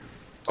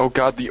Oh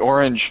god, the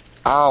orange.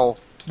 Ow.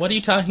 What are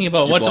you talking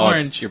about? Your What's blog.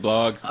 orange? Your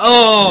blog.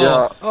 Oh,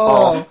 Yeah.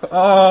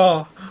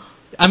 oh.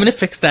 I'm gonna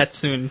fix that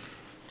soon.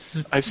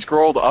 I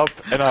scrolled up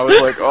and I was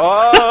like,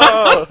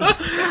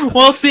 oh!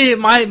 Well, see,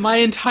 my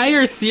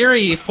entire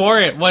theory for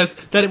it was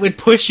that it would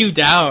push you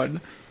down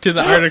to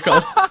the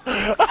article.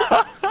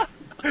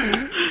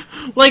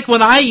 Like,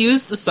 when I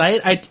use the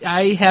site,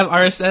 I have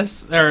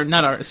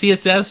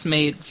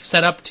CSS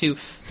set up to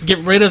get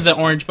rid of the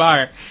orange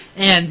bar.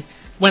 And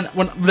when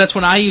that's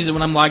when I use it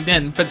when I'm logged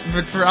in.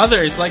 But for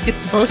others, like,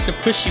 it's supposed to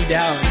push you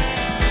down.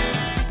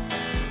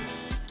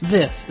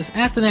 This is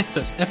At the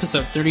Nexus,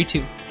 episode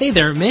 32. Hey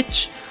there,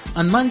 Mitch.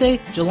 On Monday,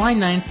 July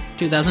 9th,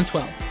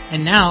 2012.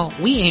 And now,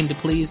 we aim to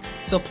please,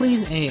 so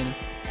please aim.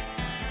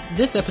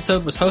 This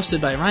episode was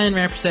hosted by Ryan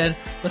Rampersad,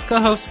 with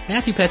co-host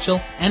Matthew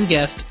Petchel and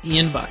guest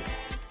Ian Buck.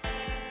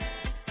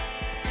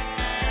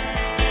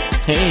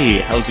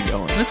 Hey, how's it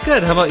going? That's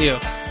good. How about you?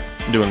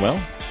 Doing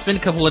well. It's been a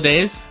couple of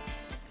days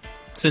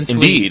since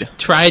Indeed. we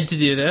tried to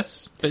do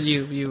this, but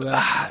you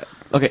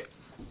Okay,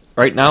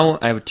 right now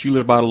I have a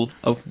 2-liter bottle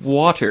of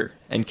water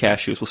and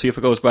cashews. We'll see if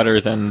it goes better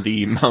than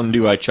the Mountain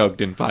Dew I chugged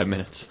in 5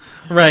 minutes.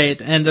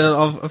 right, and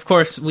of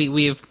course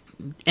we've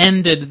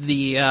ended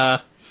the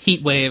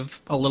heat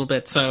wave a little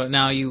bit, so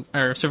now you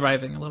are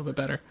surviving a little bit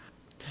better.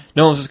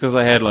 No, it's just because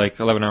I had like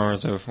 11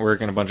 hours of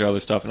work and a bunch of other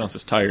stuff, and I was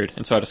just tired.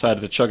 And so I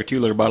decided to chug a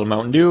 2-liter bottle of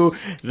Mountain Dew,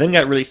 then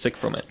got really sick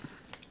from it.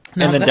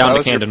 No, and then that down to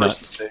was your canned first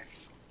nuts. mistake.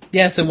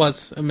 Yes, it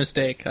was a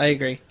mistake. I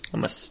agree. A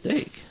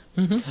mistake?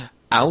 Mm-hmm.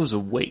 I was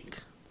awake.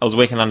 I was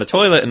waking on the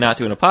toilet and not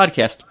doing a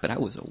podcast, but I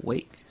was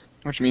awake.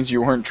 Which means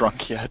you weren't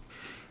drunk yet.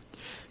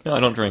 No, I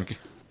don't drink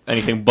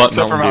anything but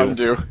Except for Mountain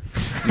Dew. Dew.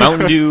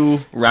 Mountain Dew,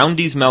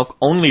 Roundy's milk,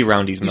 only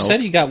Roundy's You milk.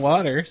 said you got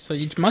water, so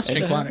you must And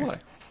drink I had water.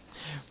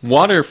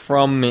 Water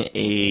from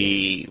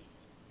a...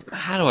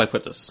 How do I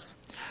put this?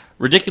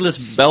 Ridiculous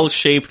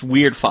bell-shaped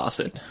weird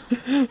faucet.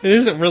 It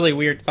is a really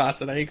weird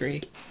faucet, I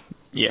agree.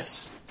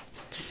 Yes.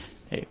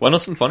 Hey, want to know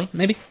something funny?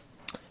 Maybe.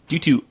 Due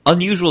to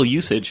unusual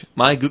usage,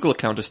 my Google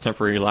account is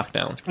temporarily locked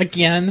down.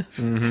 Again?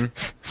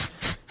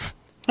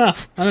 Huh,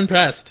 I'm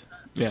impressed.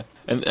 Yeah.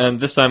 And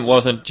this time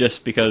wasn't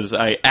just because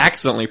I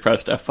accidentally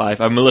pressed F5.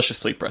 I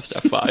maliciously pressed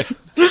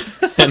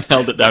F5 and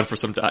held it down for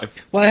some time.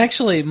 Well,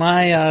 actually,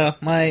 my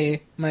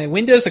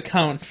Windows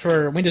account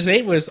for Windows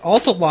 8 was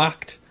also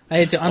locked. I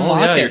had to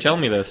unlock Oh, yeah, it. you're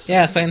telling me this.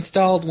 Yes, I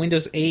installed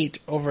Windows 8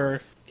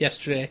 over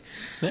yesterday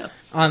Yeah.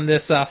 on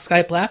this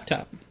Skype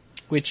laptop,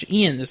 which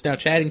Ian is now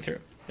chatting through.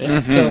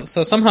 Yeah.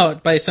 So somehow,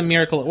 by some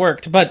miracle, it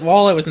worked. But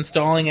while I was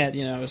installing it,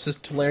 it was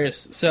just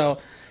hilarious. So,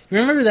 you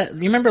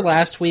remember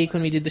last week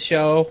when we did the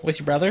show with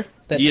your brother?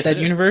 Yes, I That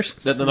did. universe?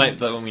 The night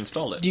that when we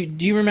installed it.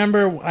 Do you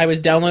remember I was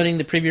downloading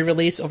the preview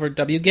release over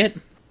wget?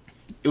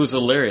 It was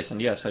hilarious,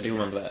 and yes, I do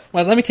remember that.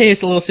 Well, let me tell you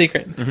a little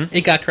secret.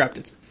 It got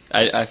corrupted.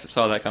 I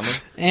saw that coming.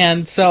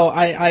 And so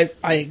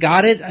I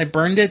got it, I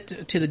burned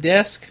it to the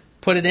disk,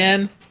 put it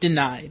in,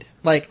 denied.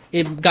 Like,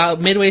 it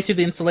got midway through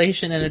the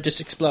installation and it just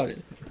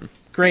exploded.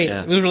 Great.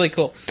 Yeah. It was really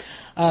cool.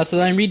 So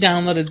then I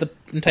re-downloaded the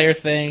entire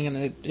thing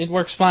and it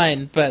works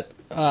fine, but...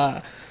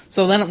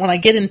 So then when I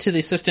get into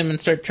the system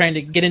and start trying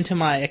to get into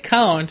my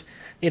account,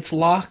 it's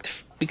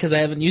locked because I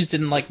haven't used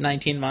it in like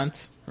 19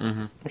 months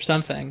or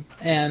something.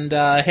 And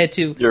I had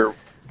to... Your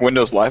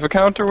Windows Live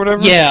account or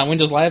whatever? Yeah,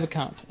 Windows Live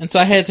account. And so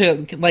I had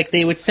to, like,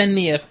 they would send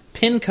me a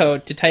PIN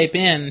code to type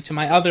in to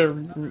my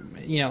other,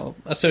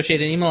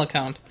 associated email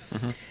account.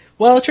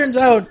 Well, it turns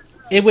out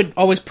it would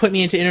always put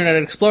me into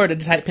Internet Explorer to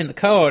type in the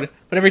code,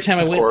 but every time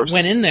I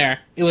went in there,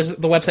 the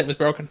website was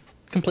broken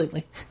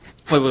completely.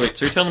 Wait.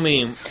 So you're telling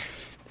me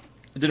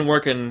it didn't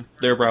work in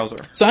their browser?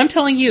 So I'm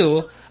telling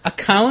you,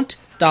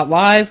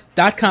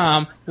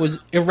 account.live.com was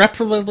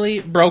irreparably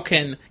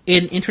broken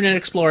in Internet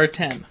Explorer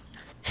 10.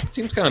 It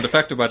seems kind of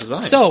defective by design.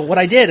 So what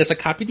I did is I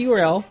copied the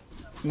URL,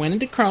 went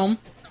into Chrome,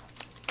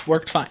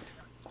 worked fine.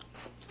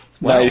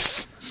 Wow.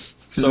 Nice.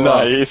 So,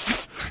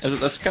 nice.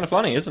 That's kind of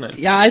funny, isn't it?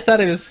 Yeah, I thought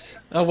it was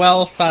a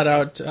well thought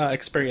out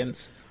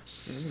experience.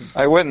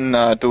 I went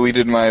and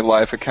deleted my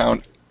Live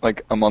account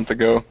like a month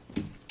ago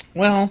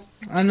Well,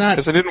 I'm not...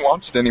 because I didn't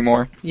want it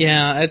anymore.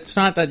 Yeah, it's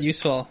not that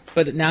useful.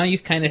 But now you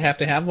kind of have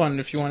to have one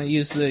if you want to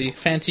use the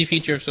fancy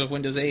features of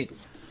Windows 8.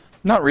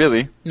 Not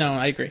really. No,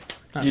 I agree.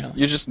 Not You, really.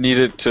 you just need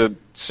it to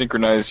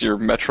synchronize your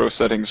Metro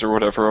settings or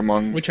whatever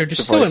among Which are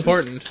just devices. so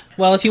important.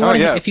 Well, if you want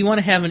yeah. if you want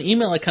to have an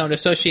email account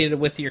associated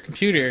with your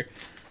computer,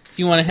 if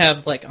you want to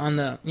have like on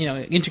the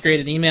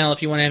integrated email,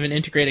 if you want to have an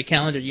integrated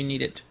calendar, you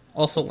need it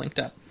also linked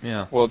up.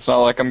 Yeah. Well, it's not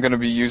like I'm going to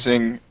be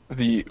using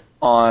the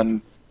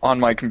on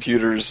my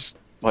computer's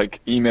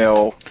like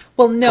email.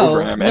 Well, no,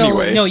 program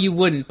anyway. no, you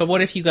wouldn't. But what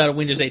if you got a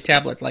Windows 8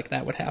 tablet? Like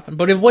that would happen.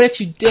 But what if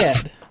you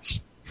did?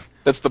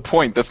 That's the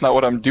point. That's not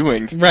what I'm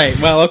doing. Right.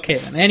 Well, okay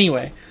then.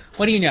 Anyway,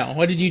 what do you know?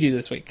 What did you do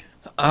this week?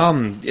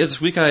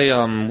 This week I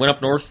went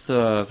up north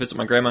to visit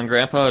my grandma and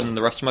grandpa and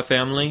the rest of my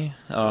family.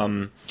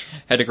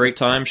 Had a great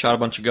time, shot a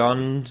bunch of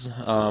guns,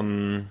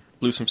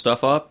 blew some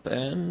stuff up,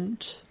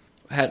 and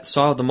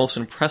saw the most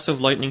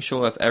impressive lightning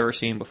show I've ever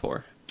seen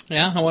before.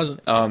 Yeah, how was it?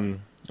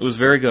 It It was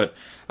very good.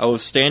 I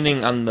was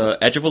standing on the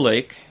edge of a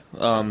lake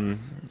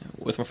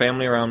with my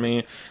family around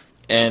me,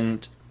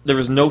 and there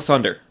was no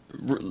thunder.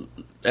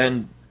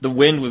 And the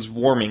wind was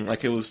warming.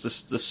 Like, it was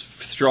this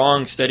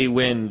strong, steady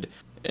wind,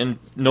 and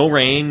no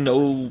rain,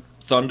 no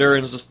thunder, and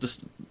it was just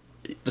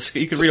this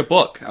you could read a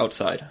book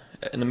outside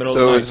in the middle of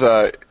the night.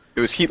 So it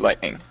was heat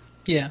lightning.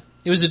 Yeah.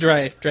 It was a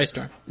dry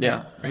storm.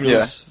 Yeah. Right. It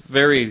was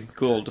very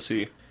cool to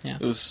see. Yeah.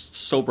 It was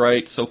so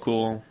bright, so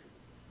cool.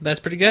 That's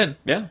pretty good.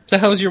 Yeah. So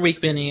how's your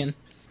week been, Ian?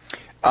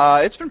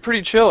 It's been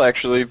pretty chill,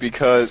 actually,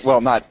 because,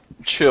 well, not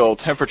chill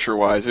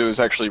temperature-wise. It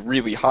was actually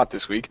really hot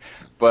this week.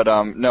 But,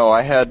 no,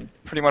 I had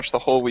pretty much the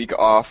whole week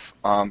off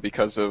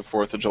because of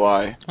 4th of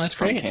July That's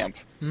from great. camp.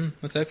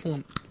 That's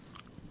excellent.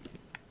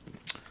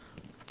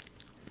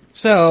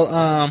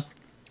 So,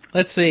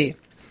 let's see.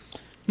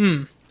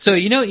 So,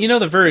 you know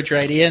The Verge,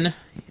 right, Ian?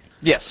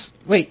 Yes.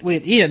 Wait,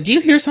 Ian, do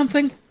you hear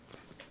something?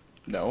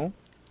 No?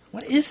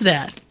 What is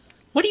that?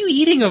 What are you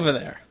eating over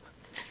there?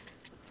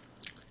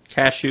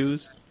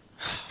 Cashews.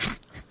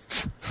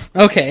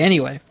 Okay,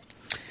 anyway.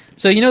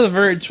 So you know The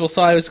Verge. Well,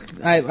 so I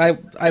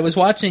was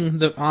watching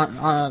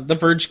the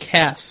Verge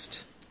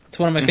cast. It's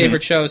one of my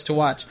favorite shows to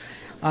watch.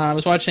 I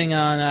was watching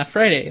on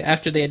Friday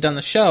after they had done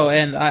the show,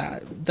 and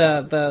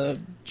the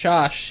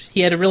Josh,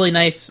 he had a really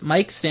nice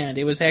mic stand.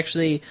 It was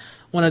actually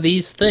one of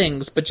these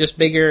things, but just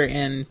bigger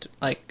and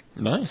like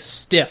Nice.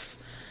 stiff,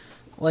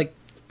 like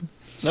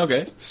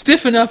Okay.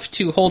 stiff enough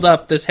to hold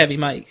up this heavy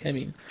mic. I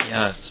mean.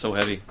 Yeah, it's so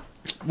heavy.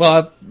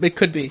 Well, it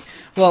could be.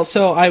 Well,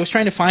 so I was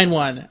trying to find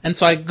one, and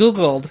so I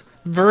Googled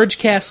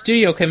Vergecast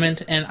Studio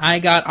Equipment, and I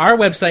got our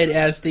website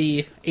as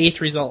the 8th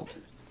result.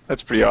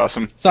 That's pretty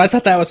awesome. So I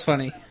thought that was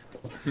funny.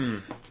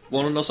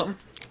 Want to know something?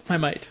 I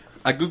might.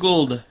 I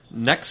googled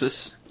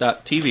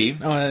Nexus.tv,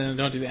 Oh,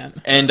 don't do that.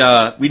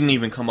 and we didn't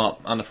even come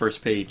up on the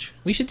first page.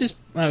 We should just...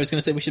 I was going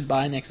to say we should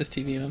buy Nexus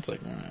TV, and it's like,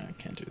 I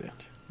can't do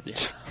that. Yeah.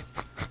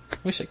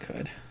 Wish I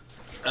could.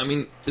 I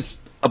mean, it's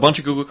a bunch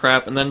of Google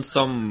crap, and then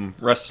some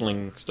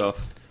wrestling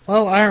stuff.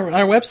 Well, our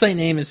website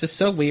name is just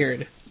so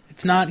weird.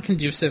 It's not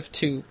conducive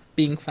to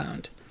being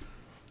found.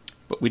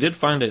 But we did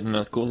find it in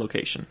a cool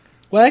location.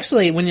 Well,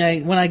 actually, when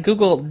I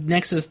Google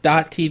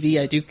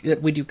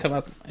Nexus.tv, we do come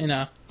up in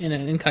an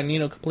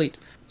incognito complete.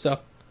 So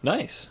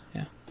Nice.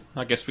 yeah.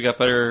 I guess we got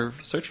better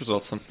search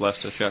results since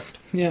last I checked.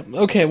 Yeah.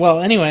 Okay. Well,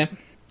 anyway.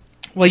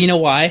 Well, you know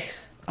why?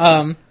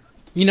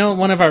 You know,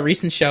 one of our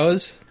recent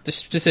shows,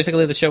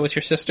 specifically the show with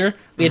your sister,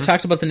 we had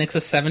talked about the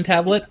Nexus 7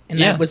 tablet, and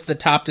Yeah. that was the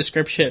top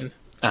description.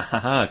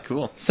 Ah,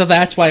 cool. So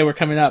that's why we're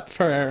coming up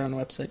for our own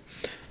website.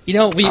 You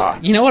know,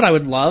 you know what I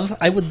would love?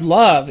 I would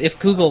love if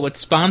Google would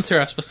sponsor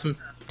us with some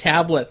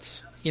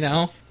tablets. You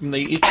know? I mean,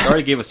 they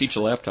already gave us each a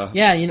laptop.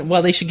 Yeah. You know,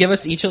 well, they should give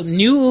us each a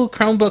new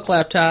Chromebook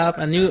laptop,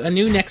 a new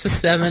Nexus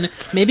 7,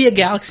 maybe a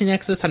Galaxy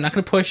Nexus. I'm not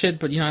going to push it,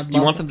 but you know, I'd Do you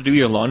love want them to do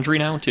your laundry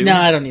now, too? No,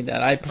 I don't need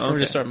that. I prefer Okay.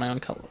 to sort my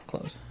own color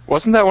clothes.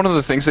 Wasn't that one of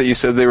the things that you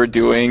said they were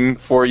doing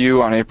for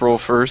you on April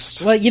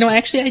 1st? Well, you know,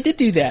 actually, I did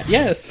do that.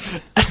 Yes.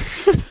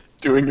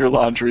 Doing your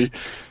laundry.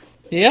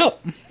 Yep.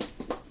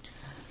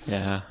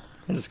 Yeah,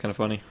 that is kind of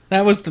funny.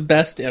 That was the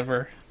best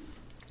ever.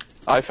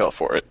 I fell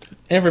for it.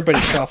 Everybody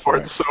fell for For it.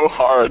 it so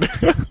hard.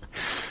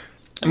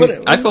 I mean,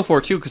 What- I fell for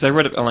it, too, because I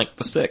read it on, like,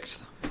 the 6th.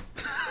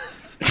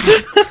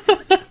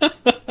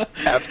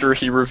 After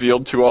he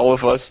revealed to all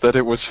of us that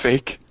it was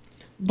fake.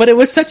 But it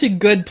was such a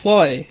good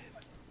ploy.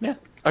 Yeah.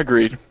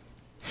 Agreed.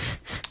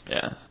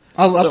 Yeah.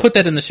 I'll So- put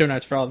that in the show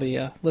notes for all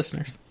the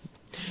listeners.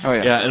 Oh,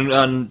 yeah. Yeah,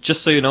 and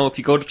just so you know, if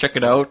you go to check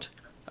it out,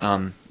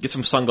 get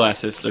some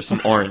sunglasses. There's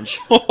some orange.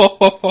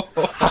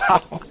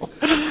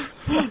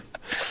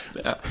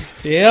 Yeah.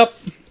 Yep.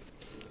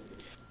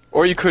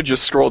 Or you could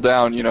just scroll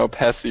down, you know,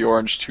 past the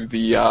orange to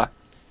the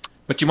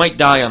But you might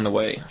die on the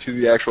way.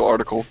 actual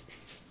article.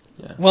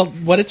 Well,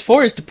 what it's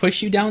for is to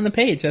push you down the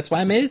page. That's why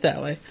I made it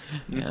that way.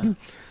 Yeah.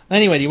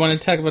 Anyway, do you want to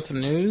talk about some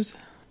news?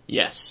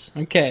 Yes.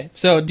 Okay.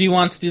 So, do you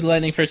want to do the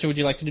lightning first, or would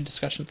you like to do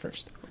discussion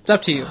first? It's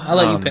up to you. I'll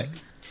let you pick.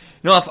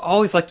 You know, I've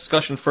always liked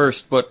discussion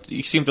first, but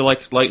you seem to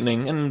like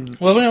lightning, and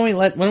Well, why don't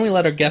we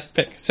let our guest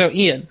pick? So,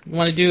 Ian, you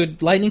want to do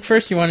lightning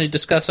first, or you want to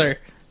discuss our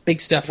big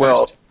stuff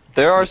Well, first?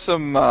 there are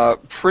some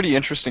pretty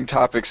interesting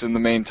topics in the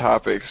main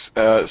topics,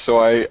 so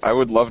I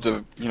would love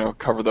to, you know,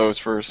 cover those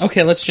first.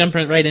 Okay, let's jump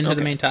right into the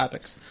Okay. main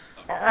topics.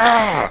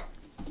 Are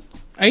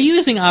you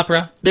using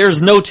Opera?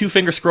 there's no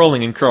two-finger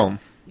scrolling in Chrome.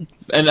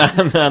 And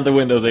I'm on the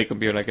Windows 8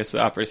 computer, I guess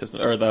the operating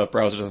system, or the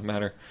browser doesn't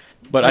matter.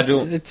 But I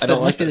don't That like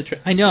must be this.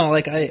 I know,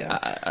 like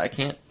I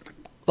can't.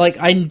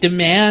 I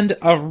demand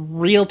a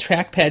real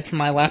trackpad for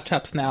my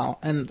laptops now,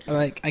 and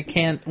like I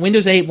can't.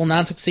 Windows 8 will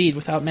not succeed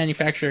without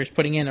manufacturers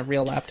putting in a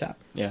real laptop.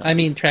 Yeah. I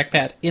mean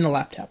trackpad in a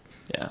laptop.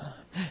 Yeah.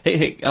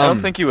 Hey, I don't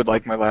think you would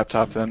like my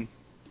laptop then.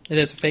 It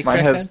is a fake Mine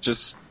trackpad. has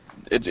just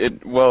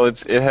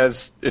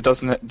it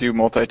doesn't do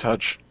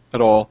multi-touch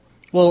at all.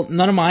 Well,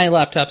 none of my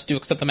laptops do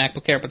except the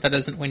MacBook Air, but that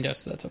isn't Windows,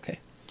 so that's okay.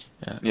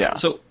 Yeah.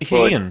 So,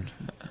 Well, Ian,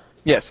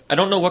 Yes, I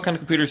don't know what kind of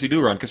computers you do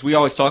run, because we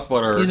always talk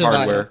about our He's a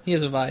hardware. Vaio. He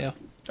has a Vaio.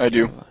 I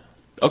do.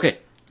 Okay,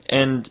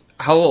 and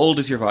how old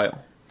is your Vaio?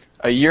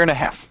 A year and a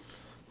half.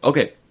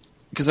 Okay,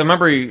 because I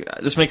remember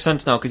this makes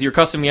sense now because you're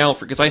cussing me out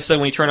because I said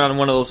when you turn on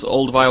one of those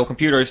old VAIO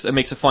computers, it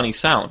makes a funny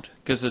sound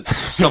because it's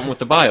something with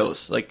the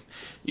BIOS. Like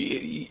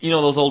you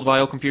know those old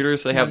VAIO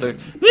computers, they have the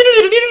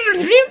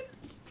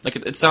like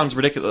it sounds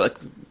ridiculous, like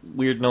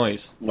weird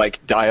noise.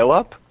 Like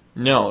dial-up?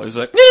 No, it was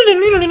like.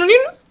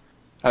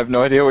 I have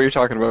no idea what you're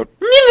talking about.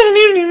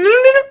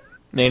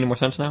 Make any more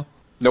sense now?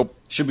 Nope.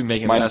 Should be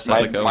making Mine, that as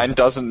I go. mine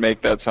doesn't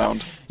make that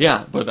sound.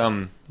 Yeah,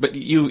 but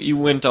you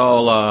went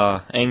all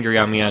angry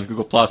on me on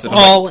Google Plus.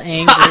 All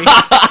angry.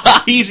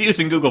 He's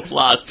using Google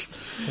Plus.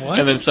 What?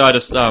 And then so I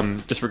just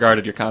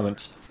disregarded your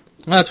comments.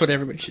 Well, that's what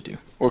everybody should do.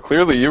 Well,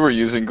 clearly you were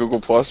using Google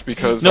Plus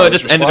because No, I it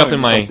was just ended up in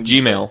my responding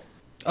to Gmail.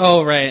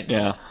 Oh, right.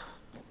 Yeah.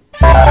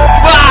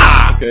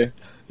 something. Okay.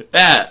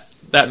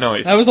 That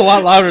noise. That was a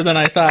lot louder than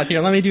I thought.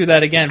 Here, let me do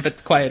that again,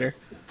 but quieter.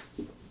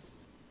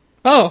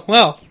 Oh,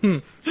 well,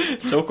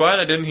 so quiet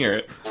I didn't hear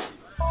it.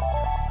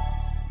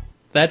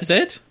 That's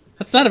it?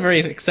 That's not a very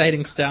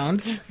exciting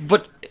sound.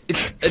 But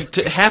it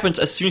happens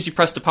as soon as you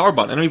press the power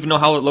button. I don't even know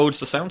how it loads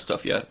the sound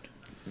stuff yet.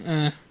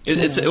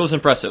 It was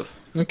impressive.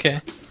 Okay.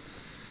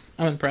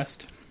 I'm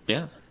impressed.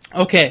 Yeah.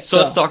 Okay, So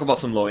let's talk about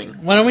some lowing.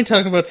 why don't we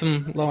talk about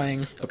some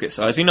lowing? Okay,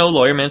 so as you know,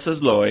 Lawyer Man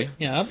says loy,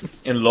 Yeah.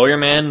 and Lawyer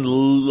Man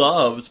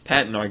loves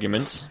patent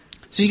arguments.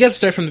 So you got to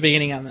start from the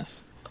beginning on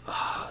this.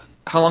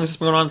 How long has this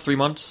been going on? 3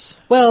 months?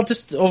 Well,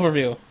 just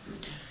overview.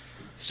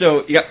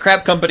 So you got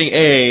Crap Company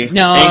A,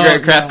 No, Angry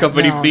at Crap no,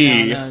 Company no,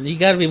 B. No. You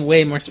got to be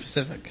way more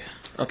specific.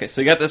 Okay,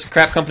 so you got this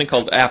crap company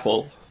called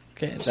Apple.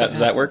 Okay. Does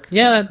that work?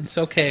 Yeah, that's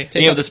okay. And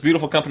you have this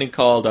beautiful company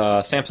called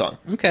Samsung.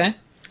 Okay.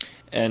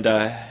 And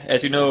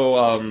as you know,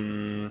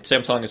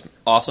 Samsung is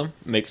awesome,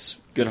 makes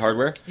good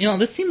hardware. You know,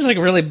 this seems like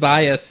a really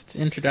biased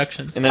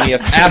introduction. And then you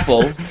have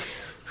Apple,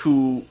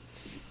 who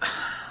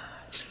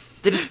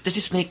they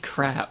just make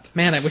crap.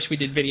 Man, I wish we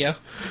did video.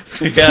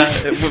 Yeah,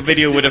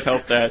 video would have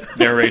helped that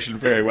narration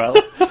very well.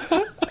 Is it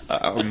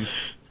the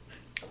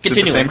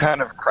Continuing. same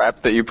kind of crap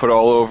that you put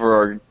all over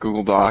our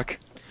Google Doc?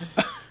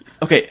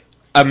 Okay,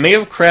 I may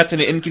have crapped in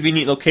an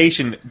inconvenient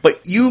location,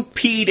 but you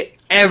peed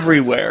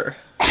everywhere.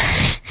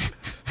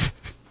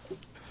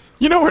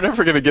 You know we're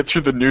never going to get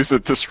through the news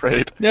at this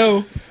rate.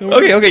 No.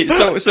 Okay,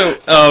 so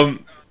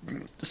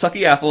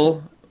Sucky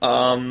Apple,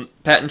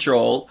 patent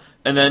troll,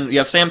 and then you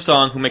have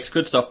Samsung who makes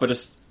good stuff, but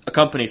it's a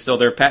company still.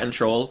 They're patent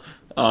troll,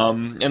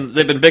 and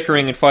they've been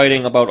bickering and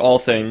fighting about all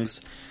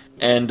things.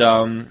 And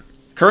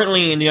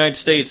currently in the United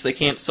States, they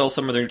can't sell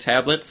some of their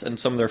tablets and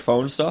some of their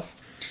phone stuff.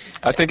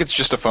 I think it's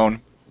just a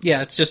phone.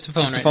 Yeah, it's just a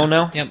phone. Just a right phone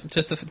now? Yep,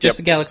 just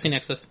the Galaxy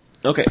Nexus.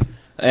 Okay,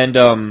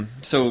 and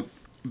so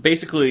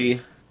basically,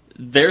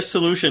 their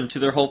solution to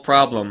their whole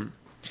problem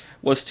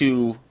was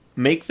to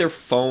make their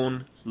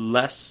phone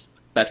less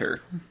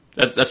better.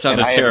 That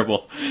sounded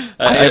terrible.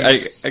 I'm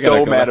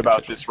so mad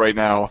about this right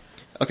now.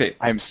 Okay,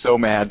 I'm so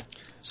mad.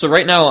 so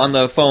right now on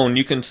the phone,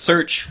 you can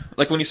search,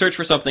 like when you search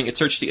for something, it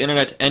searches the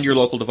internet and your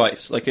local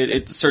device. Like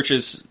it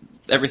searches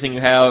everything you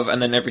have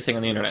and then everything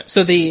on the internet.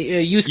 So the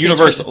use case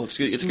Universal. It's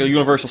a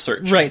universal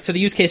search. Right, so the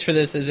use case for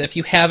this is if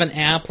you have an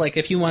app, like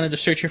if you wanted to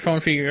search your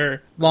phone for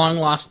your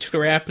long-lost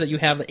Twitter app that you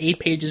have 8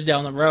 pages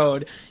down the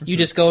road, you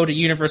just go to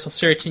Universal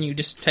Search and you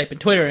just type in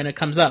Twitter and it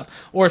comes up.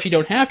 Or if you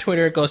don't have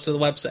Twitter, it goes to the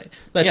website.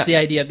 That's Yeah. the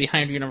idea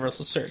behind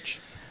Universal Search.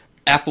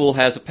 Apple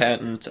has a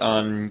patent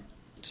on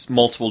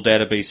multiple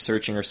database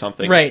searching or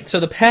something. Right,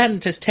 so the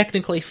patent is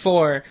technically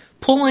for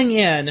pulling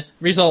in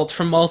results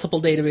from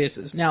multiple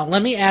databases. Now,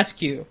 let me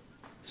ask you,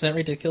 is that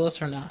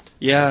ridiculous or not?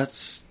 Yeah,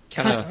 it's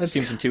kind of It's-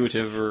 seems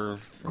intuitive or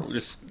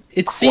just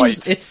It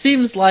Quite.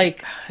 seems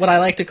like what I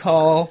like to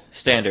call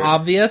standard.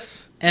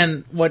 obvious,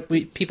 and what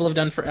people have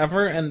done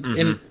forever, and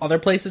in other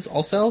places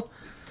also.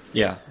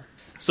 Yeah.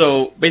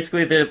 So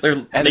basically, they're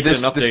And making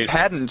this an update.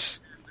 patent,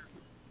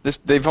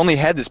 they've only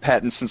had this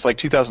patent since like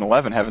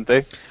 2011, haven't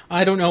they?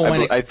 I don't know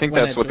when. I think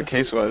when that's it- what the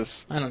case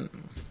was. I don't.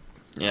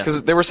 Yeah.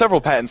 Because there were several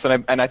patents,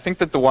 and I think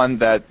that the one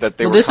that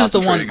they Well, were this is the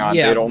one- concentrating on,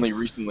 yeah. they'd only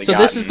recently So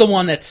gotten. this is the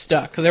one that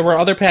stuck. There were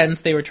other patents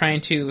they were trying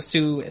to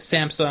sue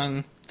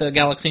Samsung, the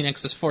Galaxy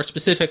Nexus 4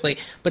 specifically,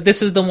 but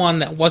this is the one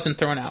that wasn't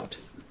thrown out.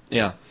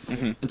 Yeah.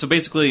 And so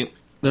basically,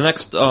 the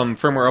next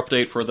firmware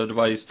update for the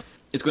device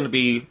is going to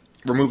be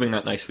removing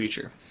that nice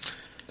feature.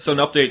 So an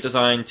update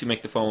designed to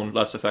make the phone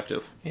less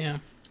effective, Yeah.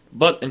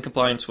 but in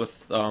compliance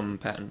with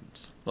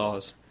patent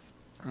laws.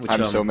 Which,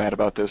 I'm so mad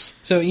about this.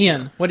 So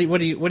Ian, what do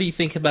you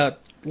think about,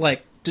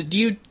 like,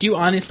 do you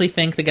honestly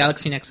think the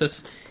Galaxy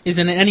Nexus is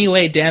in any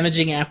way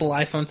damaging Apple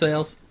iPhone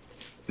sales?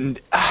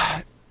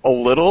 A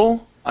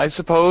little, I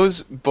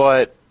suppose,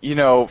 but you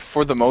know,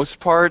 for the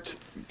most part,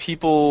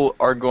 people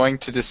are going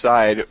to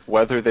decide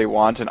whether they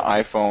want an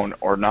iPhone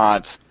or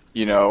not,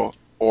 you know,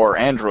 or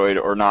Android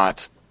or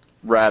not,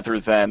 rather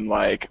than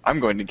like, I'm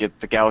going to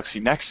get the Galaxy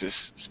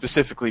Nexus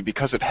specifically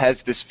because it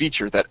has this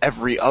feature that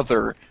every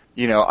other,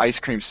 you know, ice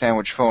cream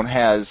sandwich phone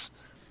has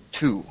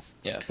too.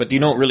 Yeah, but do you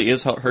know what really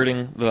is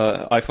hurting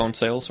the iPhone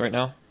sales right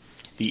now?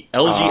 The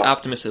LG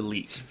Optimus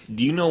Elite.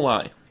 Do you know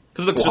why?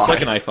 Because it looks just Why?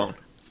 like an iPhone.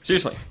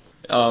 Seriously.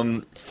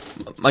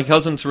 My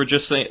cousins were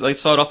just saying, they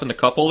saw it up in the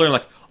cup holder and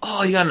like,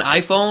 oh, you got an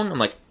iPhone? I'm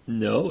like,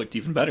 No, it's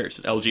even better. It's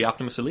LG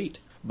Optimus Elite.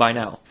 Buy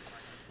now.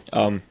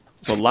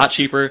 It's a lot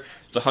cheaper.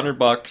 It's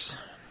 $100,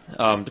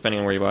 depending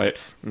on where you buy it.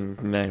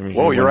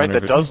 Whoa, you're right.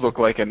 That does look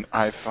like an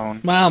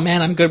iPhone. Wow,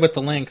 man, I'm good with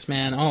the links,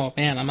 man. Oh,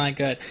 man, am I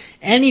good.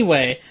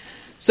 Anyway,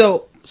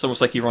 so... It's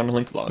almost like you run a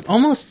link blog.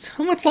 Almost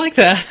like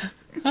that.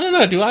 I don't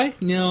know, do I?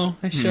 No,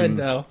 I should,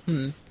 though.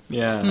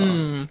 Yeah.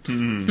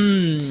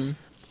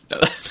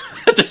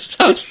 That just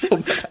sounds so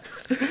bad.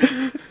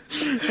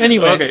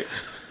 Anyway, Okay.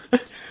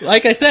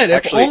 like I said,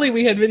 Actually- if only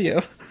we had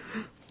video.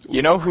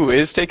 You know who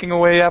is taking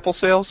away Apple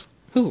sales?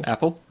 Who?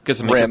 Apple? Because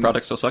it makes their RIM.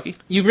 product so sucky?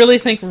 You really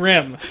think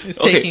RIM is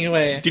taking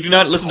away? Did you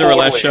not listen to our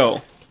last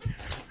Totally.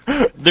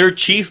 show? Their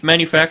chief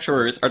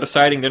manufacturers are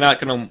deciding they're not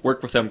going to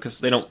work with them because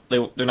they're not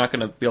going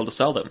to be able to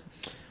sell them.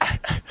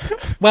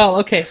 Well,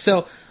 okay,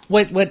 so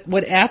what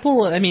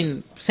Apple, I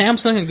mean,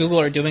 Samsung and Google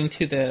are doing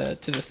to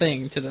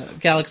the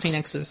Galaxy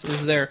Nexus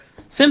is they're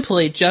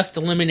simply just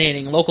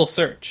eliminating local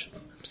search.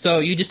 So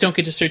you just don't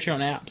get to search your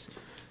own apps.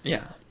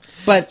 Yeah.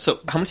 But So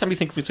how much time do you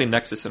think we say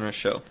Nexus in our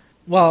show?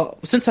 well,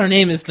 since our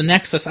name is the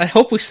Nexus, I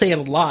hope we say it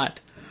a lot.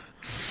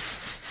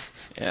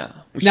 Yeah.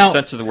 We should Now-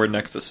 censor the word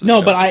Nexus. for the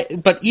No, show.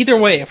 but either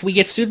way, if we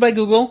get sued by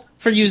Google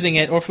for using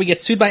it, or if we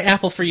get sued by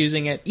Apple for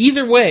using it,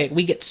 either way,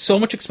 we get so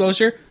much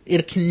exposure,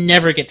 it can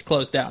never get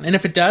closed down. And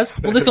if it does,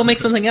 we'll just go make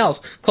something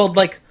else called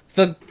like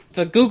the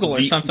Google or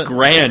the something.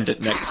 Grand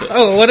Nexus.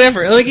 Oh,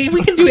 whatever. Like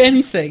we can do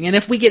anything, and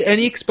if we get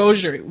any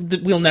exposure,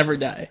 we'll never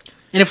die.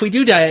 And if we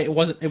do die, it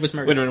was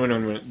murder.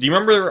 Wait. Do you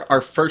remember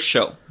our first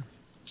show?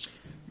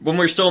 When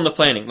we were still in the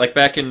planning, like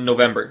back in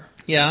November.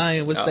 Yeah,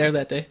 I was there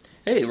that day.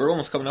 Hey, we're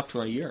almost coming up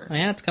to a year. Oh,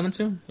 yeah, it's coming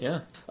soon.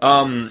 Yeah.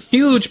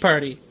 Huge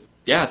party.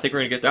 Yeah, I think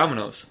we're going to get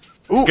Domino's.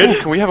 Ooh, Good.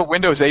 can we have a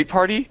Windows 8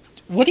 party?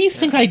 What do you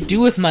think I do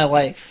with my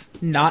life?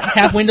 Not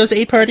have Windows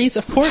 8 parties?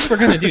 Of course we're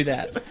going to do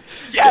that.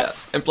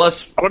 Yes! And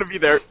plus, I want to be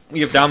there.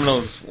 we have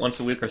Domino's once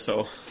a week or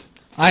so.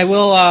 I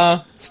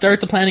will start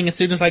the planning as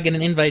soon as I get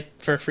an invite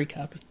for a free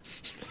copy.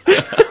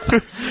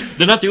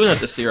 They're not doing that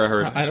this year, I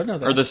heard. I don't know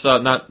that. Or this,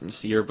 not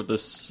this year, but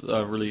this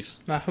release.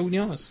 Who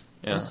knows?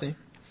 Yeah. We'll see.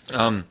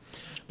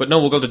 But no,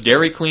 we'll go to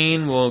Dairy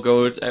Queen. We'll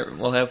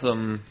have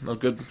a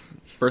good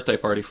birthday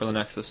party for the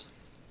Nexus.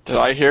 Did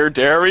I hear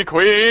Dairy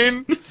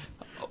Queen?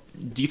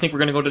 Do you think we're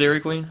going to go to Dairy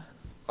Queen?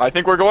 I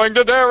think we're going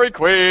to Dairy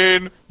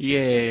Queen.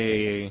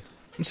 Yay.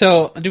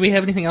 So, do we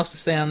have anything else to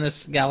say on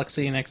this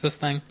Galaxy Nexus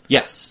thing?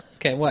 Yes.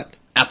 Okay, what?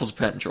 Apple's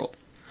patent troll.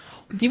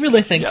 Do you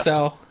really think Yes.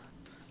 so?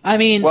 I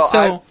mean, Well,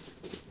 so...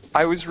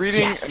 I was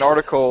reading Yes. an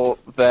article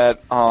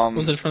that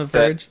Was it from The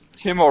that Verge?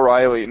 Tim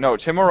O'Reilly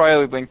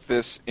linked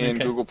this in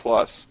Okay. Google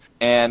Plus,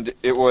 and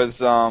it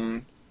was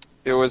an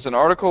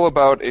article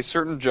about a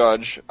certain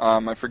judge.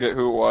 I forget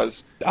who it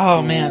was.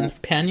 Oh, who man.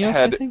 Panos,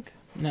 had- I think?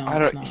 No,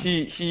 I it's don't.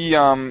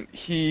 not.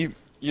 He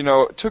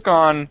took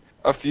on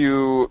a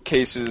few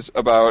cases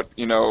about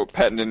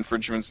patent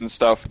infringements and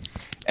stuff,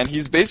 and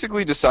he's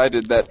basically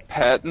decided that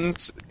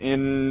patents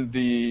in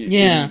the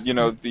Yeah.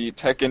 the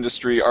tech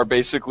industry are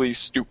basically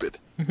stupid.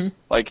 Mm-hmm.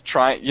 Like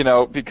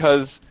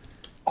because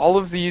all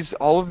of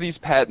these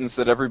patents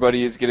that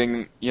everybody is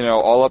getting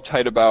all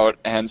uptight about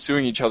and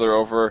suing each other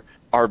over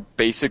are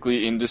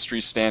basically industry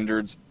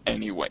standards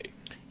anyway,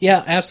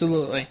 Yeah,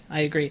 absolutely. I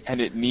agree. and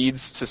it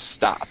needs to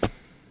stop.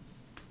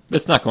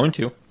 It's not going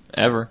to.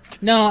 Ever.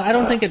 No, I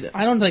don't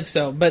think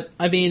so. But,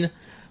 I mean,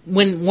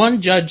 when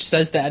one judge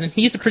says that, and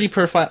he's a pretty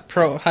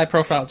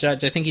high-profile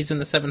judge. I think he's in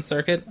the 7th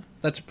Circuit.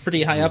 That's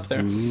pretty high up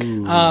there.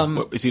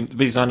 But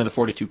he's not in the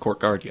 42 court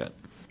guard yet.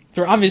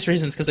 For obvious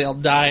reasons, because they all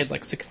died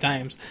like 6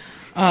 times.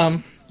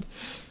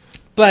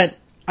 But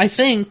I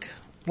think,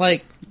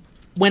 like,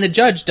 when a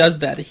judge does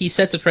that, he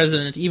sets a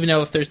precedent, even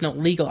though if there's no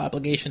legal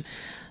obligation.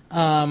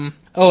 And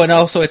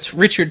also it's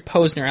Richard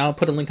Posner. I'll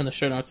put a link in the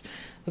show notes.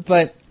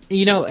 But,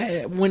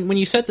 when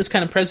you set this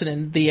kind of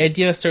precedent, the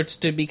idea starts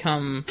to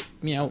become,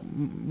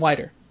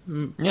 wider.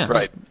 Yeah.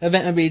 Right.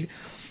 I mean,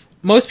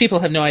 most people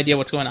have no idea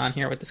what's going on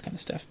here with this kind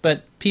of stuff.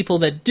 But people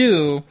that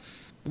do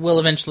will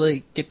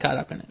eventually get caught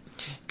up in it.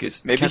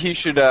 'Cause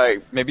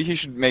Maybe he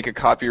should make a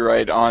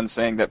copyright on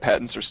saying that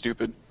patents are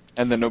stupid,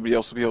 and then nobody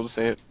else will be able to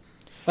say it.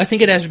 I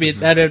think it has to be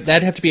that'd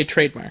have to be a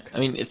trademark. I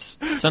mean, it's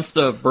since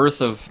the birth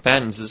of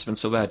patents has been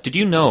so bad. Did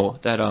you know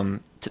that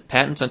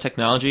patents on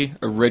technology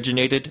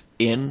originated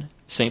in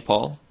St.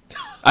 Paul?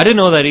 I didn't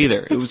know that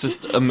either. It was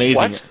just amazing.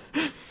 What?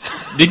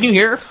 Didn't you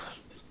hear?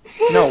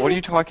 No, what are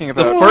you talking The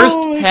about? first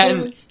my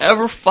patent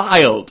ever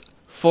filed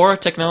for a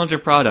technology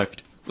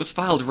product was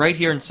filed right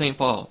here in St.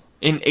 Paul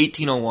in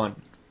 1801.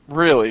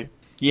 Really?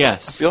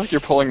 Yes. I feel like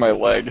you're pulling my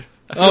leg.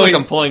 I feel Oh, like yeah.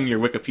 I'm pulling your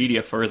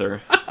Wikipedia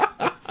further.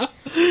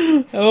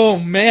 Oh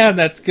man,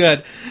 that's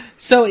good.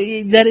 So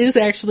that is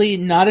actually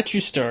not a true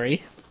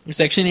story. It's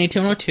actually in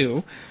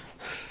 1802.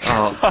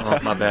 Oh,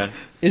 my bad.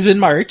 Is in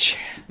March.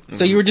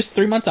 So you were just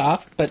 3 months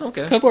off, but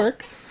Okay. could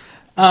work.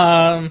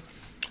 And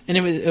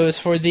it was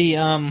for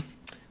the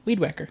weed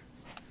whacker,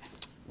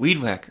 Weed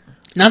whacker.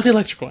 not the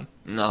electric one.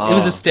 No. It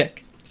was a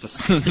stick. It's a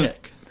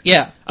stick.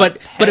 Yeah, but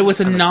it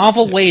was a on a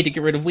novel stick. way to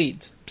get rid of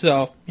weeds.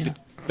 So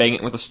Bang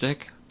it with a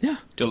stick? Yeah.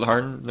 till it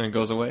hardens, then it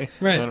goes away.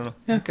 Right. I don't know.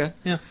 Yeah. Okay.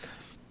 Yeah.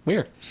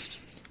 Weird.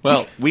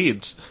 Well,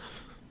 weeds.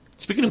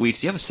 Speaking of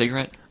weeds, do you have a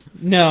cigarette?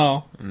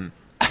 No.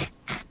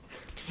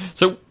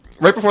 So,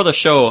 right before the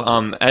show,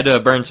 I had to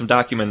burn some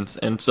documents,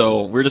 and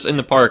so we're just in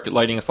the park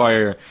lighting a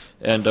fire,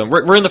 and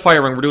we're in the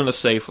fire ring, we're doing the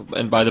safe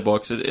and by the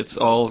books, it's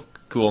all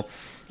cool.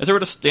 And so we're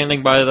just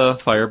standing by the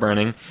fire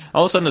burning.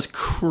 All of a sudden, this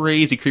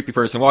crazy, creepy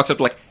person walks up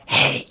like,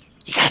 "Hey,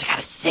 you guys got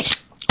a cigarette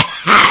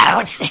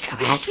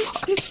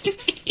for me?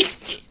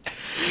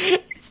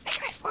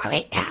 Cigarette for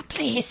me, now,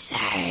 please,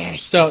 sir."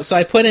 So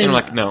I put in. And I'm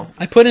like, no.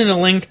 I put in a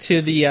link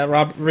to the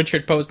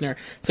Richard Posner.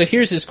 So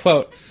here's his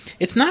quote: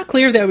 "It's not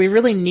clear that we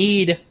really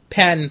need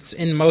patents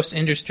in most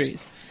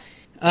industries."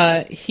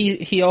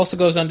 He also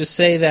goes on to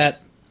say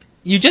that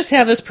you just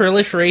have this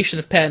proliferation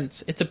of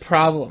patents. It's a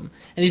problem,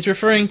 and he's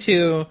referring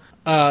to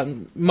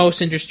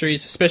most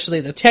industries,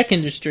 especially the tech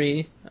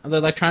industry, the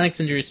electronics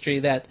industry,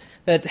 that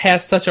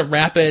has such a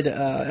rapid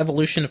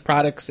evolution of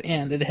products,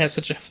 and it has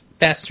such a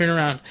fast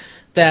turnaround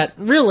that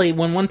really,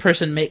 when one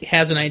person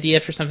has an idea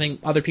for something,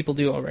 other people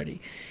do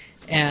already,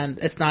 and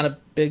it's not a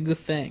big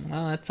thing.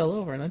 Well, that fell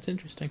over. That's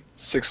interesting.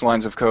 6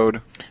 lines of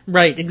code.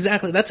 Right,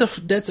 exactly. That's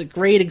a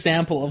great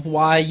example of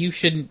why you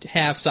shouldn't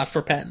have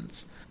software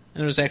patents. And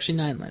there was actually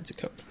 9 lines of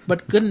code,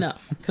 but good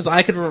enough because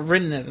I could have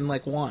written it in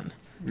like 1.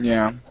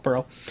 Yeah.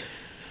 Perl.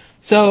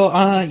 So,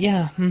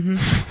 yeah. Mm-hmm.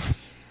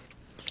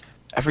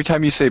 Every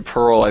time you say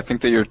Pearl, I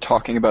think that you're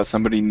talking about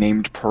somebody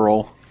named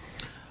Pearl.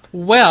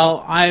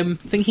 Well, I'm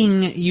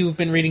thinking you've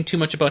been reading too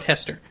much about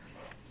Hester.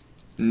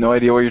 No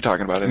idea what you're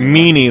talking about anymore.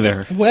 Me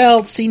neither.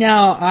 Well, see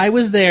now, I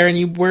was there and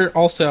you were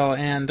also,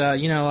 and,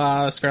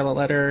 Scarlet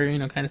Letter,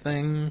 kind of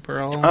thing,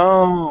 Pearl.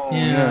 Oh,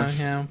 yeah, yes.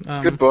 yeah.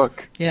 Good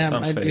book. Yeah,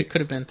 Sounds fake. it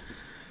could have been.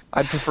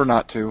 I'd prefer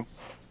not to.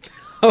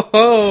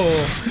 Oh,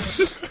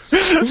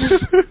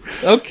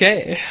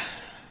 okay.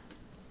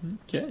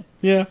 Okay.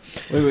 Yeah.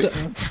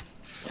 Wait.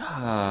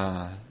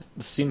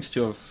 This seems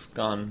to have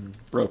gone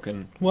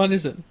broken. What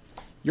is it?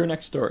 Your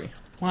next story.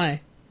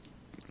 Why?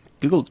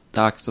 Google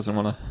Docs doesn't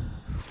want to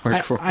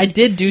work for I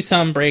did do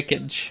some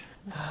breakage.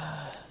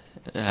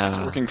 It's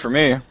working for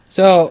me.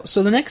 So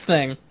the next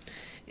thing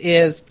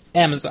is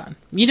Amazon.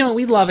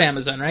 We love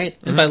Amazon, right?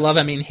 And by love,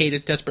 I mean hate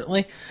it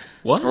desperately.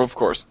 What? Oh, of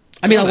course.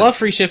 I mean, I Love it. love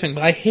free shipping,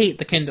 but I hate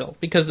the Kindle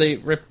because they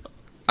rip.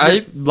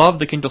 I love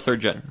the Kindle 3rd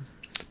Gen.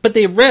 But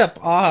they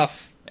rip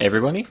off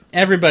Everybody?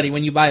 everybody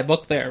when you buy a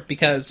book there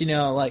because,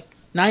 like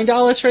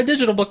 $9 for a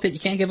digital book that you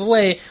can't give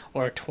away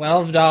or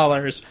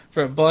 $12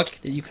 for a book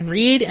that you can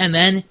read and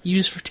then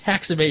use for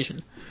tax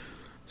evasion.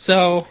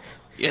 So,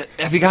 Yeah,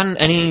 have you gotten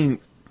any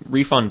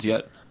refunds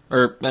yet?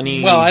 Or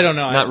any... Well, I don't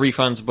know. Not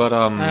refunds, but...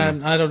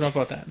 I don't know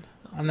about that.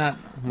 I'm not...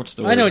 what's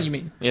the I word? know what you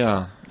mean.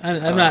 Yeah.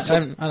 I'm not... I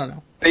don't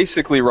know.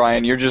 Basically,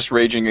 Ryan, you're just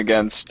raging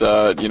against,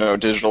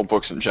 digital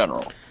books in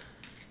general.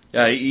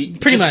 Yeah, Pretty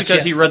just much,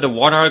 because he yes. read the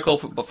one article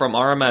from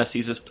RMS,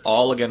 he's just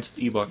all against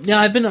ebooks. Yeah,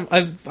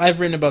 I've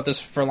written about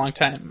this for a long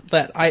time.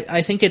 That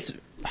I think it's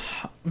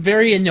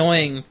very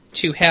annoying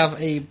to have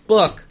a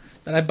book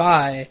that I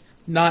buy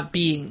not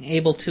being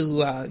able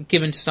to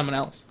given to someone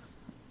else.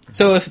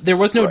 So if there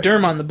was no Right.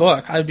 derm on the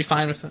book, I would be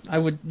fine with it. I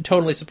would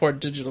totally support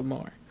digital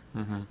more.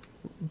 Mm-hmm.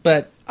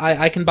 But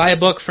I can buy a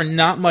book for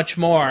not much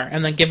more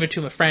and then give it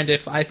to a friend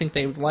if I think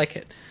they would like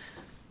it.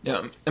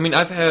 Yeah, I mean,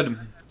 I've had,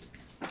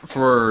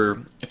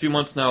 for a few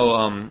months now,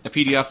 a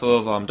PDF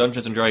of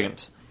Dungeons &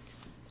 Dragons.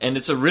 And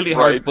it's a really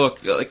hard Right.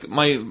 book. Like,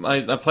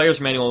 my player's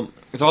manual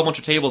is all a bunch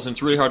of tables, and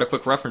it's really hard to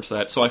quick reference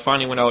that. So I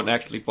finally went out and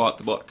actually bought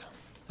the book.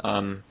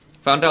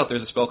 Found out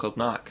there's a spell called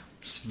Knock.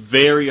 It's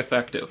very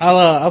effective.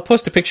 I'll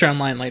post a picture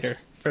online later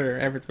for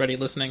everybody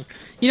listening.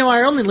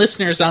 Our only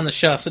listeners on the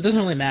show, so it doesn't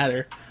really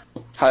matter.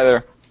 Hi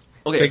there.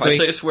 Okay, Big if I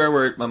week. say a swear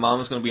word, my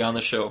mom is going to be on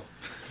the show.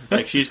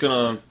 Like, she's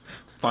going to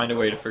find a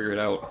way to figure it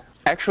out.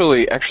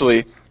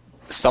 Actually,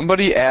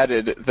 somebody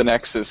added the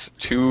Nexus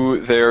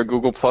to their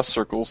Google Plus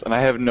circles, and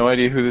I have no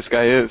idea who this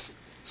guy is.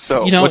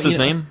 So, What's his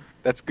name?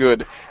 that's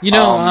good.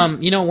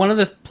 One of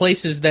the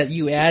places that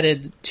you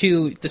added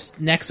to this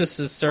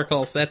Nexus's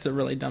circles, that's a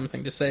really dumb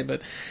thing to say,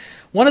 but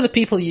one of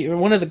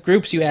the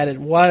groups you added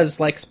was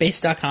like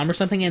space.com or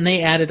something, and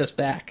they added us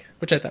back,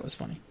 which I thought was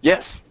funny.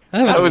 Yes.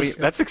 That was weird.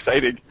 That's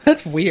exciting.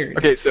 That's weird.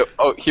 Okay, so,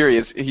 here he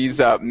is. He's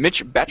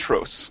Mitch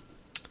Betros.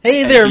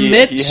 Hey And there, he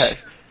Mitch.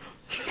 has-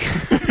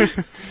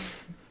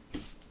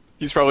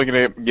 He's probably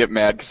going to get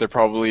mad because I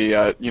probably,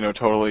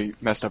 totally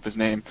messed up his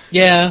name.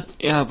 Yeah.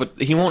 Yeah, but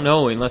he won't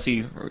know unless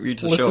he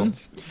reads the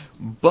Listens. show.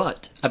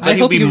 But I I bet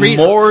he'll hope you be read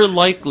it. more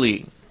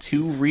likely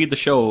to read the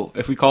show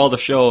if we call the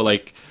show,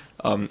 like,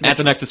 at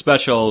the Nexus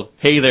Special,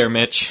 Hey There,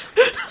 Mitch.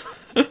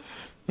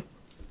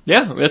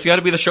 Yeah, that's got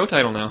to be the show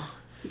title now.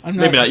 I'm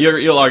Maybe not.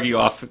 You'll argue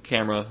off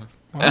camera.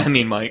 I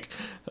mean, Mike.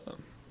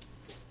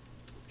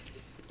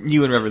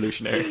 You and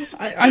Revolutionary.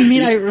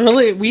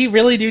 We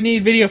really do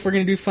need video if we're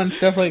going to do fun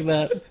stuff like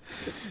that.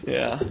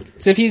 Yeah.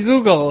 So if you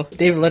Google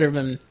David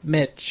Letterman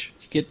Mitch,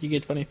 you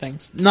get funny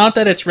things. Not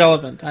that it's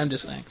relevant. I'm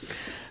just saying.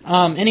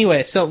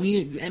 Anyway, so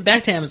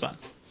back to Amazon.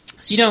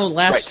 So, you know,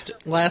 last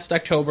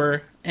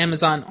October,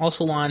 Amazon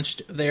also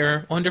launched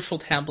their wonderful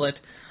tablet,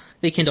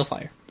 the Kindle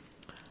Fire.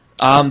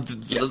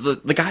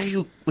 The guy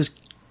who was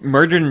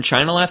murdered in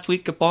China last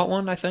week bought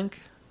one, I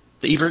think.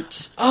 The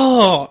Everts.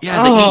 Oh,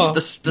 Yeah,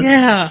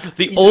 yeah.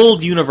 The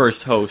old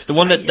Universe host, the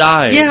one that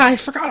died. Yeah, I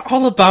forgot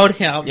all about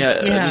him.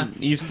 I mean,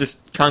 he's this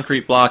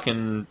concrete block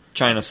in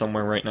China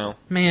somewhere right now.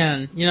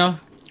 Man, you know.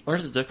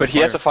 Where's the But he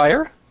has a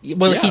fire?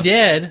 Well, Yeah. he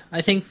did.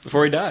 I think.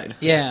 Before he died.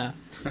 Yeah.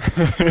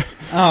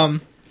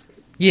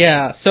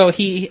 Yeah. So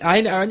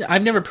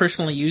I've never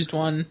personally used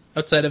one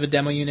outside of a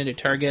demo unit at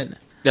Target.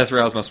 That's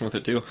where I was messing with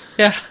it too.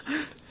 Yeah.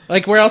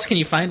 Like, where else can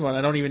you find one?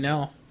 I don't even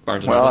know.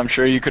 Barnes and Well, Noble. I'm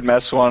sure you could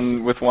mess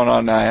with one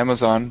on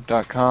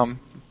Amazon.com.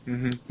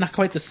 Not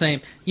quite the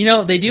same. You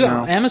know, they do.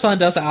 No. Amazon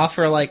does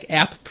offer like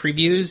app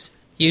previews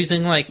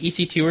using like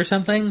EC2 or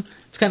something.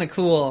 It's kind of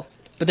cool,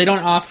 but they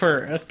don't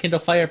offer a Kindle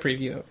Fire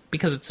preview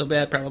because it's so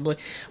bad, probably.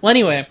 Well,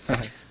 anyway,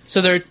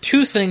 so there are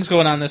two things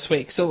going on this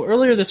week. So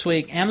earlier this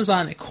week,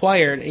 Amazon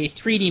acquired a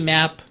 3D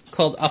map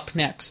called Up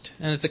Next,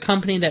 and it's a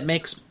company that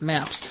makes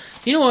maps.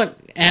 You know what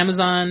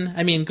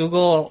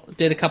Google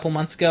did a couple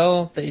months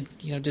ago? They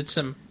did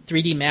some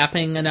 3D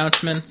mapping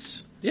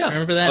announcements. Yeah.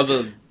 Remember that? Of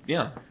the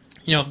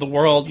Of the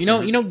world.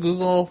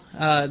 Google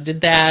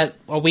did that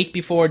a week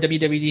before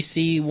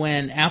WWDC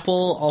when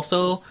Apple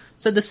also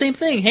said the same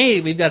thing.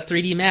 Hey, we've got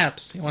 3D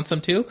maps. You want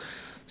some too?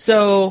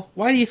 So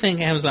why do you think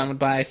Amazon would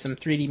buy some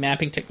 3D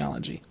mapping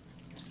technology?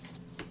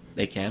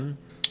 They can.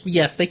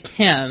 Yes, they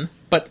can,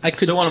 but I could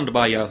Still want them to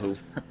buy Yahoo.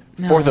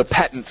 No, For the it's-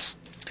 patents.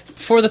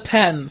 for the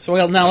patents.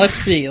 Well, now let's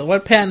see.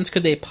 What patents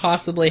could they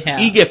possibly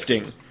have?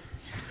 E-gifting.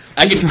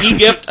 I can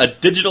e-gift a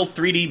digital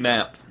 3D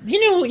map.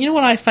 You know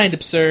what I find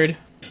absurd?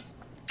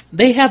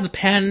 They have the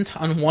patent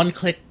on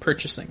one-click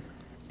purchasing.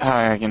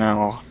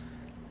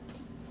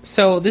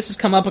 So this has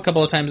come up a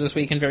couple of times this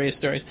week in various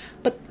stories.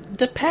 But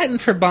the patent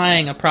for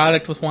buying a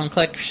product with one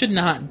click should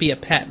not be a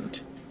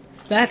patent.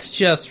 That's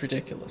just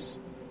ridiculous.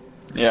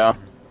 Yeah.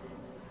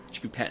 It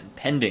should be patent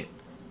pending.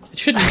 It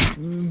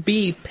shouldn't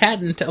be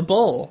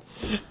patentable.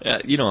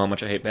 You know how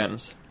much I hate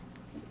patents.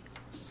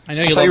 I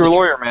know I you thought you were a love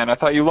lawyer, man. I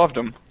thought you loved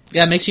him.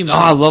 Yeah, it makes you Oh,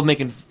 I love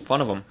making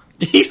fun of them.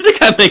 You think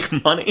I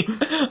make money?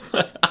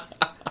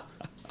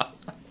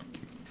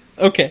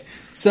 Okay,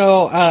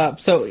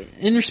 so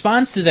in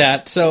response to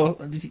that, so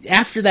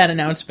after that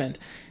announcement,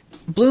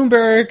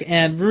 Bloomberg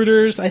and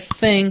Reuters, I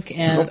think,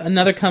 and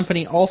another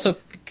company also,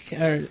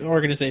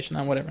 organization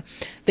on whatever,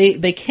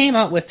 they came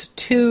out with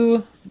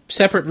two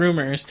separate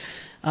rumors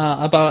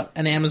about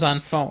an Amazon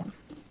phone.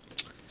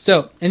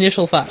 So,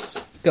 initial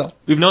thoughts. Go.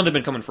 We've known they've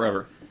been coming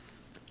forever.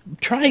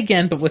 Try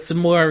again, but with some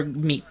more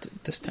meat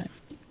this time.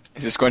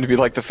 Is this going to be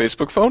like the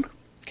Facebook phone?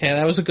 Okay,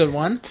 that was a good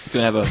one. It's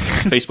going to have a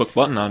Facebook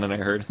button on it, I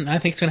heard. I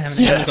think it's going to have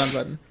an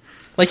Amazon button.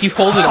 Like, you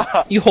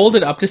hold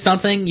it up to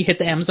something, you hit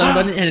the Amazon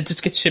button, and it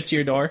just gets shipped to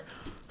your door.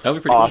 That would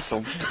be pretty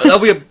Awesome. cool. That'll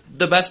be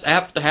the best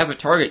app to have at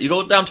Target. You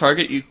go down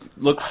Target, you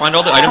find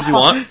all the items you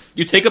want,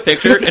 you take a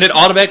picture, and it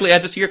automatically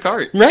adds it to your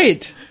cart.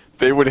 Right.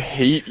 They would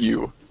hate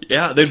you.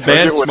 Yeah, they'd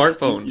ban Target would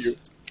smartphones. hate you.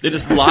 They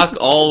just block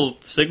all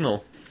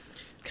signal,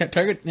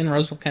 Target in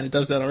Roseville kind of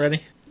does that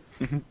already.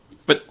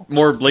 but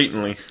more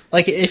blatantly.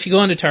 Like, if you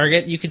go into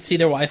Target, you can see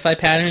their Wi-Fi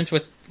patterns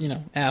with,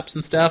 apps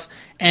and stuff,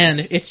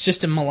 and it's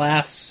just a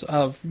morass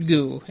of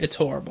goo. It's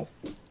horrible.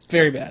 It's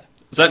very bad.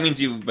 So that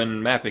means you've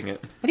been mapping it.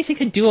 What do you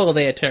think I do all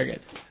day at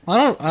Target? I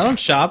don't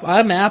shop.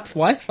 I map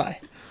Wi-Fi.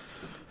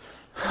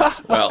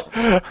 Well,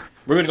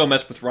 we're going to go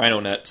mess with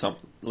RhinoNet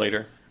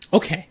later.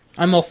 Okay,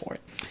 I'm all for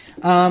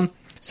it.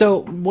 So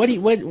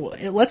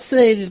let's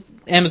say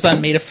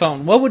Amazon made a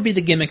phone. What would be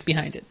the gimmick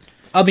behind it?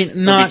 I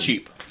mean, not It'll be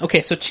cheap.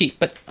 Okay, so cheap,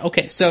 but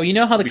okay. So you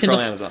know how the Be Kindle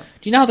from Amazon.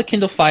 Do you know how the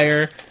Kindle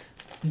Fire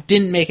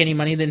didn't make any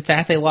money? In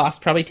fact, they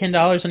lost probably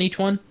 $10 on each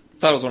one.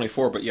 Thought it was only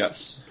 4, but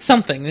yes.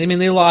 Something. I mean,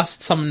 they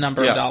lost some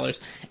number Yeah. of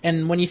dollars.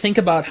 And when you think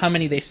about how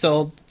many they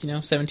sold,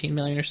 17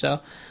 million or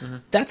so,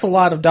 that's a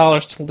lot of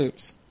dollars to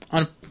lose.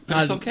 But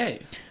it's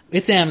okay.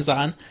 It's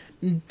Amazon.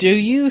 Do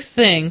you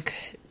think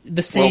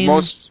the same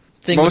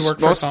thing would work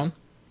for a phone?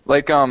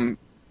 Like, the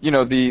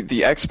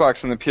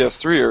Xbox and the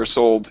PS3 are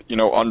sold,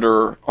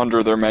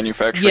 under their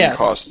manufacturing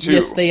costs too.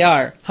 Yes, they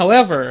are.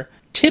 However,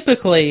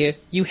 typically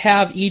you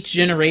have each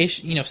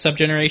generation,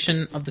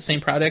 sub-generation of the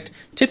same product.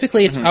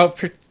 Typically it's out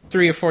for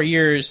 3 or 4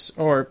 years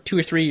or 2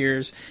 or 3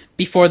 years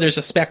before there's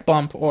a spec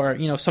bump or,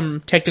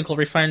 some technical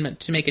refinement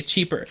to make it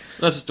cheaper.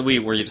 Unless it's the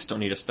Wii where you just don't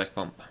need a spec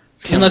bump.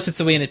 Unless it's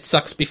the way and it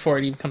sucks before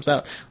it even comes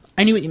out.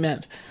 I knew what you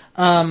meant.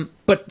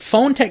 But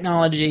phone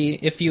technology,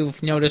 if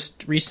you've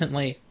noticed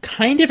recently,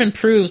 kind of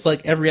improves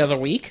like every other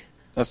week.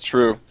 That's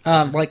true.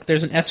 Like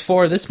there's an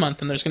S4 this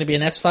month and there's going to be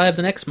an S5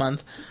 the next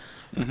month.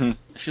 I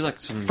feel like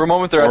some For a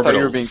moment there, I thought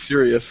you were orbitals. being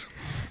serious.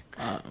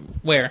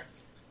 Where?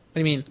 What do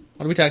you mean?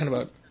 What are we talking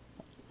about?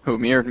 Who,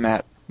 me or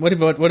Matt? What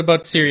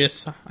about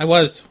serious? I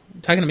was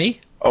talking to me.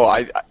 Oh, I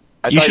You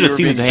thought should you have were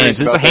seen being his hands. serious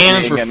His about that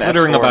hands were being an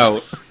flittering S4.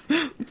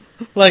 about.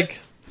 Like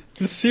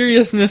the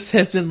seriousness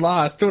has been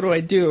lost. What do I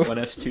do? One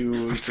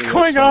S2. What's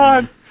going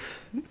on?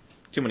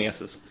 Too many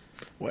S's.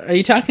 Are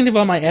you talking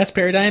about my S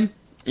paradigm?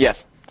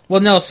 Yes. Well,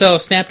 no, so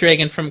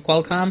Snapdragon from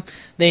Qualcomm,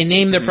 they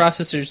name their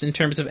processors in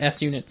terms of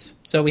S units.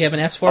 So we have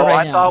an S4 Oh, right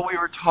I now. thought we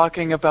were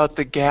talking about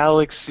the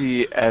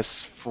Galaxy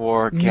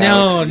S4.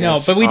 No,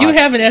 Galaxy but we do S5.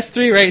 have an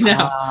S3 right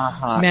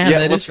now. Man, yeah,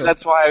 that well, is so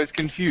that's why I was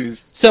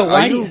confused. So Are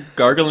why do you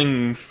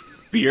gargling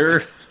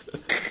beer?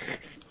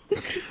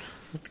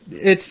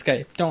 It's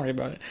Skype. Don't worry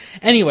about it.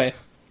 Anyway,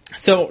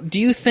 so do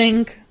you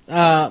think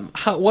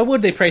what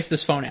would they price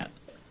this phone at?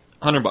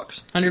 $100.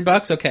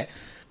 $100? Okay.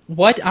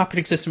 What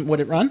operating system would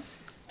it run?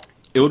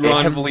 It would A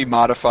run heavily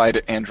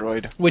modified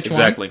Android. Which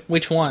Exactly. one?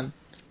 Which one?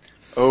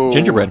 Oh,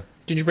 gingerbread.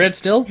 Gingerbread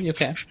still?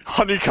 Okay.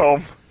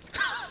 Honeycomb.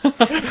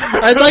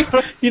 I'd like,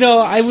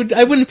 I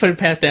wouldn't put it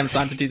past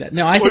Amazon to do that.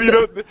 No, I think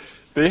Well,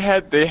 they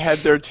had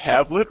their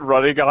tablet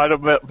running on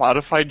a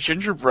modified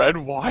gingerbread.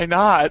 Why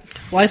not?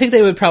 I think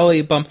they would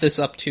probably bump this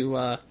up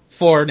to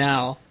 4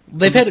 now.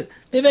 They've had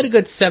a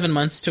good 7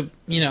 months to,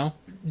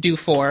 do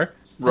 4.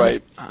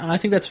 Right. I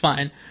think that's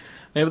fine.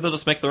 Maybe they'll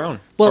just make their own.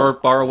 Well- or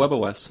borrow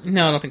WebOS.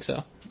 No, I don't think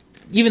so.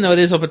 Even though it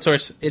is open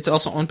source, it's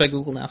also owned by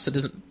Google now, so it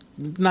doesn't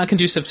not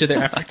conducive to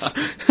their efforts.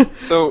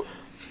 So,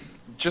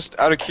 just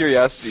out of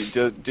curiosity,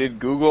 did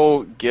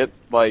Google get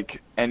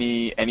like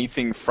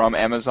anything from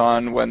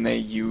Amazon when they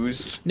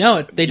used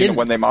No, they didn't.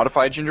 when they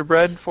modified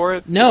gingerbread for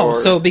it? No, Or-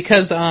 so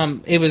because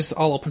it was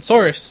all open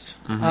source,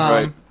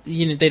 Right.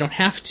 they don't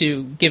have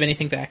to give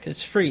anything back.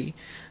 It's free.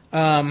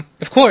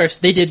 Of course,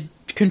 they did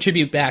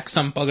contribute back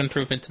some bug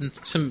improvements and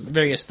some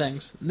various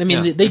things. I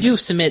mean, Yeah. they do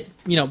submit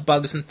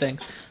bugs and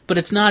things, but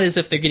it's not as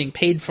if they're getting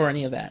paid for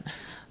any of that.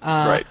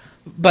 Right.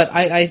 But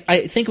I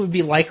think it would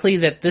be likely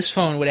that this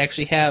phone would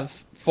actually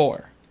have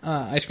 4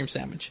 ice cream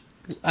sandwich.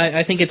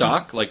 I think it's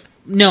Stock? Like,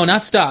 no,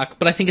 not stock,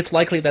 but I think it's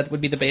likely that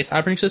would be the base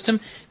operating system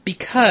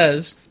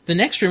because the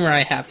next rumor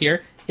I have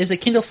here is a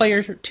Kindle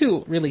Fire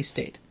 2 release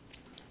date.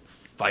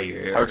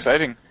 fire. How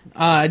exciting!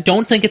 I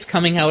don't think it's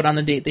coming out on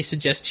the date they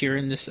suggest here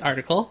in this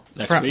article.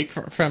 Next week?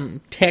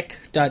 From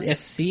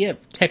tech.sc.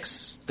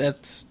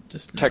 That's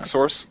just Tech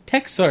source.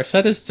 Tech source.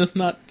 That is just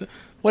not.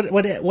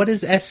 What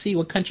is SC?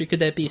 What country could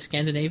that be?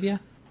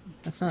 Scandinavia?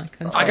 That's not a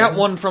country. I got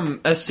one from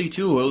SC2.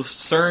 It was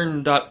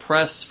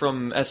CERN.press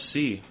from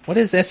SC. What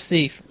is SC?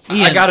 Ian,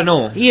 I gotta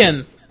know.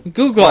 Ian,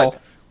 Google.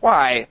 What?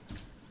 Why?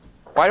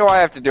 Why do I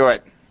have to do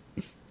it?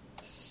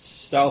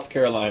 South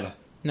Carolina.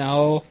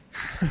 No.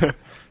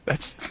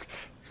 That's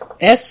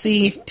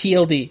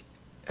SCTLD.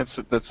 that's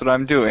what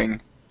I'm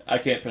doing. I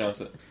can't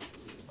pronounce it.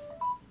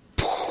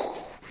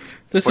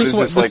 This What is is what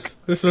this,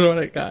 like- this is what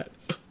I got.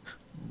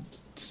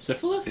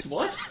 Syphilis?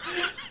 What?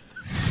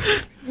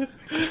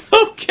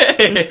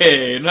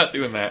 Okay, I'm not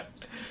doing that.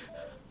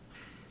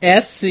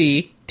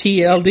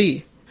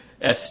 SCTLD.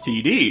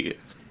 STD.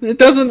 It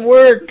doesn't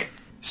work.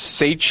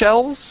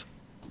 Seychelles?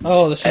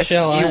 Oh, the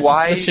Seychelles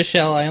SEY? the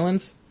Seychelles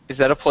Islands. Is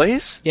that a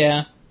place?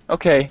 Yeah.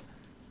 Okay.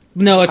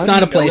 No, it's How not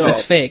do a you place. know?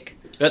 It's fake.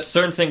 That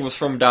CERN thing was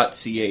from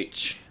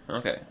 .ch.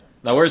 Okay.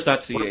 Now where's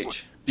 .ch? Do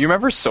you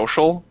remember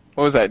Social?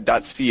 What was that?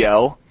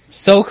 .cl?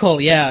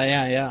 Sokol. Yeah.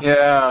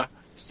 Yeah.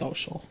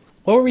 Social.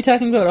 What were we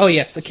talking about? Oh,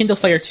 yes, the Kindle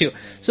Fire 2.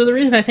 So the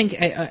reason I think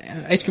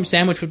Ice Cream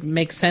Sandwich would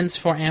make sense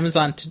for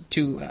Amazon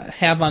to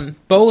have on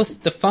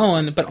both the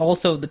phone but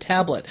also the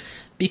tablet,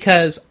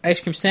 because Ice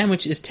Cream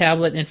Sandwich is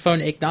tablet and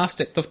phone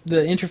agnostic. The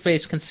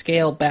interface can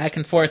scale back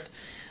and forth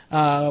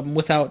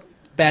without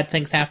bad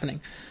things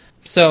happening.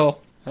 So,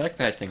 I like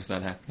bad things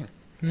not happening.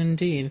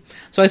 indeed.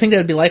 So I think that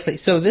would be likely.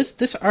 So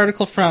this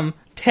article from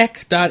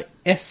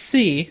tech.sc,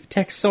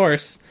 tech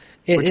source...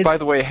 Which, by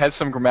the way, has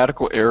some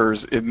grammatical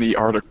errors in the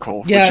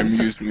article, Yeah, which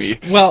amused me.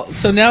 Well,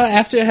 so now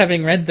after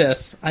having read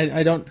this,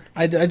 I don't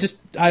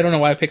know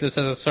why I picked this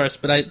as a source,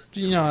 but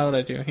what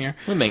I do here.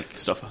 We make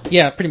stuff up.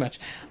 Yeah, pretty much.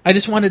 I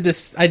just wanted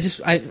this.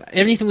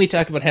 Everything we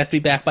talk about has to be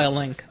backed by a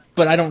link,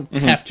 but I don't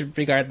have to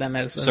regard them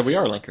as. So we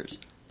are linkers.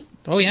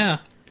 Oh yeah,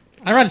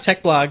 I run a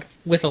tech blog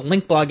with a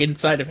link blog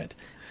inside of it.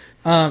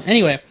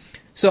 Anyway,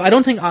 so I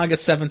don't think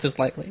August 7th is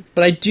likely,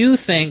 but I do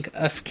think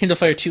a Kindle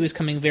Fire 2 is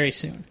coming very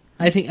soon.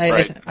 I think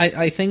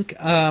I think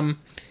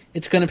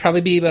it's going to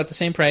probably be about the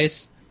same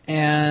price,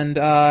 and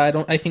I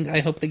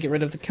hope they get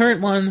rid of the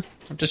current one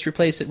or just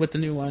replace it with the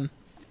new one.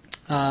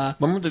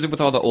 Remember what they did with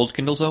all the old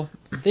Kindles though?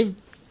 They've,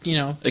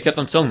 They kept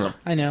on selling them.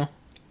 I know.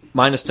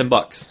 Minus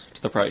 $10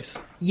 to the price.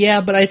 Yeah,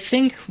 but I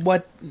think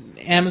what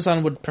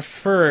Amazon would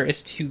prefer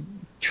is to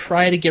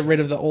try to get rid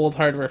of the old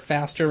hardware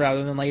faster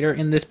rather than later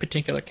in this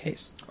particular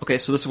case. Okay,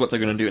 so this is what they're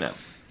going to do now.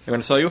 They're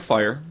going to sell you a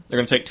Fire. They're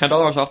going to take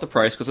 $10 off the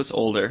price because it's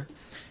older.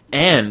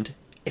 And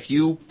if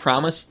you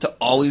promise to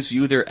always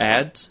view their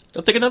ads,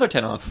 they'll take another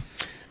 10 off.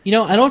 I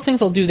don't think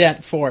they'll do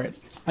that for it.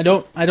 I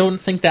don't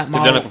think that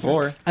model. They've done it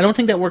before. I don't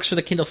think that works for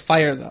the Kindle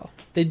Fire though.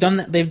 They've done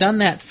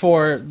that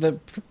for the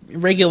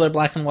regular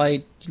black and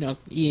white,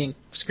 e-ink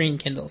screen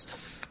Kindles.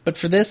 But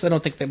for this, I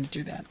don't think they would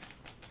do that.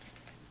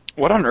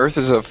 What on earth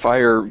is a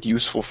Fire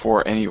useful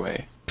for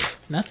anyway?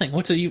 Nothing.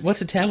 What's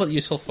a tablet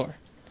useful for?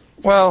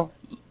 Well,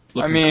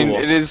 Looking I mean, cool.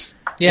 it is.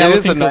 Yeah, it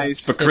is a looking cool.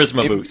 nice. For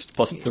charisma it- boost,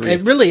 plus 3.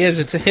 It really is.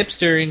 It's a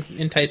hipster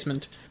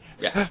enticement.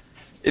 Yeah.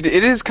 It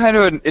is kind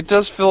of it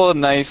does fill a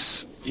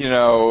nice,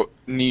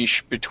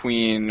 niche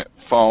between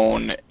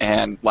phone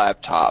and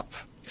laptop.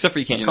 Except for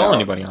you can't call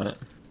anybody on it.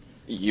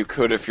 You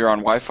could if you're on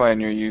Wi-Fi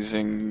and you're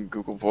using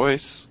Google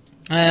Voice.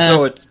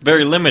 So it's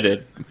very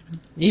limited.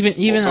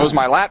 Even so is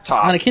my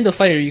laptop. On a Kindle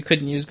Fire, you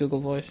couldn't use Google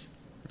Voice.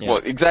 Yeah.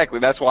 Well, exactly.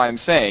 That's why I'm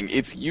saying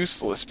it's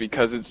useless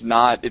because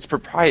it's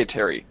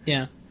proprietary.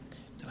 Yeah.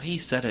 The way he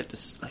said it,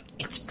 just like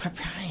it's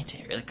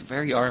proprietary, like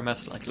very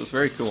RMS, like it was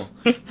very cool.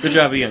 Good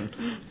job, Ian.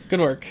 Good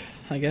work,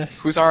 I guess.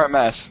 Who's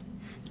RMS?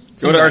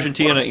 Go to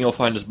Argentina and you'll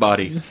find his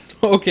body.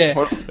 Okay.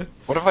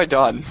 What have I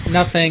done?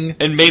 Nothing.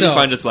 And maybe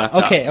find his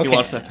laptop. Okay. He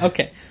wants that.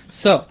 Okay.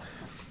 So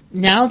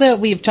now that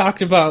we've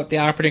talked about the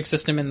operating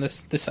system and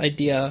this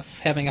idea of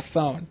having a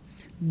phone,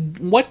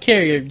 what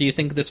carrier do you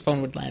think this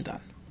phone would land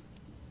on?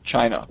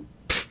 China.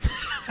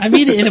 I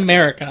mean, in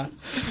America.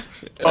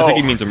 I think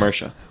he means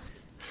Inertia.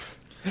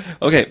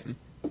 Okay,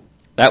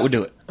 that would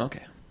do it.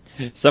 Okay.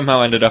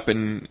 Somehow ended up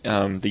in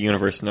the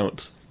universe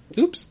notes.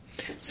 Oops.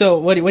 So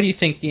what do you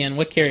think, Ian?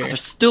 What carrier? Oh,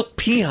 there's still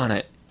P on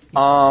it.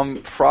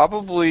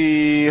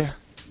 Probably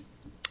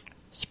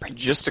Sprint.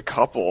 just a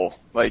couple.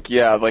 Like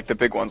the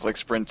big ones like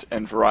Sprint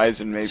and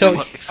Verizon maybe.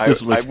 So-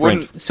 Exclusively I Sprint.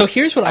 wouldn't So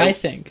here's what I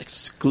think.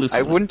 Exclusively.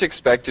 I wouldn't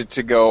expect it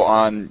to go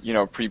on,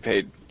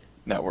 prepaid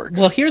networks.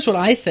 Well, here's what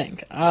I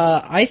think.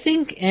 I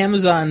think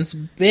Amazon's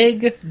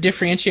big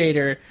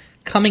differentiator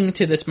coming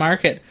to this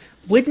market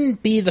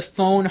wouldn't be the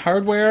phone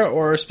hardware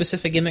or a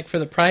specific gimmick for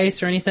the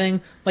price or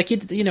anything. Like,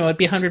 it'd be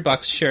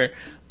 $100, sure.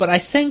 But I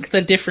think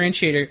the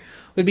differentiator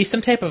would be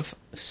some type of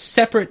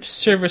separate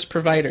service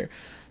provider.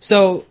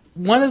 So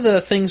one of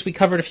the things we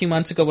covered a few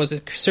months ago was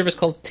a service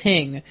called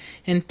Ting.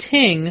 And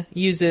Ting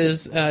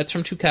uses, it's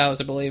from Two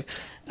Cows, I believe.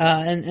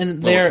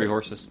 And they're... 3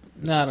 horses.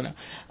 No, I don't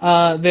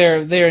know.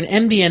 They're an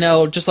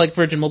MVNO, just like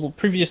Virgin Mobile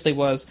previously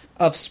was,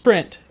 of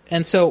Sprint.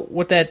 And so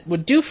what that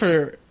would do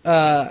for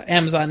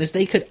Amazon is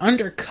they could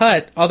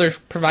undercut other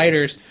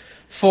providers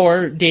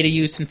for data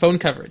use and phone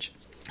coverage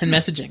and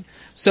messaging.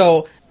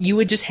 So you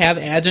would just have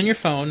ads on your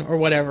phone or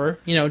whatever,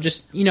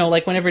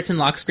 like whenever it's in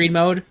lock screen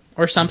mode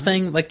or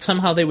something, like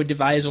somehow they would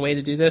devise a way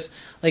to do this.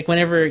 Like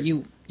whenever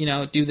you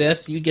do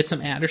this, you get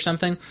some ad or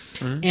something.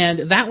 Mm-hmm. And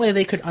that way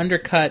they could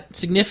undercut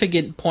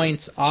significant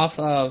points off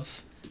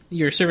of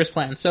your service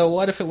plan. So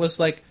what if it was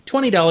like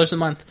 $20 a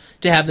month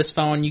to have this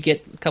phone? You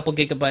get a couple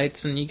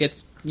gigabytes and you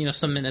get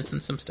some minutes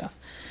and some stuff.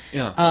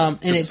 Yeah.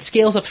 And it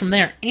scales up from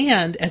there.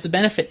 And as a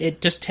benefit, it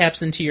just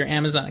taps into your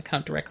Amazon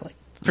account directly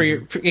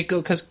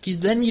because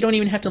then you don't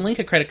even have to link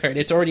a credit card.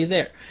 It's already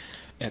there.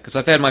 Yeah, because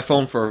I've had my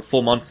phone for a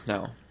full month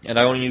now, and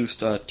I only used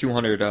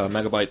 200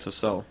 megabytes or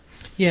so.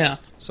 Yeah.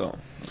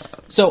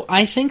 So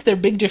I think their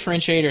big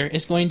differentiator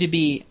is going to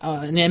be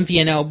an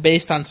MVNO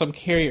based on some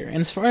carrier. And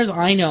as far as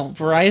I know,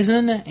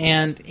 Verizon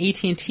and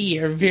AT&T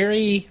are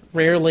very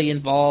rarely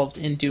involved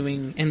in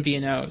doing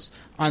MVNOs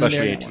on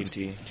especially their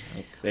AT&T.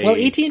 Well,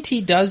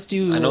 AT&T does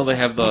do... I know they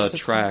have the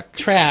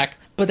track.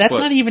 But that's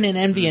not even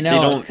an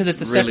MVNO because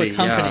it's a separate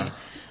company.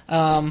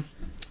 Yeah.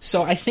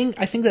 So I think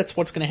that's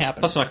what's going to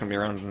happen. That's not going to be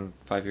around in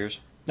 5 years.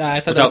 I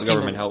thought Without that was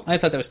government help. I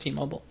thought that was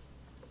T-Mobile.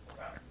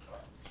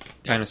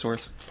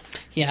 Dinosaurs.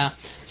 Yeah.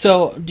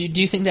 So do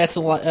you think that's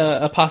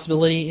a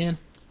possibility, Ian?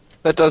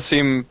 That does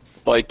seem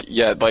like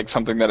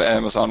something that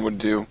Amazon would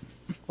do.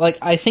 Like,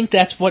 I think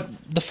that's what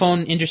the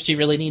phone industry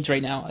really needs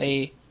right now.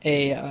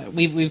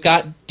 We've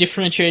got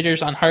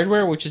differentiators on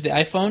hardware, which is the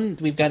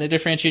iPhone. We've got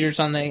differentiators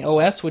on the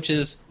OS, which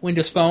is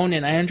Windows Phone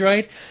and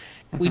Android.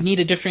 We need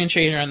a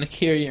differentiator on the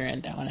carrier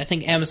end now, and I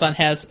think Amazon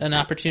has an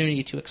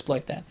opportunity to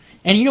exploit that.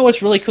 And you know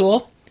what's really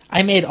cool?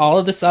 I made all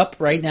of this up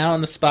right now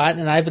on the spot,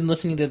 and I've been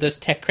listening to this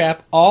tech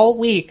crap all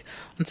week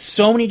on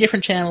so many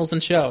different channels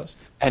and shows.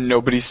 And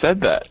nobody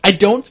said that. I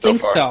don't think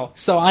far. so.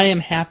 So I am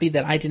happy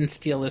that I didn't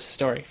steal this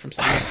story from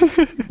someone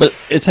else. But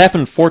it's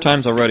happened 4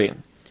 times already.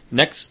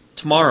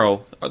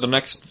 Tomorrow, or the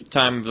next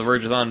time The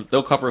Verge is on,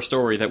 they'll cover a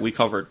story that we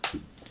covered.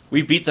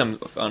 We beat them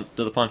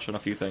to the punch on a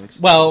few things.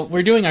 Well,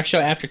 we're doing our show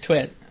after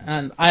Twit,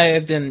 and I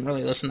didn't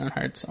really listen that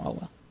hard, so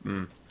oh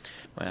well.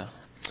 Well.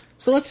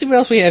 So let's see what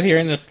else we have here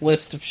in this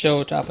list of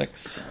show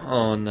topics.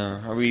 Oh no,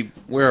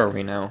 where are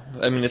we now?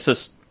 I mean, it's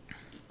just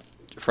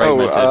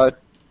fragmented.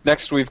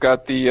 Next we've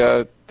got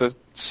the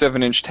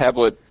 7-inch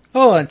tablet.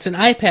 Oh, it's an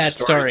iPad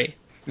story.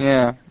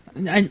 Yeah.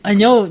 I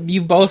know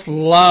you both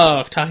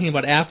love talking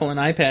about Apple and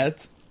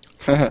iPads.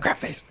 Crap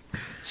face.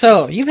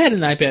 So, you've had an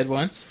iPad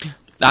once.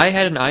 I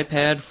had an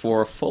iPad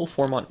for a full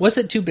 4 months. Was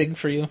it too big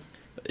for you?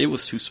 It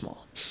was too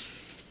small.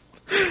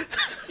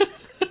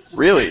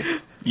 Really?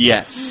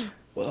 Yes.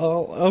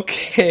 Well,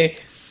 okay.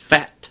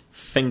 Fat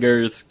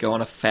fingers go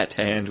on a fat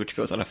hand, which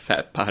goes on a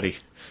fat body.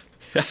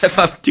 If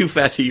I'm too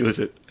fat to use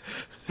it.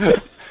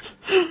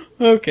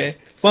 Okay.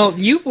 Well,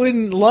 you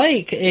wouldn't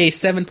like a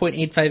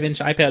 7.85-inch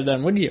iPad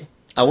then, would you?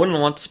 I wouldn't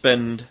want to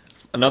spend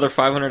another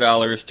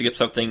 $500 to get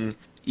something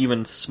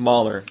even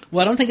smaller.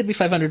 Well, I don't think it'd be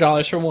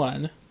 $500 for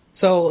one.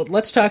 So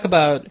let's talk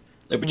about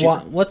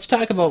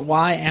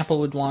why Apple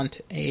would want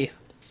a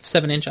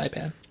 7-inch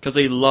iPad. Because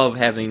they love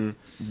having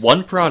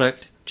one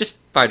product, just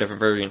 5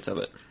 different variants of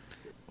it.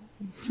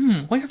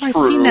 Where have I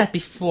True. seen that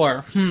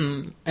before?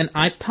 An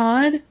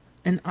iPod,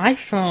 an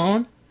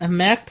iPhone, a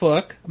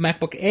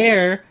MacBook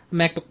Air, a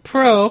MacBook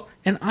Pro,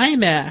 an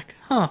iMac.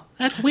 Huh,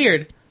 that's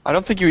weird. I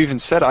don't think you even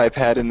said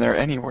iPad in there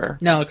anywhere.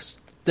 No,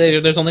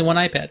 there's only one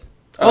iPad.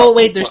 Oh,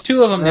 wait, there's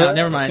two of them now.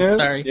 Never mind. Yeah,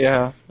 Sorry.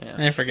 Yeah.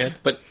 I forget.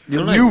 But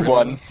The new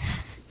one.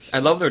 I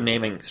love their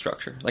naming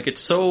structure. Like,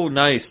 it's so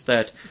nice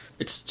that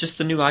it's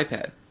just a new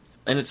iPad.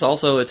 And it's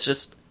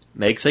just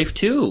MagSafe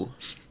 2.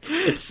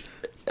 It's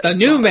The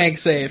new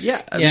MagSafe.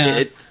 Yeah, I mean,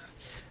 it's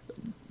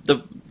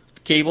the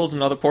cables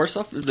and other port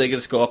stuff. They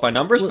just go up by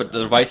numbers, but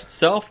the device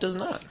itself does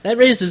not. That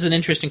raises an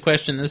interesting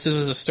question. This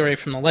was a story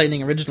from the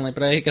Lightning originally,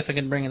 but I guess I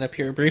can bring it up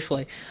here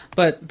briefly.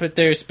 But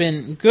there's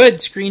been good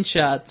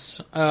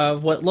screenshots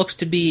of what looks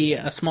to be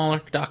a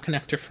smaller dock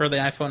connector for the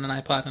iPhone and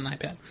iPod and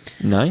iPad.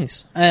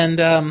 Nice.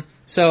 And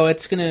so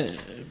it's going to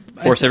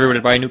Force everybody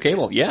to buy a new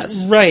cable.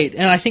 Yes. Right,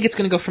 and I think it's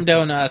going to go from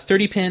down a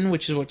 30 pin,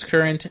 which is what's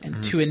current,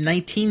 and to a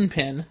 19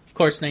 pin. Of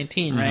course,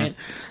 19, right?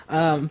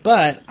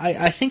 But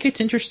I think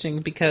it's interesting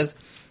because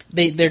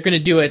they're going to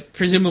do it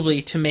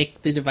presumably to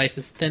make the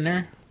devices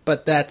thinner,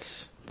 but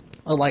that's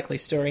a likely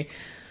story.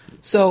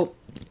 So,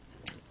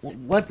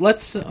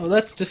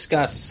 let's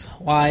discuss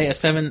why a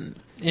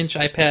 7-inch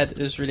iPad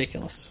is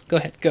ridiculous. Go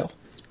ahead, go.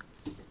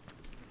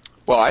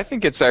 Well, I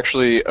think it's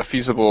actually a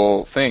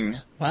feasible thing.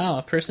 Wow,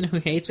 a person who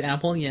hates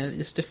Apple yet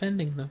is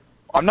defending them.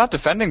 I'm not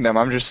defending them.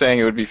 I'm just saying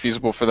it would be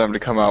feasible for them to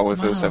come out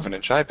with a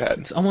 7-inch iPad.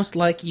 It's almost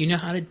like you know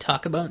how to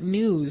talk about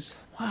news.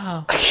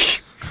 Wow.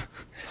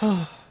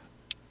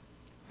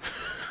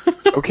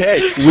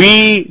 Okay.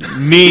 We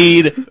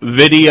need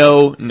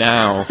video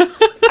now.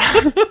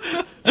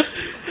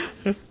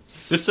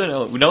 Just so you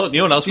know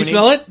what else Do you we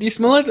smell need? it? Do you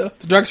smell it?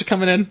 The drugs are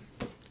coming in.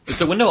 Is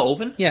the window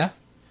open? Yeah.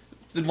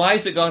 Then why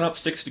has it gone up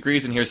 6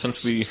 degrees in here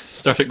since we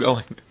started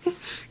going? Doors-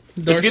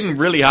 It's getting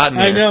really hot in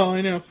here.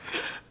 I know.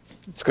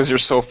 It's because you're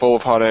so full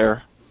of hot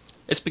air.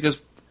 It's because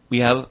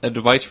we have a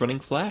device running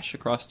Flash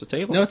across the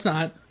table. No, it's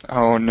not.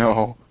 Oh,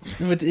 no.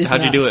 No, it's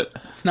How'd you not. do it?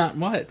 It's not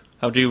what?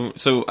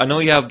 So I know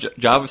you have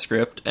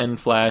JavaScript and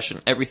Flash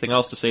and everything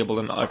else disabled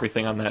and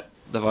everything on that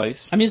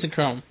device. I'm using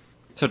Chrome.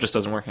 So it just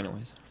doesn't work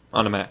anyways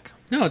on a Mac.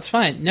 No, it's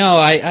fine. No,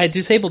 I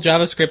disabled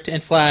JavaScript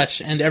and Flash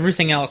and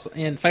everything else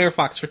in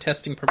Firefox for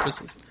testing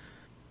purposes.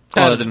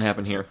 Oh, that didn't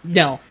happen here.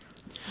 No.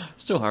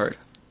 Still hard.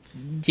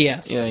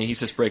 Yes. Yeah, he's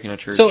just breaking a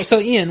church. So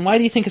Ian, why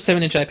do you think a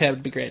 7-inch iPad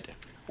would be great?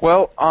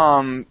 Well,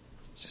 I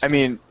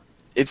mean,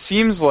 it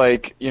seems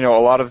like, a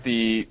lot of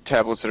the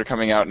tablets that are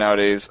coming out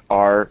nowadays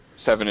are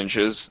 7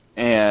 inches,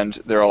 and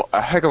they're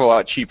a heck of a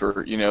lot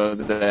cheaper,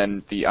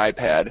 than the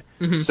iPad.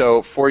 Mm-hmm.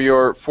 So for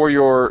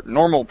your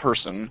normal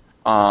person,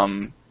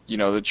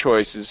 the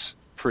choice is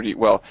pretty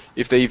well,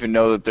 if they even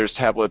know that there's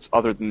tablets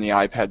other than the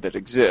iPad that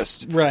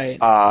exist. Right.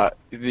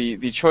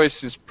 The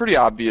choice is pretty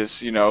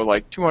obvious,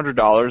 like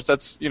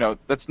 $200.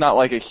 That's not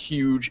like a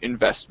huge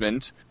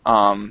investment,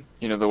 the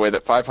way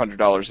that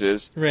 $500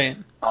 is. Right.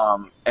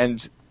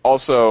 And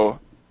also,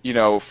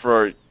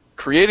 for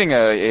creating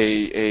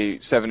a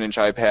 7-inch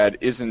iPad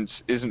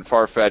isn't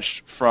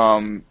far-fetched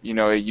from,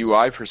 a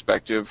UI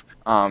perspective,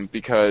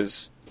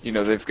 because,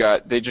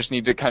 they just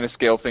need to kind of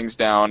scale things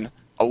down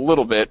a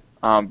little bit,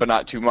 but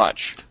not too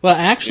much. Well,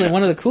 actually,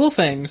 one of the cool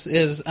things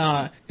is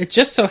it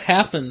just so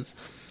happens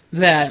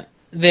that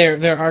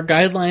there are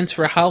guidelines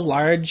for how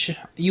large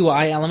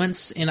UI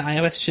elements in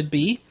iOS should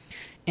be,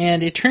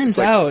 and it turns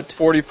out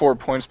 44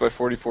 points by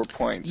 44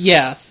 points.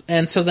 Yes,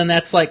 and so then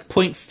that's like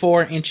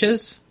 0.4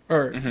 inches,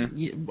 or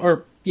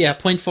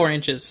 0.4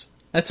 inches.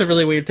 That's a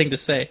really weird thing to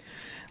say.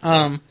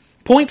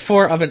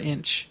 0.4 of an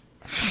inch.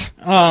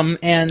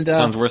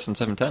 Sounds worse than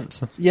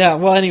 7/10. Yeah,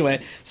 well,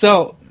 anyway.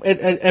 So,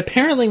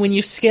 apparently when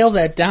you scale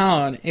that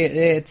down,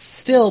 it's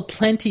still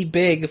plenty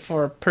big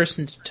for a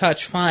person to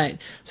touch fine.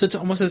 So it's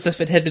almost as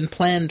if it had been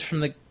planned from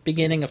the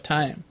beginning of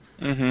time.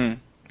 Mm-hmm.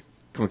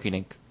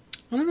 Twinkie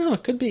I don't know,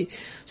 it could be.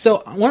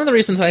 So, one of the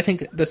reasons I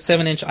think the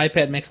 7-inch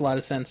iPad makes a lot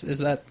of sense is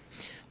that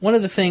one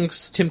of the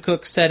things Tim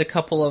Cook said a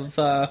couple of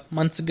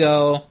months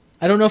ago,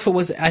 I don't know if it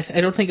was, I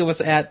don't think it was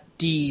at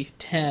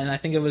D10, I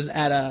think it was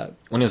at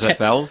When it was at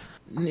Valve?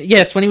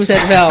 Yes, when he was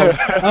at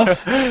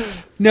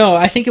Valve. No,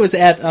 I think it was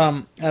at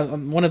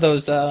one of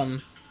those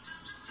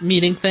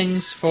meeting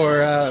things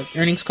for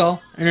earnings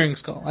call. An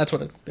earnings call. That's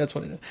what it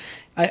is.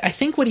 I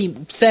think what he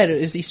said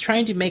is he's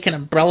trying to make an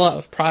umbrella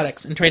of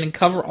products and trying to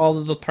cover all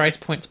of the price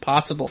points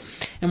possible.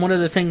 And one of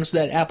the things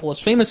that Apple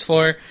is famous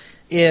for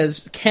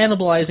is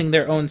cannibalizing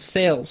their own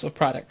sales of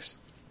products.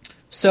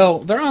 So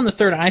they're on the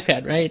third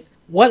iPad, right?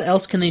 What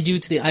else can they do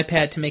to the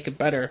iPad to make it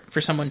better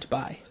for someone to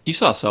buy? You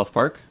saw South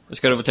Park.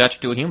 Just got to attach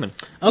it to a human.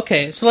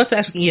 Okay, so let's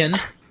ask Ian.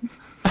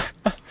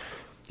 Did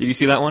you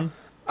see that one?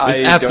 I It's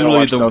don't absolutely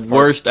watch the South Park.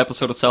 worst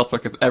episode of South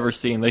Park I've ever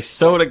seen. They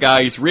sewed a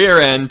guy's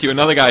rear end to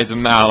another guy's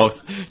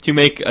mouth to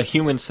make a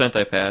human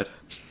centipad.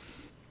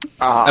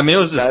 I mean, it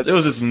was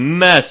just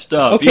messed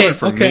up, Okay, even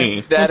for okay.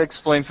 me. That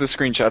explains the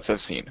screenshots I've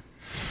seen.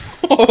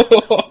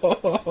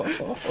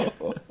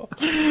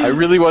 I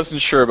really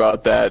wasn't sure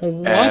about that,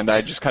 and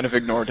I just kind of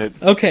ignored it.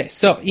 Okay,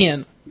 so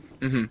Ian,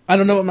 I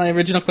don't know what my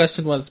original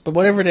question was, but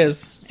whatever it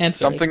is, answer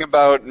Something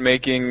about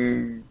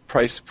making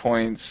price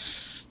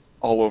points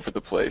all over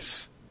the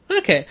place. it.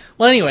 Okay.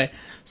 Well, anyway,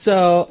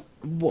 so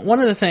one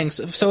of the things.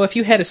 So if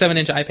you had a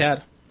 7-inch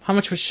iPad, how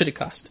much should it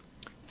cost?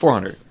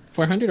 $400.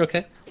 $400.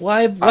 Okay.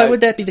 Why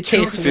would that be the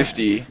case?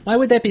 $250. Why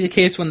would that be the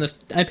case when the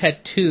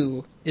iPad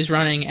 2 is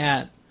running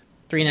at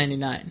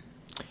 $399?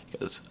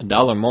 Because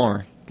 $1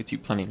 more gets you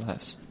plenty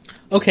less.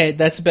 Okay,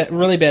 that's a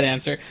really bad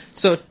answer.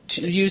 So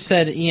you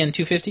said, Ian,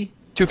 $250?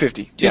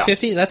 $250.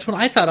 $250? Yeah. That's what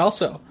I thought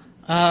also.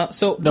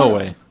 No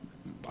way.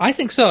 I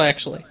think so,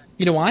 actually.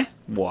 You know why?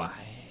 Why?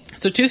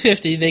 So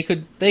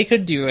 $250, they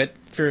could do it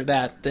for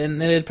that. Then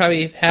they'd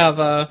probably have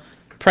a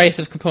price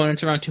of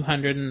components around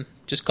 $200 and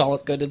just call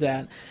it good at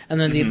that. And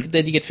then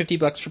then you get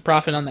 $50 for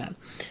profit on that.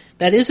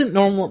 That isn't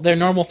their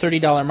normal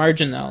 $30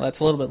 margin though.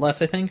 That's a little bit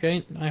less, I think,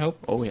 right? I hope.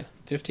 Oh yeah.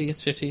 50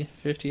 is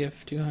 50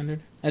 of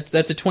 200. That's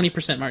a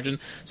 20% margin.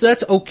 So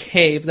that's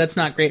okay, but that's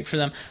not great for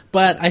them.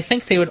 But I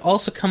think they would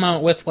also come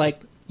out with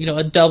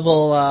a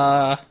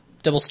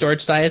double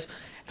storage size,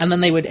 and then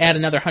they would add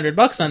another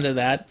 $100 onto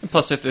that.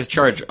 Plus, if they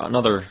charge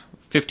another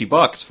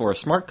 $50 for a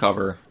smart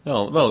cover,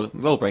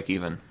 they'll break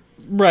even.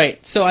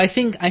 Right. So I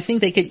think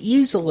they could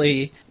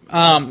easily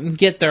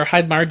get their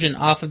high margin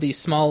off of these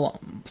small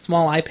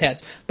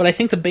iPads, but I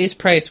think the base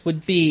price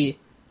would be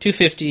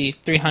 $250,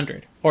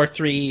 $300, or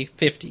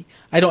 $350.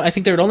 I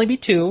think there would only be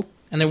two,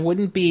 and there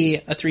wouldn't be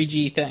a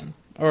 3G thing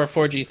or a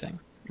 4G thing.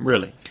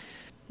 Really?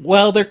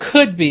 Well, there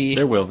could be.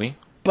 There will be.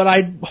 But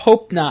I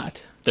hope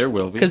not. There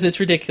will be. Because it's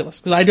ridiculous.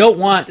 Because I don't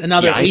want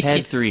another the 18...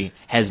 iPad 3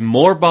 has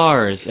more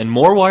bars and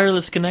more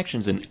wireless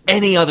connections than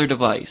any other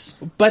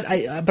device. But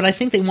I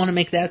think they want to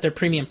make that their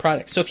premium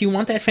product. So if you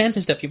want that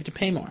fancy stuff, you have to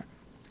pay more.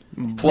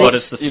 But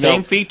it's the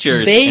same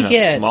features in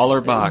a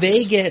smaller box.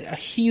 They get a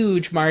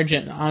huge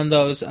margin on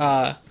those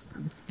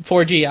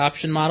 4G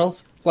option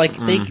models.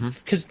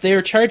 Because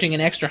they're charging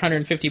an extra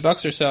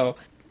 $150 or so.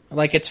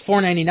 Like it's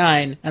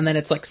 $499, and then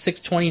it's like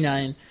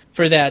 $629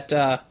 for that...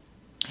 yeah.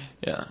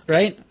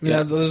 Right?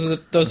 Yeah.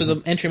 Those are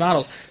the entry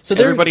models. So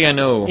everybody I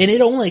know... And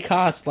it only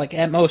costs,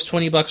 at most,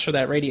 $20 for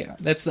that radio.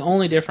 That's the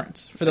only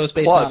difference for those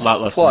base models. A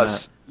lot less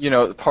than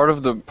that. Part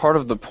of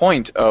the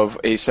point of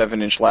a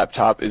 7-inch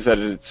laptop is that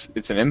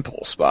it's an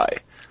impulse buy.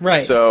 Right.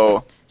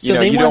 So you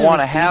don't want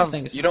to have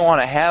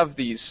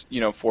these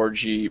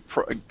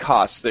 4G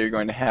costs that you're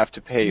going to have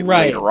to pay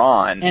later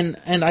on.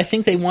 And I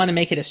think they want to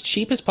make it as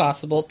cheap as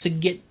possible to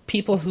get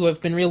people who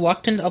have been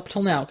reluctant up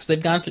till now, because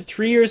they've gone through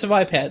 3 years of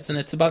iPads, and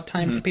it's about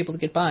time for people to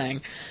get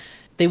buying.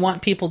 They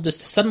want people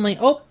just to suddenly,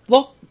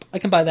 I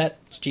can buy that.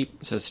 It's cheap.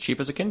 It's as cheap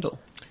as a Kindle.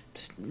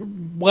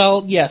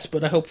 Well, yes,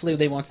 but hopefully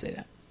they won't say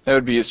that. That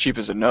would be as cheap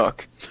as a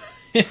Nook.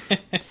 Yeah.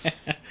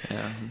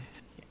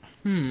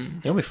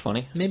 It'll be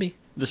funny. Maybe.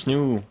 This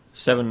new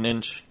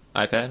 7-inch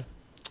iPad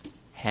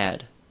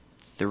had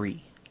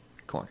 3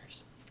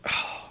 corners.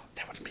 Oh,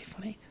 that wouldn't be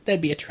funny. That'd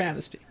be a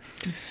travesty.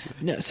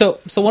 No, so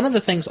one of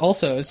the things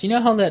also is, you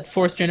know how that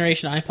 4th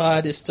generation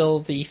iPod is still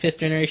the 5th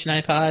generation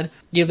iPod?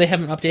 They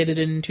haven't updated it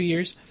in 2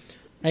 years,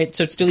 right?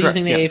 So it's still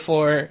using the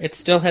A4. It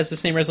still has the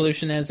same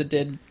resolution as it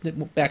did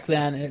back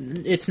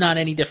then. It's not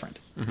any different.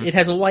 Mm-hmm. It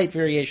has a light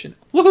variation.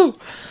 Woohoo!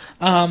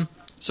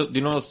 So do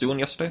you know what I was doing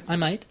yesterday? I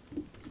might.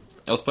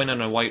 I was playing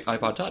on a white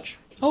iPod Touch.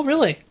 Oh,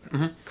 really?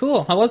 Mm-hmm.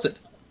 Cool. How was it?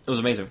 It was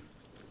amazing.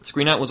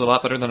 Screen out was a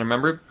lot better than I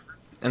remembered,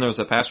 and there was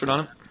a password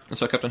on it, and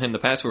so I kept on hitting the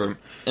password,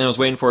 and I was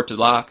waiting for it to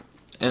lock,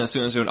 and as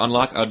soon as it would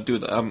unlock, I'd do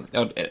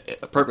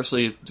I'd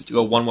purposely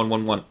go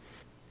 1111,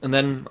 and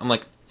then I'm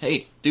like,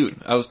 hey, dude,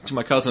 I was to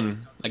my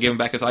cousin, I gave him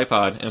back his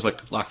iPod, and it was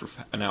locked for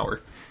an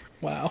hour.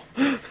 Wow.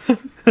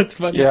 That's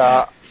funny.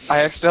 Yeah,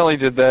 I accidentally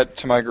did that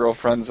to my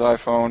girlfriend's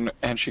iPhone,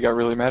 and she got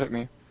really mad at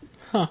me.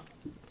 Huh.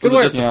 Was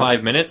it just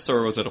 5 minutes,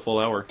 or was it a full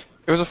hour?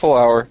 It was a full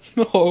hour.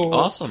 Oh,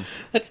 awesome.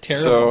 That's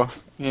terrible. So,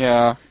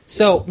 yeah.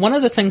 So, one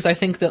of the things I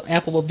think that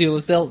Apple will do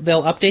is they'll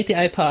update the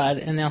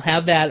iPod, and they'll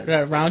have that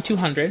around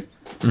 200.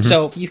 Mm-hmm.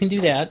 So, you can do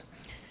that.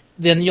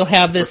 Then you'll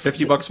have this... For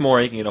 $50 more,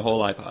 you can get a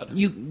whole iPod.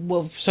 You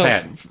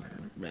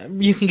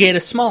can get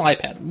a small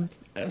iPad.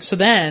 So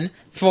then,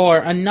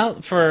 so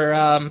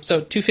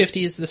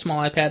 250 is the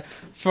small iPad.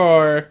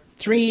 For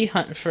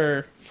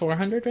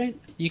 400, right?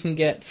 You can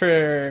get,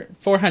 for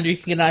 400, you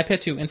can get an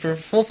iPad 2, and for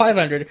full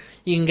 500,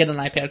 you can get an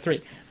iPad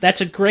 3. That's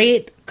a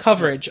great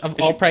coverage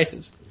of all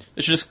prices.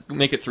 They should just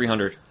make it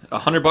 $300.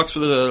 $100 for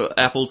the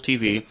Apple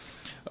TV,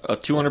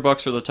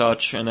 $200 for the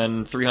Touch, and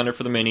then $300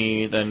 for the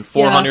Mini, then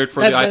 $400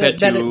 for the iPad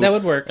 2. That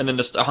would work. And then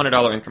just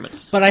 $100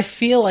 increments. But I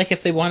feel like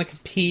if they want to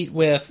compete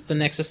with the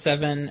Nexus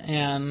 7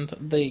 and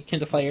the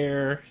Kindle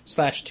Fire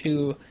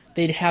 /2,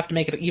 they'd have to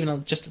make it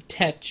even just a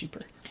tad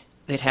cheaper.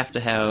 They'd have to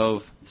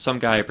have some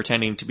guy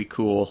pretending to be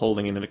cool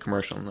holding it in a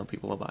commercial, and then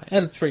people will buy it.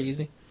 That's pretty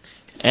easy.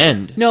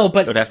 And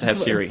they'd have to have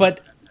Siri.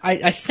 But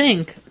I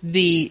think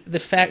the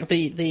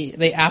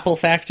Apple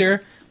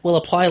factor will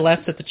apply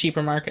less at the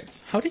cheaper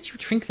markets. How did you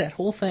drink that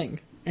whole thing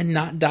and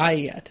not die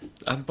yet?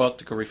 I'm about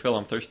to go refill.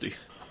 I'm thirsty.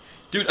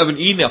 Dude, I've been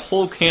eating a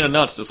whole can of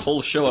nuts this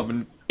whole show. I've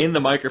been in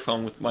the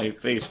microphone with my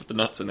face with the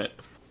nuts in it.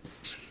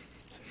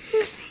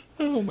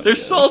 Oh my They're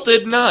God.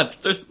 salted nuts.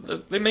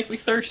 They make me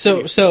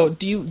thirsty. So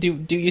do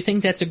you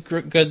think that's a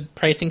good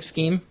pricing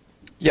scheme?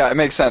 Yeah, it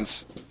makes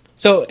sense.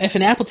 So if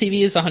an Apple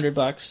TV is $100,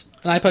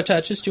 an iPod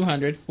Touch is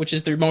 $200, which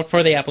is the remote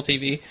for the Apple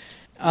TV. You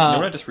know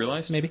what I just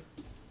realized? Maybe.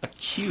 A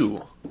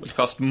Q would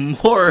cost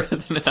more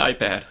than an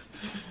iPad.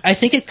 I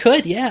think it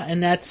could, yeah,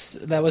 and that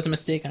was a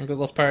mistake on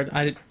Google's part.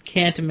 I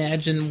can't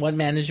imagine what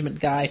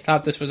management guy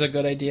thought this was a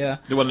good idea.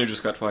 The one who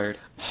just got fired.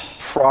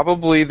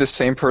 Probably the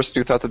same person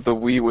who thought that the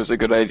Wii was a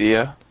good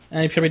idea.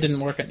 And it probably didn't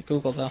work at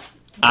Google, though.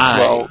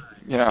 Well,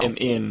 you know. am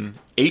in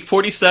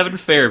 847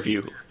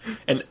 Fairview,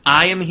 and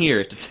I am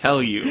here to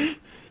tell you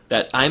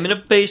that I'm in a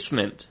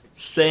basement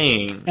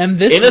saying And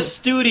this in a was-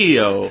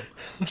 studio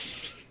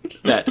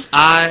that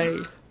I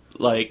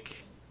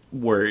like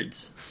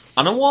words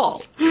on a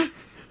wall.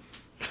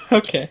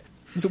 Okay.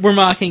 So we're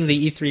mocking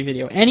the E3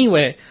 video.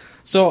 Anyway,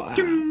 so...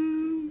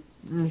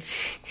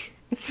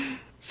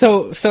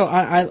 So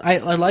I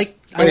like...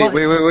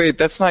 Wait.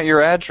 That's not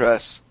your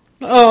address.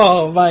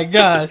 Oh, my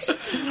gosh.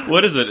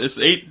 What is it? It's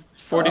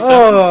 847.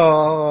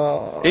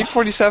 Oh.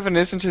 847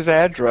 isn't his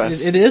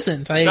address. It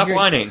isn't. I Stop agree.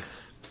 whining.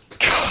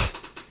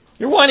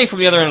 You're whining from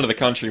the other end of the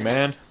country,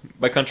 man.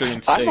 By country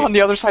and state. I'm on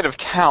the other side of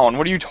town.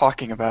 What are you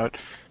talking about?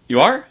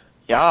 You are?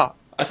 Yeah,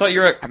 I thought you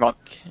were at...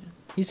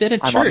 He's at a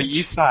I'm on church. the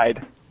east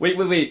side.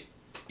 Wait.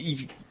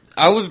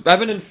 I've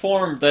been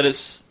informed that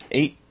it's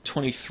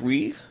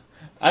 8:23.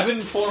 I've been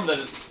informed that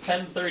it's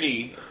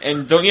 10:30.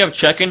 And don't you have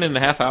check-in in a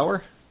half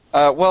hour?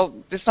 Well,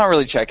 it's not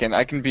really check-in.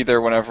 I can be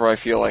there whenever I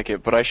feel like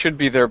it, but I should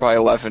be there by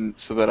 11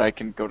 so that I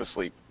can go to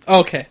sleep.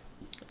 Okay.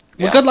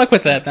 Well, Yeah. good luck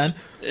with that, then.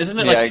 Isn't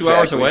it Yeah, like 2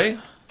 hours exactly. away?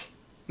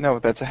 No,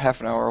 that's a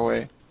half an hour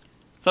away. I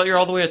thought you were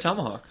all the way at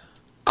Tomahawk.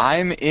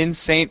 I'm in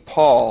St.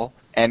 Paul,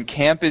 and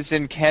camp is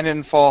in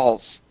Cannon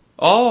Falls.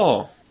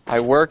 Oh. I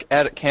work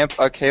at Camp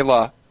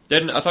Akela.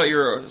 I thought you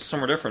were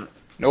somewhere different.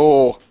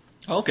 No.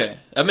 Okay.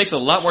 That makes a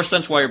lot more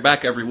sense why you're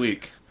back every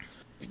week.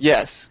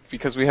 Yes,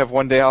 because we have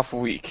one day off a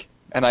week,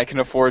 and I can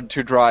afford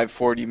to drive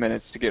 40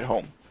 minutes to get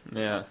home.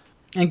 Yeah.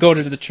 And go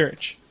to the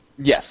church.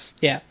 Yes.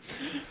 Yeah.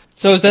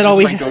 So is that This all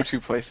is we my go-to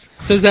place.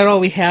 So is that all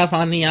we have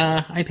on the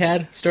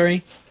iPad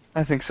story?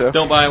 I think so.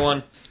 Don't buy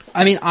one.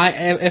 I mean,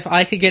 if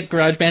I could get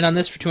GarageBand on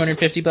this for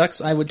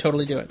 $250, I would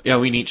totally do it. Yeah,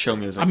 we need show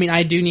music. I mean,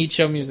 I do need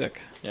show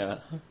music. Yeah.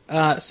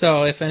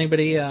 So if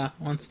anybody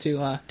wants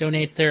to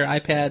donate their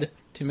iPad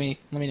to me,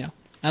 let me know.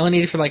 I only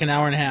need it for like an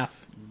hour and a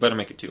half. Better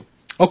make it 2.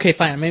 Okay,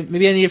 fine.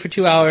 Maybe I need it for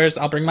 2 hours.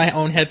 I'll bring my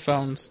own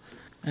headphones,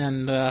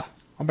 and I'll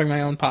bring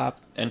my own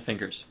pop And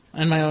fingers.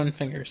 and my own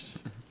fingers.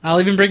 I'll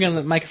even bring in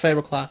the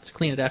microfiber cloth to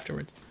clean it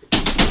afterwards.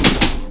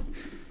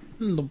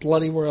 The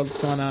bloody world's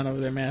going on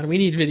over there, man. We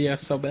need video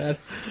so bad.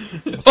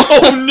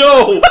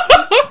 Oh,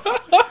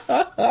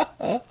 no!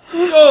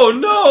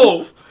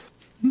 Oh,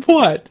 no!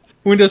 What?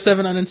 Windows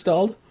 7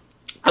 uninstalled?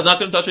 I'm not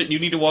going to touch it. You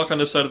need to walk on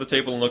this side of the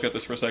table and look at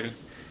this for a second.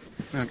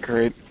 Oh,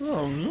 great.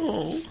 Oh,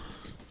 no.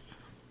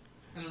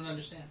 I don't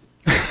understand.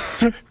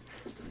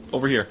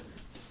 Over here.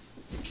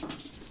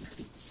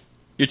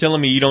 You're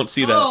telling me you don't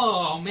see that?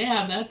 Oh,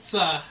 man, that's,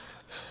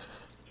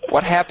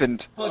 What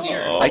happened? oh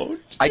dear. Oh,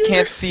 I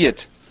can't see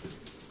it.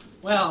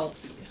 Well,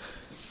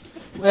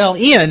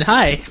 Ian,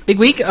 hi. Big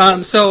week.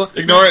 So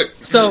Ignore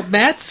it. So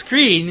Matt's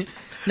screen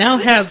now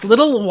has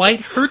little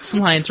white Hertz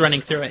lines running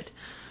through it.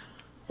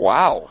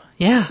 Wow.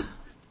 Yeah.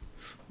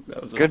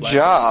 That was a Good flash.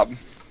 job.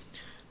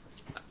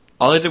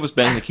 All I did was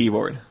bang the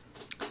keyboard.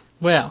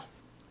 Well,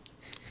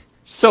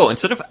 So,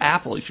 instead of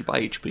Apple, you should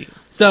buy HP.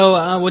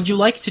 so would you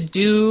like to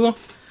do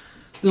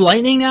the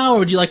Lightning now, or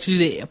would you like to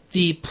do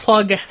the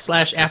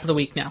plug/app of the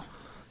week now?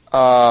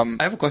 I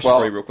have a question Well-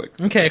 for you real quick.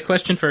 Okay,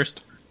 question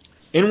first.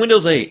 In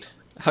Windows 8,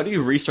 how do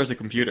you restart the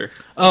computer?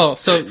 Oh,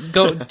 so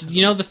go. Do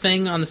you know the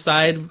thing on the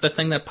side, the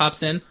thing that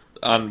pops in?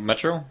 On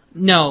Metro?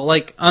 No,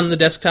 like on the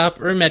desktop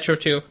or Metro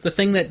 2. The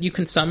thing that you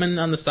can summon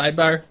on the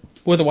sidebar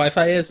where the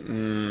Wi-Fi is.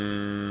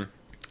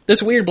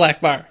 This weird black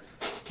bar.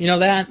 You know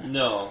that?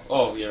 No.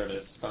 Oh, yeah, it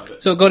is. Found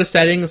it. So go to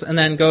settings and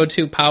then go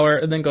to power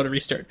and then go to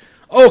restart.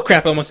 Oh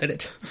crap! I almost hit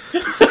it.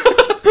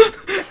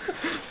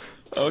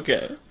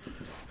 Okay.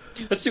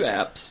 Let's do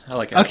apps. I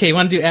like apps. Okay, you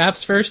want to do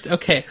apps first?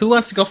 Okay, who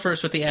wants to go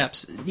first with the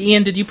apps?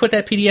 Ian, did you put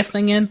that PDF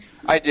thing in?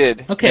 I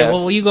did. Okay, yes.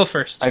 well you go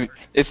first.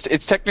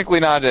 It's technically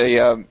not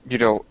a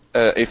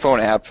a phone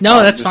app.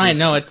 No, that's this fine. is-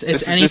 No, it's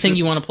this anything is-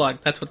 you want to plug.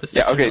 That's what this.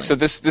 Yeah. section Okay. really So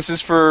is. this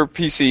is for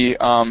PC.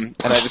 And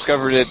I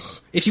discovered it.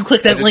 If you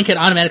click that just- link, it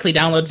automatically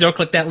downloads. Don't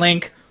click that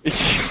link.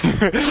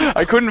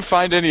 I couldn't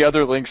find any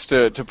other links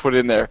to put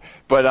in there,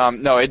 but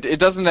no, it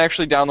doesn't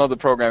actually download the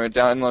program. It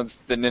downloads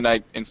the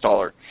Ninite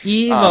installer.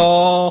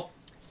 Evil.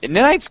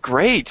 Ninite's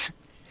great.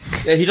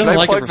 Yeah, he Can doesn't I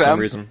like it plug for some them?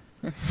 reason.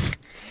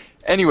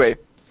 Anyway,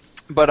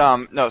 but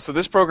no. So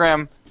this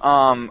program,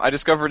 I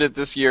discovered it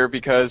this year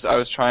because I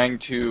was trying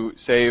to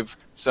save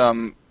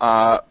some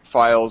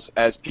files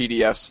as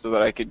PDFs so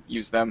that I could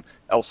use them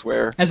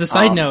elsewhere. As a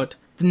side note,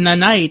 the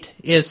Nanite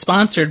is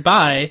sponsored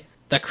by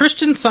the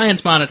Christian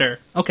Science Monitor.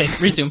 Okay,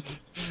 resume.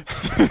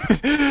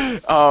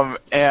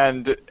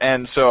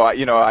 And so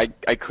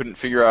I couldn't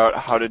figure out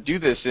how to do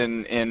this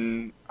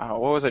in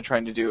what was I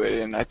trying to do it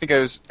in? I think I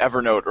was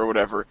Evernote or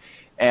whatever,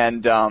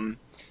 and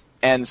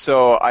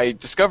so I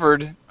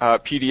discovered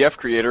PDF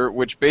Creator,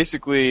 which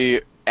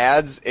basically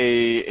adds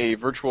a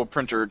virtual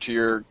printer to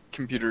your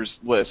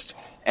computer's list,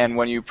 and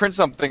when you print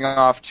something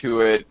off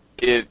to it,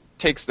 it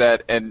takes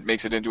that and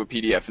makes it into a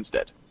PDF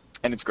instead,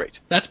 and it's great.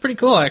 That's pretty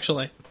cool,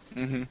 actually.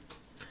 Mm-hmm.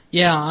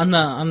 Yeah, on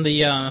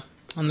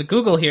the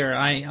Google here,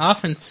 I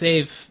often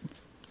save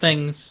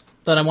things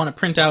that I want to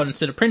print out.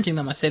 Instead of printing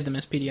them, I save them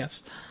as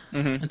PDFs.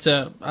 Mm-hmm. And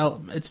so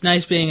it's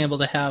nice being able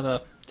to have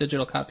a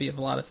digital copy of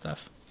a lot of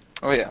stuff.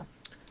 Oh yeah.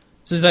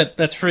 So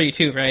that's free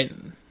too, right?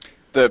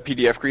 The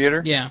PDF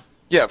Creator? Yeah.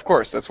 Yeah, of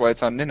course. That's why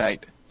it's on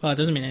Ninite. Well, it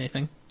doesn't mean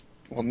anything.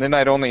 Well,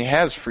 Ninite only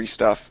has free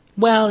stuff.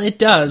 Well, it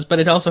does, but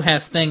it also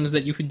has things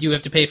that you do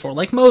have to pay for,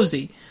 like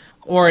Mozy.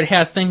 Or it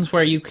has things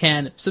where you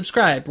can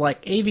subscribe,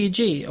 like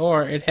AVG.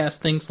 Or it has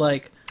things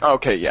like...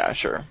 Okay, yeah,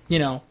 sure.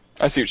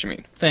 I see what you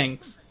mean.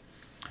 Things.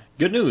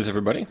 Good news,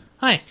 everybody.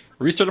 Hi.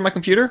 Restarted my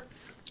computer,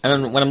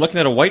 and when I'm looking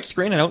at a white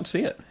screen, I don't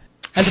see it.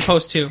 As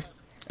opposed to?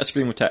 A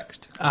screen with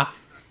text. Ah.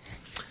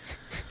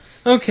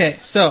 Okay,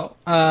 so,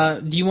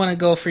 do you want to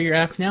go for your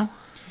app now?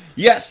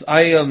 Yes,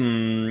 I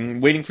am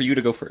waiting for you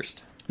to go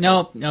first.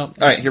 No.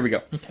 Alright, here we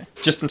go. Okay.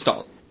 Just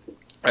install it.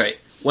 Alright,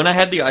 when I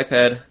had the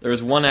iPad, there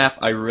was one app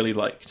I really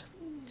liked.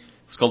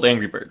 It's called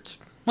Angry Birds.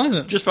 What is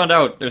it? Just found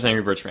out there's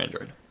Angry Birds for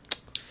Android.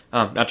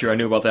 Not sure I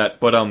knew about that,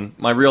 but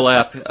my real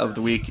app of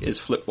the week is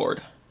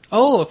Flipboard.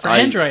 Oh, for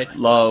Android. I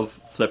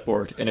love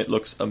Flipboard, and it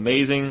looks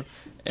amazing,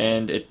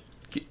 and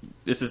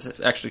this is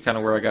actually kind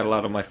of where I got a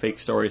lot of my fake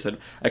stories that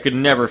I could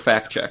never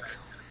fact check.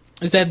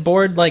 Is that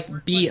board like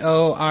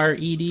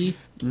BORED?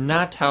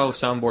 Not how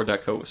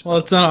soundboard.co was. Well,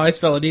 it's not how I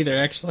spell it either,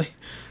 actually.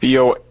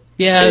 BO.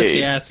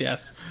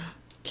 Yes.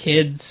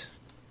 Kids.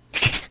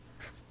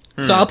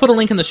 So I'll put a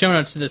link in the show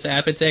notes to this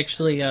app. It's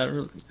actually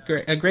a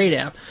great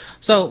app.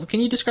 So can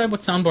you describe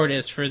what Soundboard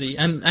is for the...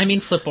 I mean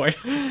Flipboard.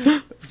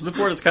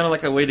 Flipboard is kind of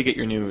like a way to get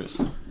your news.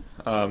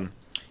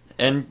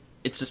 And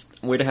it's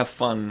just a way to have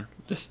fun,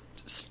 just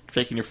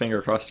shaking your finger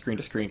across screen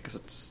to screen, because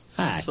it's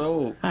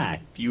so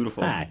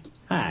beautiful. Hi.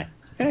 Can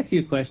I ask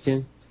you a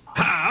question?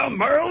 Hi, I'm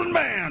Merlin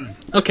Man.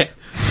 Okay.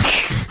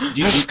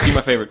 Do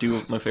my favorite.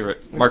 Do my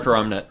favorite. Marker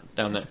Omnet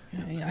down there.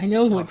 I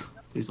know what...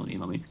 Please don't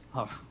email me.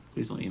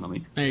 Please don't email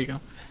me. There you go.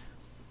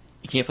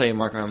 You can't play a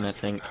Marker Omnet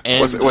thing.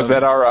 And, Was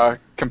that our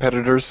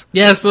competitors?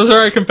 Yes, those are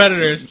our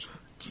competitors.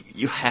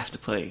 You have to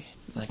play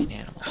like an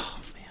animal. Oh,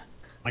 man.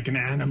 Like an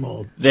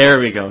animal. There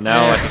we go.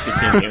 Now I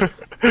can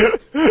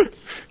continue.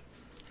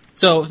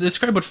 So,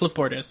 describe what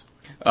Flipboard is.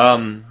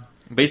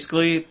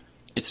 Basically,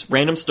 it's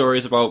random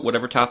stories about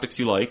whatever topics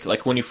you like.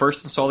 Like, when you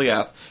first install the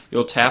app,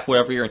 you'll tap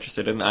whatever you're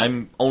interested in.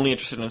 I'm only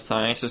interested in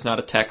science. There's not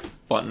a tech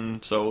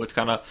button, so it's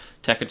kind of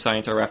tech and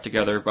science are wrapped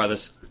together by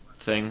this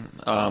thing.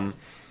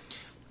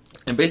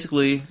 And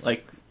basically,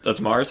 like,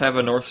 does Mars have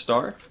a North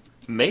Star?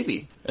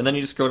 Maybe. And then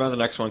you just go down to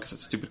the next one because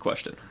it's a stupid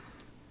question.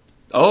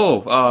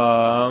 Oh,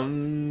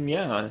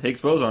 yeah,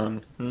 Higgs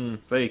boson.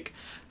 Fake.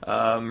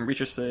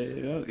 Researchers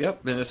say,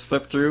 yep, and just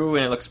flip through,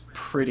 and it looks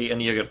pretty.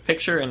 And you got a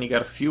picture, and you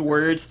got a few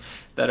words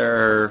that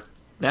are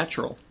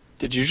natural.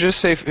 Did you just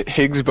say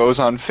Higgs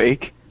boson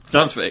fake?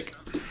 Sounds fake.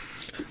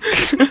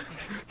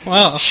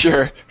 Wow.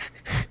 Sure.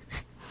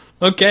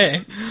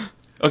 Okay.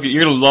 Okay,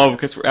 you're gonna love,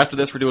 because after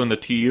this we're doing the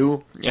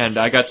TU, and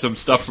I got some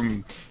stuff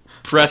from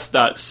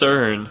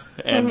press.cern,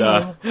 and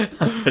I'm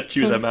gonna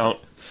chew them out.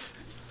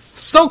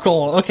 So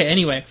cool. Okay,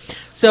 anyway.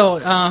 So,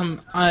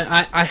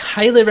 I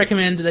highly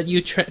recommend that you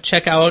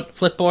check out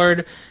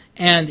Flipboard,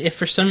 and if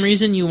for some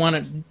reason you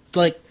want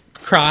to,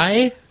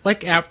 cry,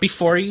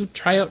 before you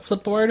try out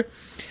Flipboard,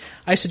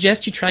 I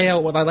suggest you try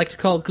out what I like to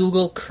call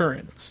Google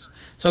Currents.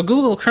 So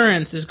Google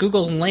Currents is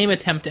Google's lame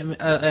attempt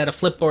at a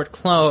Flipboard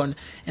clone,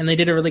 and they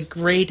did a really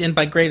great, and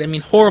by great I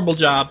mean horrible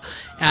job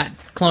at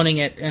cloning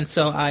it, and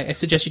so I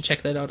suggest you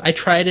check that out. I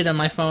tried it on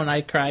my phone.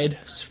 I cried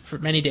for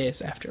many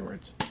days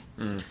afterwards.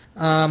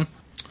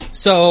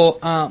 So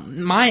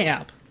my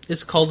app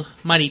is called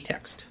Mighty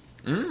Text.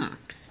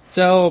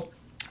 So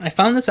I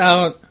found this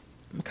out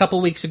a couple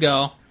weeks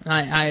ago, and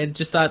I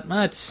just thought,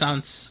 it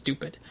sounds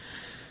stupid.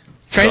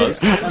 Tried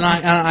it, and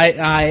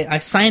I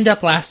signed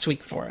up last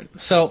week for it.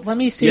 So let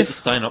me see. You have to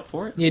sign up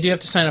for it? You do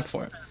have to sign up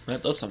for it.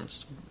 That does sound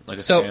like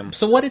a scam.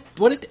 So what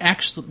it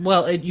actually...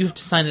 you have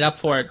to sign it up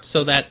for it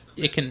so that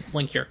it can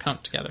link your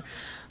account together.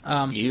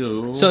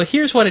 So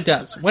here's what it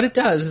does. What it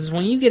does is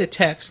when you get a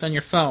text on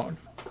your phone,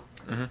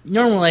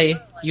 normally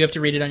you have to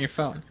read it on your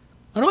phone.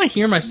 Why do I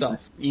hear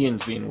myself?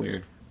 Ian's being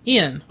weird.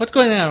 Ian, what's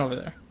going on over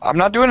there? I'm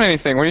not doing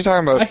anything. What are you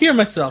talking I about? hear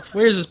myself.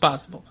 Where is this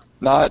possible?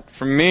 Not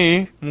from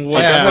me. Wow.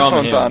 I got From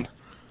headphones him. on.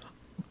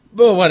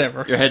 Well,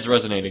 whatever. Your head's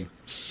resonating.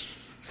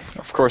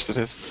 Of course it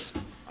is.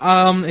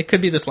 It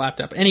could be this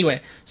laptop.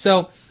 Anyway,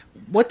 so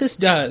what this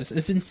does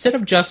is instead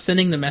of just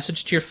sending the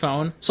message to your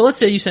phone, so let's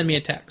say you send me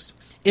a text.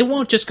 It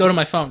won't just go to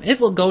my phone. It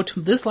will go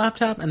to this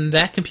laptop and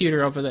that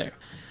computer over there.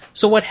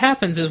 So what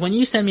happens is when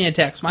you send me a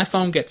text, my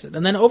phone gets it.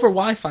 And then over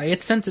Wi-Fi,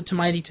 it sends it to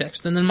Mighty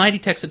Text. And then Mighty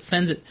Text, it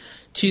sends it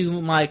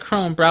to my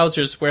Chrome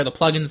browsers where the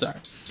plugins are.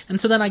 And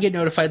so then I get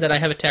notified that I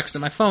have a text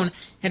on my phone,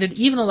 and it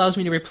even allows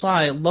me to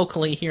reply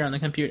locally here on the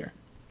computer.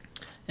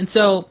 And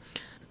so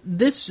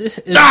this is...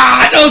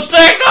 No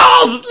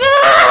signals!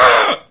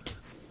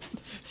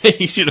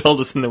 You should hold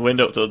this in the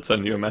window till it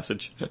sends you a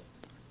message.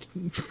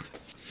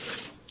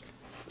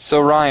 So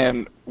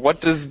Ryan,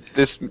 what does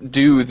this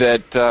do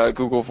that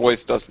Google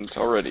Voice doesn't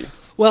already?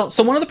 Well,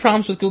 so one of the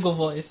problems with Google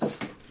Voice...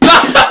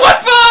 My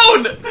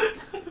phone!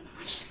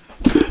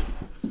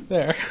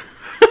 There.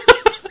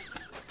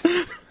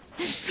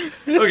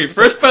 Okay,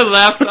 first my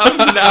laptop,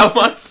 now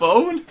my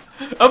phone?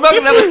 I'm not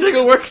going to have a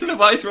single working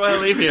device when I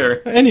leave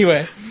here.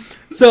 Anyway,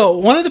 so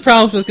one of the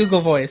problems with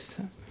Google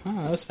Voice... Oh,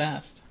 that was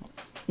fast.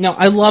 No,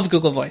 I love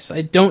Google Voice.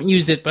 I don't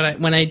use it, but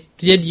when I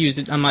did use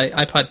it on my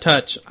iPod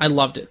Touch, I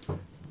loved it.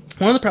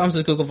 One of the problems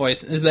with Google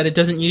Voice is that it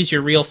doesn't use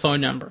your real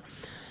phone number.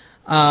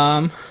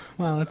 Well,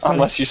 that's fine.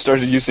 Unless you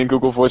started using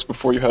Google Voice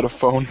before you had a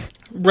phone.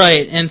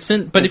 Right,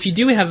 but if you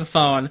do have a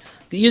phone,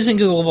 using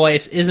Google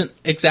Voice isn't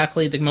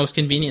exactly the most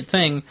convenient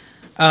thing.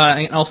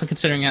 And also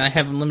considering that I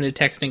have unlimited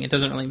texting, it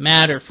doesn't really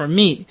matter for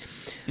me.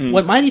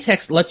 What Mighty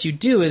Text lets you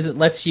do is it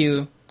lets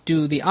you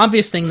do the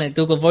obvious thing that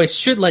Google Voice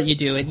should let you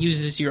do. It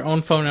uses your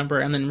own phone number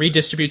and then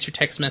redistributes your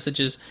text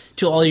messages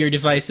to all your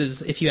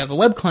devices if you have a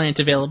web client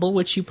available,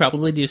 which you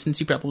probably do since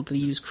you probably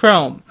use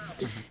Chrome.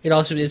 It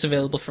also is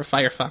available for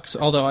Firefox,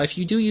 although if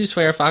you do use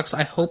Firefox,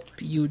 I hope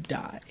you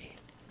die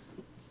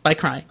by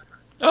crying.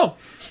 Oh.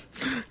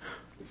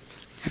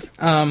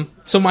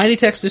 So Mighty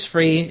Text is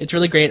free. It's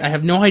really great. I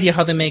have no idea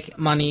how they make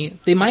money.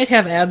 They might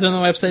have ads on the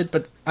website,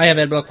 but I have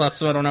AdBlock Plus,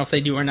 so I don't know if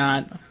they do or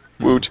not.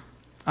 Woot.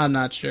 I'm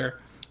not sure.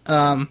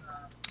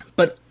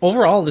 But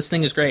overall, this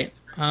thing is great.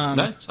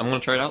 Nice. I'm going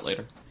to try it out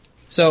later.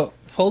 So,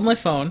 hold my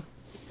phone.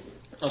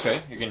 Okay,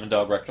 you're getting a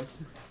dog rectum.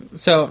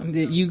 So,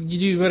 you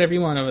do whatever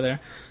you want over there.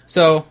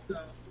 So...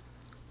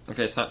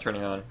 Okay, it's not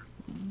turning on.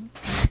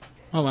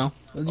 Oh, well.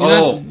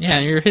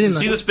 You're hitting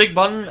See this big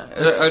button?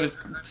 I'd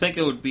think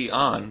it would be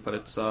on, but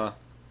it's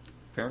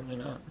apparently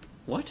not.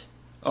 What?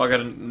 Oh, I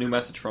got a new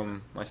message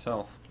from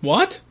myself.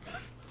 What?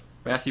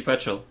 Matthew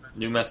Petchel,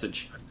 new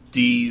message.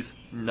 D's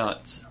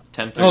nuts.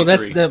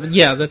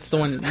 10:33. Oh, that's the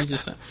one you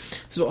just sent.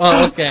 So,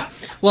 okay.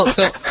 Well,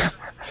 so...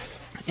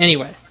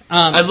 Anyway.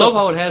 I love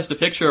how it has the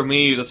picture of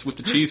me that's with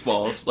the cheese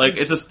balls. Like,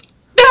 it's just...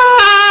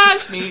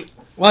 That's me.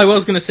 Well, I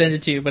was going to send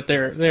it to you, but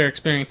they're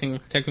experiencing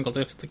technical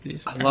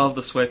difficulties. I love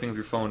the swiping of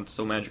your phone. It's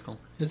so magical.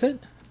 Is it?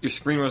 Your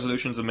screen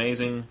resolution's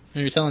amazing.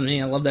 You're telling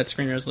me. I love that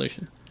screen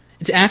resolution.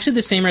 It's actually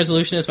the same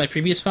resolution as my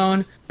previous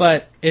phone,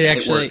 but it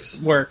actually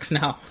works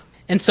now.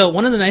 And so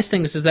one of the nice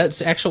things is that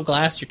it's actual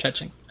glass you're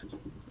touching.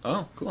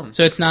 Oh, cool.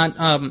 So it's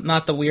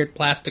not the weird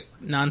plastic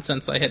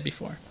nonsense I had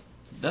before.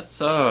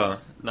 That's not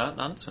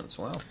nonsense.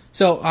 Wow.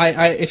 So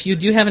I if you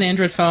do have an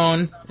Android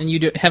phone and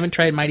you haven't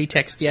tried Mighty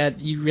Text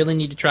yet, you really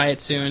need to try it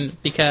soon,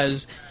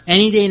 because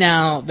any day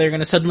now they're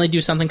going to suddenly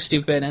do something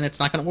stupid and it's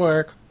not going to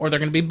work, or they're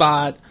going to be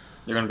bought.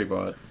 They're going to be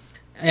bought.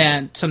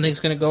 And something's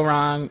going to go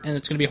wrong and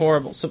it's going to be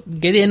horrible. So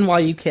get in while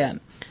you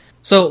can.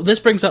 So this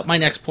brings up my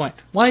next point.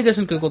 Why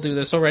doesn't Google do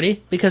this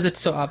already? Because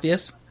it's so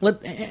obvious.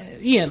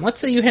 Ian,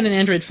 let's say you had an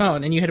Android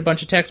phone and you had a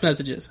bunch of text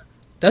messages.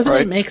 Doesn't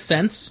it make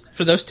sense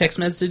for those text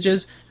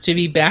messages to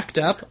be backed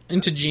up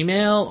into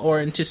Gmail or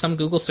into some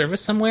Google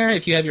service somewhere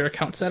if you have your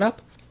account set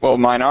up? Well,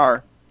 mine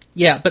are.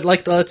 Yeah, but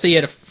let's say you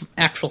had an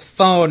actual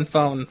phone.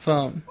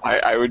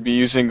 I would be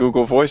using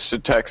Google Voice to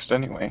text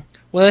anyway.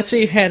 Well, let's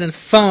say you had a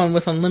phone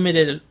with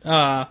unlimited,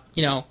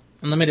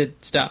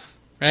 unlimited stuff,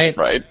 right?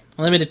 Right.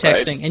 Unlimited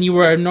texting, and you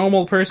were a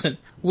normal person.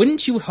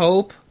 Wouldn't you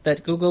hope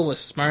that Google was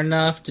smart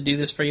enough to do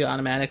this for you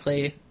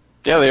automatically?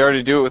 Yeah, they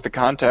already do it with the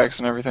contacts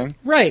and everything.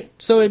 Right.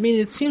 So, I mean,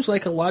 it seems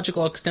like a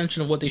logical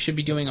extension of what they should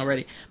be doing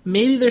already.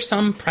 Maybe there's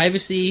some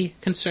privacy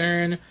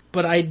concern,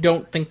 but I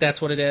don't think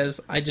that's what it is.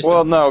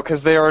 No,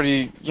 because they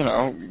already,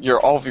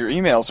 all of your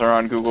emails are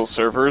on Google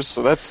servers,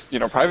 so that's,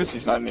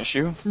 privacy's not an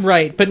issue.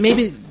 Right, but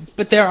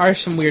there are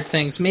some weird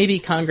things. Maybe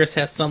Congress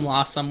has some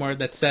law somewhere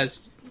that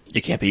says...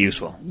 You can't be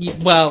useful.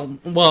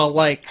 Well,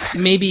 like,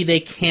 maybe they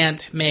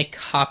can't make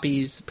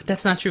copies, but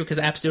that's not true, because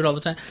apps do it all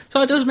the time.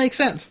 So it does make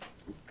sense.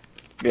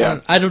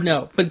 Yeah. I don't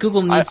know, but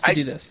Google needs to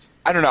do this.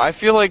 I don't know. I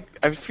feel like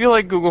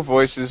Google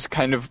Voice is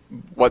kind of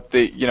what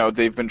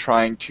they've been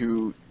trying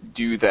to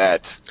do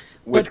that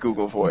with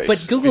Google Voice.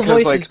 But Google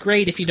Voice is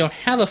great if you don't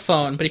have a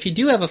phone, but if you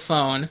do have a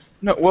phone...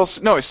 No,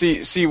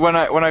 see, when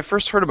I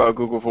first heard about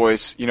Google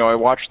Voice, I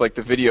watched,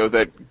 the video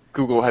that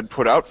Google had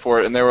put out for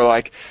it, and they were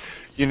like,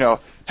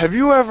 have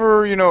you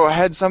ever,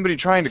 had somebody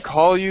trying to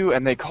call you,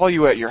 and they call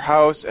you at your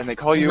house, and they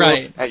call you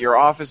at your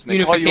office, and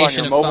they call you on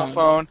your mobile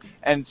phone?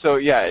 And so,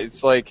 yeah,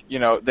 it's like,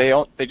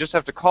 they just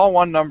have to call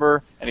one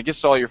number, and it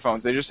gets to all your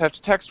phones. They just have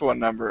to text one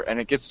number, and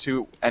it gets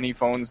to any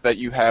phones that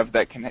you have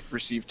that can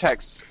receive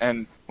texts.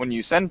 And when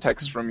you send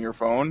texts from your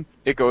phone,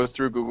 it goes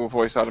through Google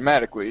Voice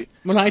automatically.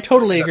 Well, I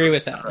totally agree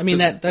with that. I mean,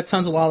 that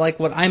sounds a lot like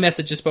what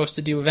iMessage is supposed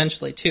to do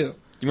eventually, too.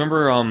 You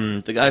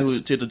remember the guy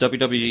who did the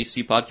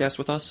WWDC podcast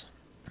with us?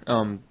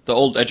 The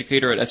old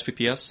educator at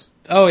SPPS?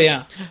 Oh,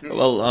 yeah.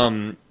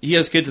 Well, he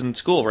has kids in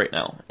school right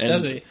now. And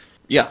does he?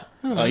 Yeah,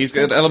 Oh, he's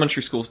got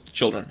elementary school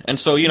children, and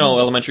so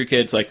elementary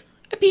kids like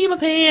I pee my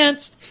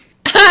pants.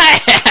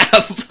 I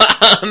have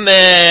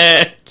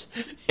vomit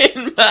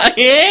in my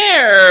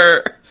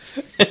hair,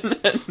 and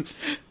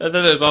then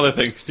there's other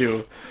things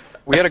too.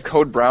 We had a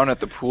code brown at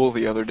the pool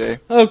the other day.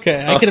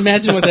 Okay, I can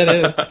imagine what that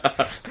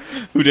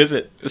is. Who did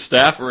it? A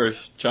staff or a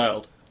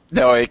child?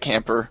 No, a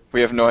camper.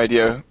 We have no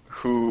idea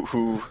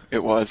who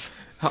it was.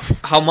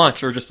 How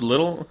much, or just a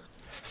little?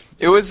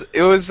 It was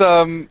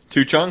 2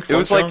 chunks. it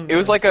was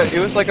like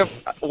a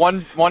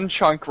one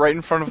chunk right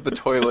in front of the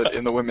toilet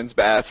in the women's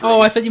bathroom.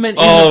 Oh, I thought you meant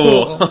in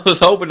Oh, the I was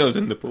hoping it was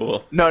in the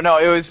pool. No,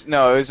 it was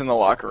in the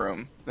locker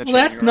room. The pool.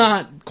 Well, that's changing room.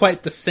 not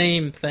quite the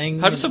same thing.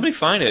 How did somebody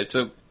find it? It's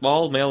a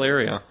all male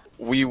area.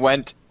 We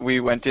went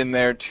in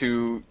there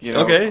to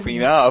Okay.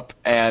 clean up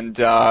and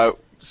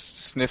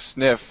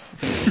sniff.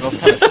 It smells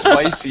kind of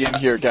spicy in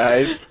here,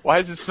 guys. Why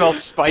does it smell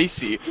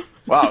spicy?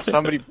 Wow,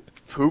 somebody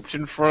pooped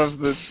in front of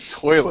the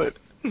toilet.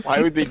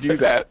 Why would they do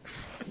that?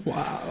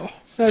 Wow,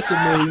 that's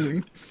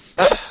amazing.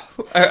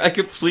 I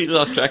completely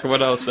lost track of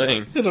what I was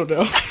saying. I don't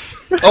know.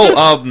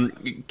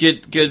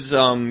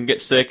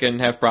 Get sick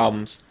and have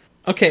problems,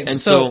 Okay, and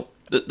so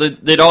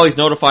they'd always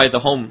notify the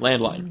home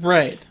landline,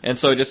 right. and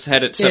so I just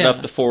had it set Yeah.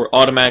 up to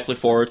automatically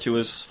forward to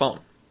his phone.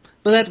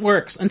 But that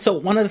works. And so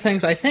one of the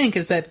things I think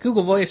is that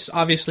Google Voice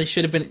obviously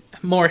should have been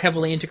more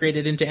heavily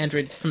integrated into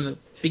Android from the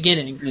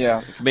beginning.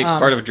 Yeah, Make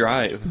part of a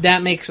drive.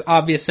 That makes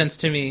obvious sense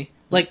to me.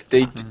 Like,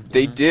 they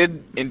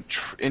did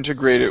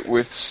integrate it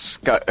with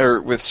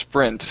with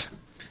Sprint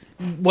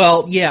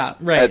well, yeah,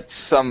 right. at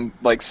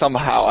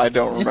somehow. I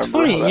don't remember. It's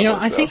funny, how that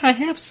I worked think out. I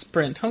have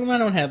Sprint. How come I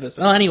don't have this?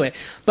 Well, anyway,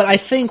 but I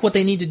think what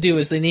they need to do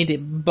is they need to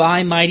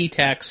buy Mighty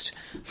Text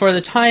for the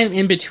time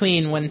in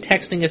between when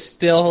texting is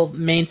still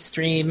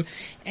mainstream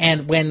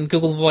and when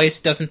Google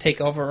Voice doesn't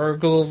take over or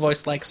Google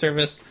Voice-like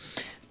service.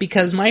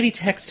 Because Mighty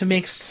Text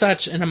makes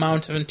such an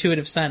amount of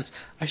intuitive sense.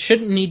 I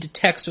shouldn't need to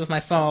text with my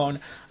phone.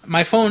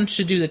 My phone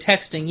should do the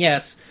texting,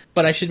 yes,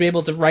 but I should be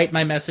able to write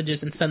my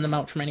messages and send them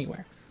out from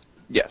anywhere.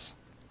 Yes.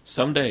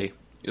 Someday,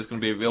 it's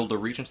going to be able to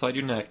reach inside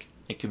your neck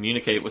and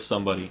communicate with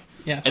somebody.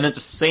 Yes. And at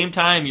the same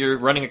time you're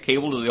running a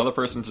cable to the other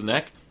person's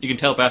neck, you can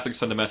telepathically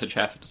send a message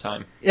half the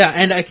time. Yeah,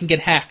 and I can get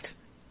hacked.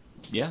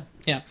 Yeah.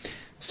 Yeah.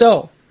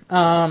 So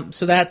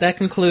that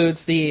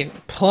concludes the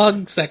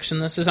plug section.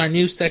 This is our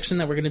new section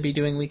that we're going to be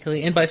doing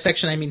weekly. And by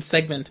section, I mean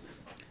segment.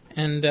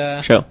 And,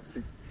 Show.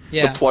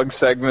 yeah. The plug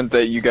segment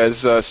that you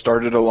guys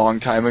started a long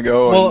time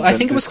ago. Well, and I then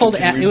think it was called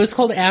discontinued.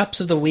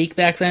 Apps of the Week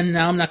back then.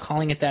 Now I'm not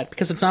calling it that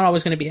because it's not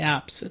always going to be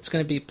apps. It's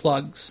going to be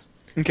plugs.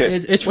 Okay.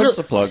 It's What's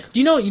real- a plug?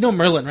 You know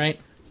Merlin, right?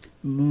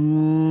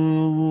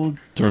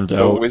 Turns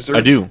The wizard?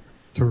 I do.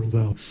 Turns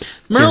out.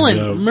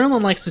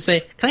 Merlin likes to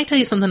say, "Can I tell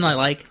you something I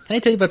like? Can I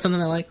tell you about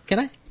something I like? Can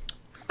I?"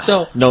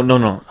 So, No.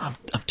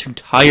 I'm too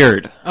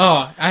tired.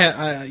 yeah.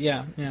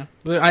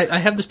 I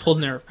have this pulled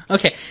nerve.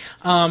 Okay. Did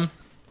I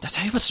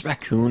tell you about this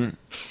raccoon? It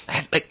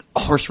had like a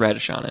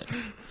horseradish on it.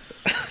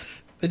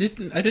 I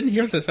didn't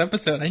hear this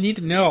episode. I need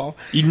to know.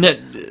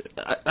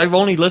 I've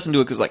only listened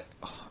to it because like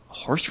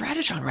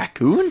horseradish on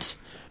raccoons.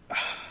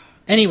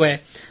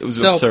 Anyway, It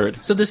was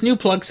absurd. So this new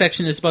plug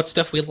section is about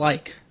stuff we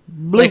like a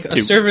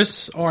Bluetooth.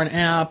 service or an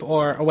app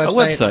or a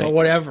website. Or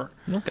whatever.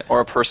 Okay. Or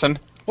a person.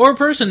 Or a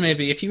person,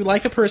 maybe. If you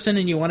like a person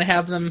and you want to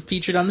have them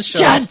featured on the show.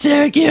 John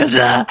Syracuse,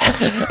 I'll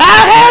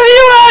have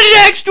you on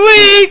next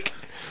week.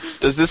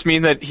 Does this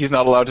mean that he's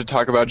not allowed to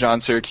talk about John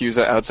Syracuse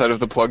outside of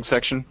the plug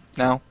section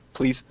now?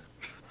 Please.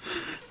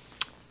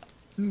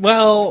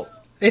 Well,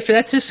 if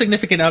that's his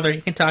significant other,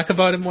 you can talk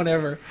about him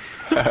whenever.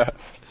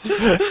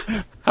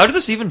 How did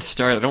this even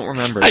start? I don't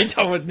remember. I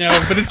don't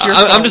know, but it's your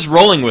I'm fault. just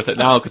rolling with it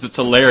now because it's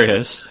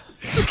hilarious.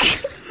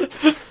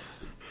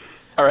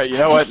 All right. You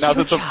know what? Now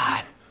that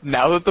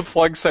John. the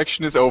plug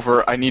section is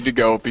over, I need to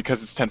go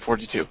because it's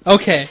 10:42.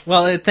 Okay,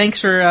 well,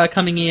 thanks for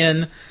coming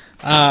in,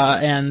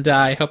 and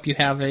I hope you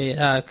have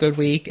a good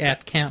week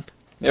at camp.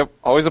 Yep.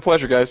 Always a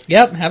pleasure, guys.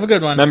 Yep, have a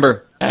good one.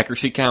 Remember,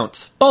 accuracy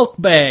counts, Bulk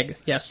bag.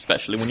 Yes,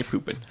 especially when you're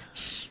pooping.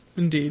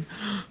 indeed.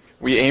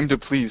 We aim to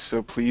please,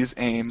 so please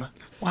aim.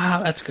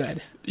 Wow, that's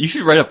good. You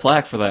should write a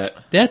plaque for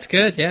that That's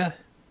good, yeah.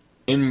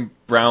 in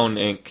brown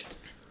ink.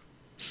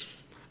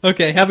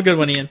 Okay, have a good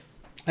one, Ian.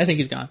 I think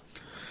he's gone.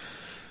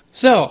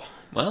 So,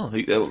 Well,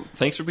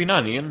 thanks for being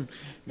on, Ian.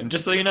 And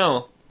just so you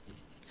know,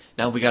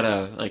 now we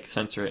gotta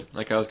censor it.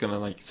 I was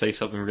gonna say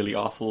something really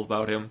awful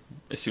about him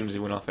as soon as he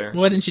went off air.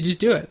 why didn't you just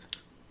do it?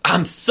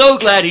 I'm so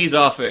glad he's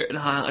off air.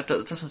 Nah, it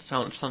doesn't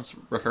sounds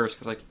rehearsed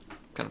because I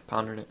kind of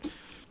pondered it.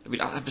 I mean,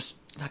 I'm just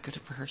not good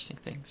at rehearsing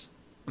things.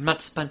 I'm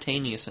not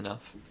spontaneous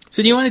enough.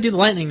 So do you want to do the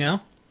lightning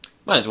now?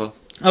 Might as well.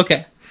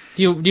 Okay.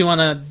 Do you want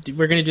to...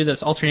 We're going to do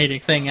this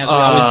alternating thing as we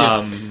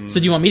always do. So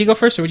do you want me to go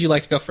first, or would you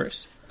like to go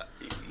first?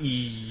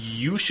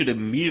 You should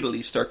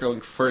immediately start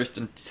going first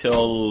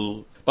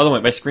until... By the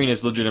way, my screen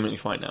is legitimately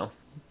fine now.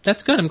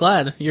 That's good. I'm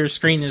glad your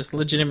screen is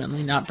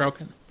legitimately not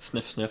broken.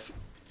 Sniff, sniff.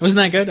 Wasn't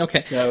that good?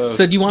 Okay. Yeah, it was.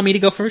 So do you want me to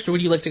go first, or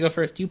would you like to go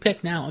first? You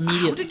pick now, How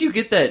immediately. did you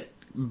get that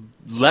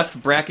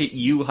left bracket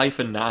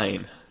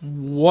U-9?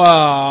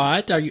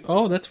 What are you?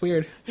 Oh, that's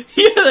weird. Yeah,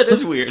 that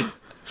is weird.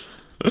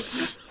 I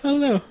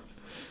don't know.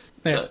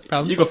 There,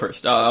 problems? You go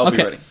first. I'll be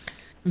Okay. ready.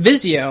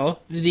 Vizio,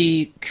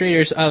 the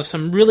creators of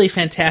some really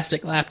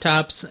fantastic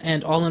laptops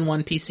and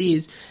all-in-one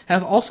PCs,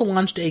 have also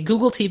launched a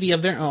Google TV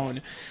of their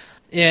own.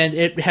 And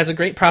it has a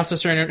great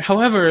processor in it.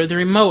 However, the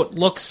remote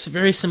looks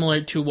very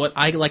similar to what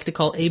I like to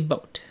call a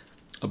boat.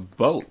 A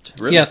boat?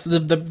 Really? Yes,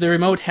 the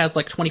remote has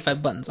like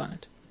 25 buttons on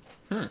it.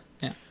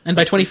 Yeah. And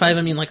by 25,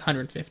 I mean like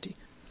 150.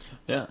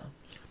 Yeah.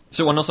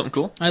 So, want to know something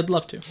cool? I'd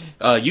love to.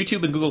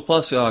 YouTube and Google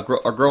Plus are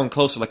growing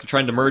closer. Like, they're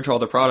trying to merge all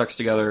their products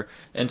together.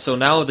 And so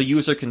now the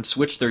user can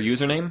switch their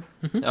username.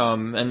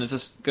 And it's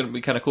just going to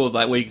be kind of cool.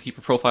 That way you can keep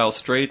your profile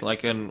straight.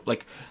 Like, and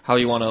like how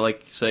you want to,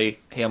 like, say,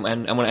 hey, I'm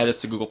going to add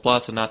this to Google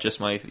Plus and not just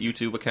my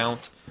YouTube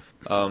account.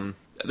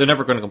 They're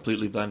never going to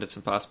completely blend. It's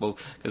impossible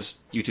because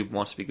YouTube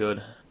wants to be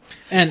good.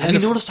 And Have you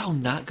if- noticed how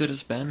not good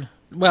it's been?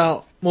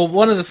 Well,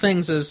 one of the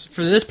things is,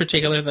 for this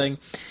particular thing,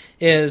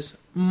 is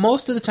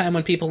most of the time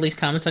when people leave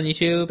comments on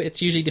YouTube,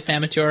 it's usually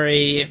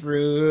defamatory,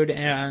 rude,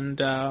 and,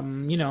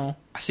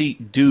 I see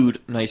dude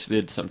nice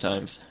vids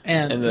sometimes.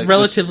 and like,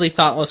 relatively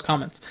thoughtless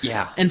comments.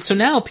 Yeah. And so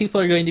now people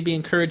are going to be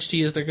encouraged to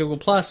use their Google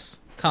Plus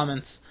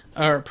comments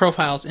or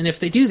profiles, and if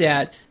they do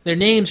that, their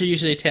names are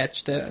usually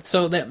attached to that.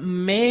 So that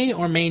may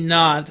or may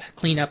not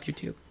clean up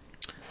YouTube.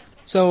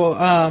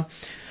 So,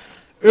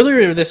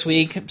 earlier this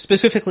week,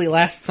 specifically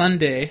last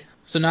Sunday,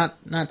 so not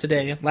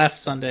today,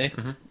 last Sunday,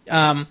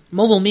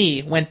 Mobile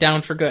Me went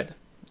down for good.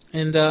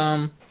 And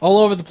all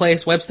over the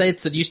place,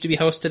 websites that used to be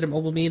hosted at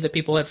Mobile Me that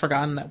people had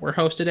forgotten that were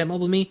hosted at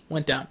Mobile Me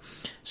went down.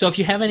 So if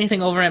you have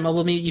anything over at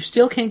Mobile Me, you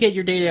still can get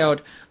your data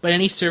out, but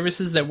any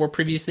services that were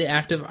previously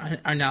active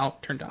are now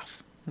turned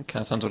off.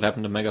 Kind of sounds what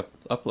happened to Mega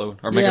Upload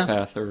or Yeah.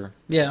 Megapath or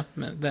Yeah,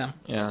 them.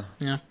 yeah.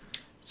 Yeah.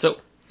 So,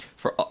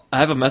 I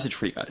have a message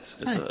for you guys.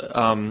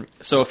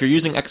 So if you're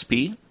using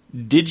XP,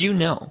 did you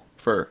know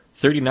for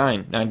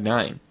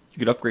 $39.99 you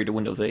could upgrade to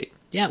Windows 8?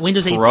 Yeah,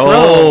 Windows 8 Pro.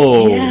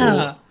 Pro.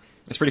 Yeah.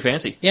 It's pretty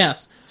fancy.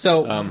 Yes.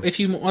 So if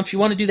you want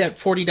to do that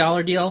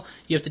 $40 deal,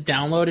 you have to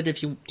download it.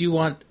 If you do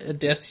want a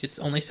disc, it's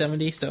only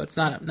 $70, so it's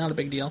not a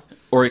big deal.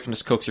 Or you can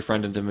just coax your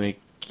friend into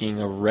making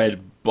a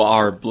red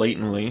bar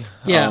blatantly.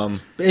 Yeah,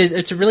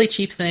 it's a really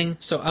cheap thing.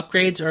 So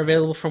upgrades are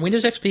available for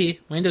Windows XP,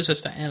 Windows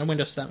Vista, and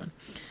Windows 7.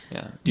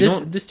 Yeah. Do you know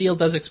This deal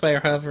does expire,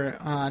 however,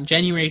 on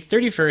January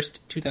 31st,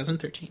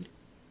 2013.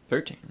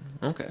 13.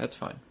 Okay, that's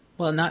fine.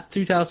 Well, not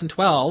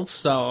 2012,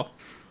 so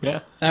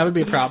Yeah. that would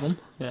be a problem.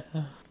 Yeah.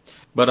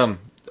 But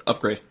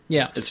upgrade.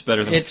 Yeah. It's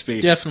better than It's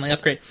XP. definitely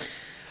upgrade.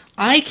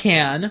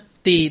 ICANN,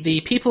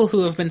 the people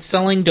who have been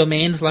selling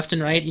domains left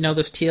and right,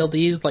 those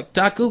TLDs like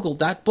 .google,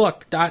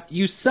 .book,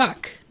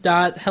 .yousuck,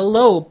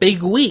 .hello,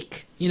 big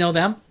week. You know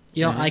them?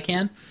 You know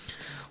ICANN?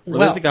 Were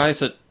they the guys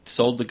that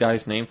sold the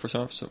guy's name for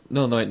some?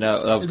 No, that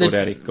was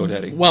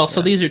GoDaddy. Well,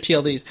 so these are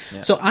TLDs.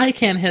 Yeah. So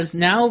ICANN has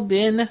now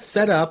been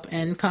set up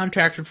and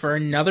contracted for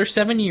another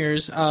 7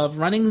 years of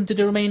running the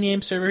domain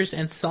name servers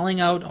and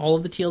selling out all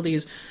of the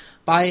TLDs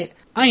by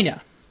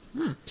INA.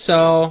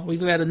 So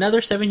we've had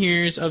another 7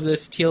 years of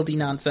this TLD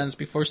nonsense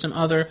before some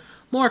other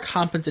more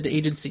competent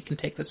agency can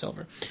take this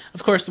over.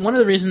 Of course, one of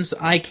the reasons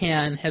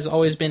ICANN has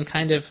always been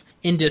kind of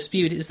in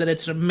dispute is that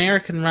it's an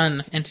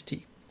American-run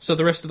entity. So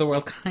the rest of the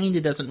world kind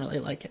of doesn't really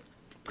like it.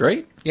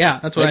 Great. Yeah,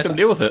 that's what Make I them thought.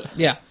 deal with it.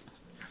 Yeah,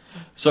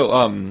 So,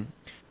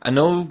 I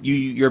know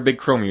you're a big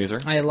Chrome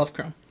user, I love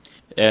Chrome.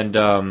 and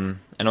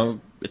I know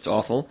it's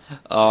awful,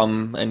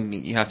 and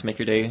you have to make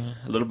your day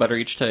a little better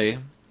each day.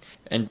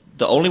 And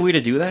the only way to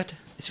do that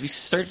is if you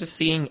start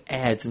seeing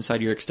ads inside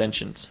your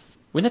extensions.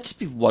 Wouldn't that just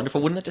be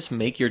wonderful? Wouldn't that just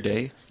make your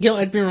day?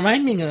 It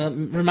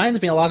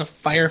reminds me a lot of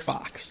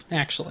Firefox,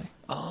 actually.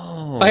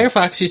 Oh.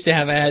 Firefox used to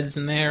have ads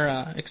in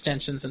their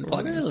extensions and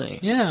plugins. Really?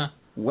 Yeah.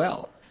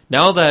 Well,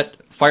 now that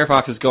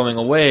Firefox is going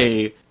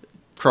away,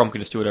 Chrome can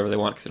just do whatever they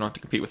want because they don't have to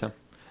compete with them.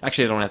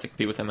 Actually, they don't have to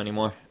compete with them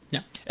anymore.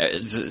 Yeah.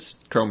 It's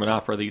Chrome and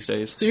Opera these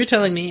days. So you're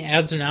telling me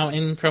ads are now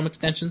in Chrome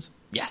extensions? Is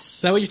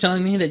Yes. that what you're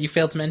telling me that you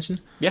failed to mention?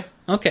 Yeah.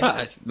 Okay.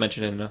 I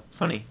mentioned it in a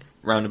funny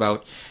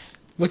roundabout,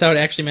 Without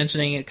actually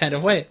mentioning it kind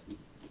of way.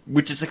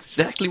 which is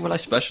exactly what I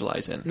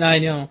specialize in. I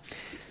know.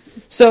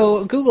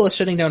 So Google is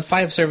shutting down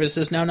 5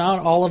 services. Now, not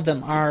all of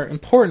them are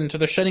important.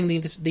 They're shutting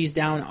these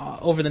down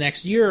over the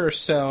next year or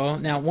so.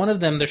 Now, one of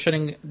them they're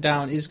shutting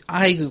down is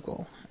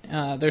iGoogle.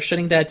 They're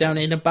shutting that down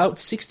in about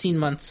 16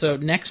 months, so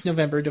next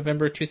November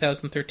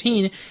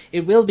 2013,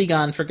 it will be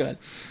gone for good.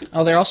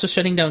 They're also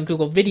shutting down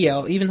Google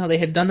Video, even though they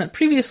had done that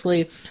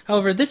previously.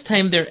 However, this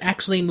time they're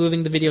actually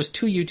moving the videos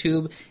to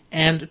YouTube,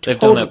 and They've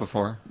done that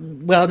before.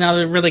 Well, now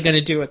they're really going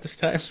to do it this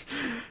time.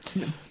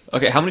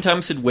 Okay, how many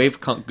times did Wave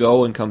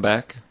go and come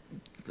back?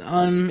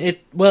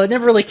 It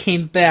never really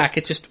came back.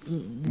 It just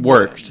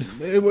Worked.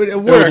 it worked. It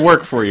would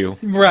work for you,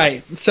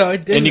 Right. So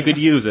it didn't, and you could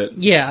use it.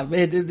 Yeah,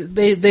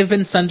 they've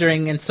been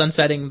sundering and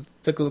sunsetting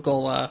the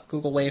Google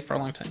Wave for a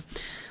long time.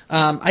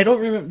 I don't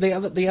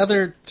remember the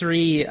other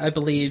 3. I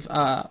believe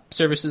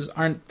services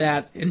aren't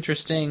that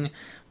interesting,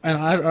 and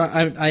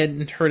I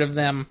hadn't heard of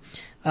them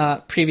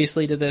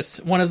previously to this.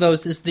 One of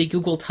those is the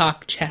Google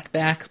Talk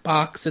Chatback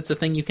box. It's a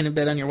thing you can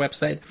embed on your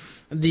website.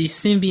 The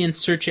Symbian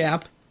search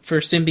app for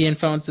Symbian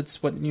phones.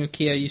 That's what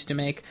Nokia used to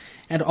make.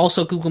 And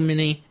also Google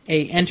Mini,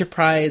 a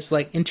enterprise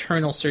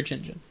internal search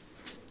engine.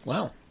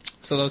 Wow.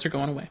 So those are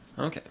going away.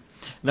 Okay.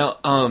 Now,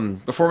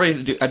 before I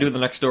do the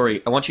next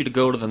story, I want you to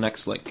go to the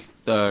next link,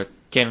 the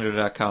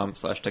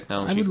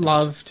Canada.com/technology. I would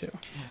love to.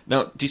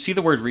 Now, do you see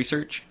the word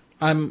research?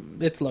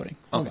 It's loading.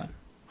 Hold Okay. on.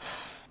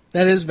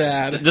 That is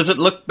bad. Does it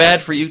look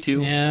bad for you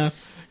too?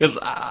 Yes. Because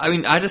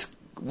I just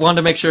wanted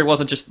to make sure it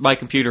wasn't just my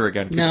computer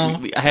again. 'Cause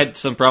No. I had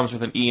some problems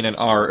with an E and an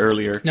R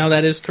earlier. No,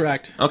 that is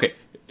correct. Okay.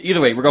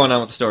 Either way, we're going on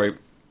with the story.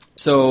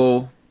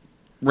 So,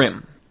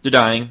 RIM. They're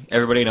dying.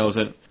 Everybody knows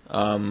it.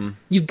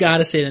 You've got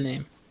to say the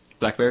name.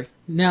 BlackBerry?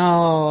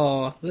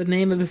 No, the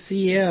name of the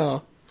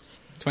CEO.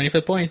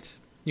 25 points.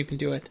 You can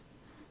do it.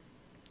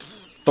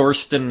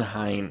 Thorsten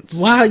Heinz.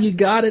 Wow, you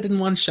got it in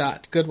one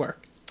shot. Good work.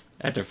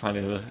 I had to find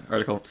the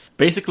article.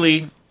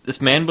 Basically, this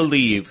man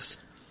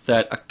believes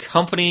that a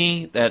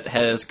company that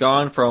has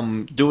gone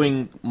from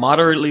doing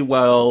moderately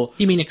well...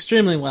 You mean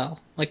extremely well.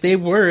 They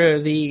were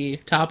the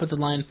top of the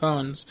line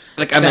phones.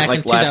 I back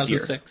meant in last year.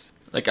 2006.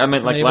 I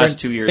meant They last weren't-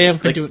 2 years. they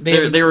haven't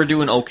They were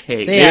doing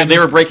okay. They They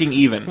were breaking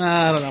even.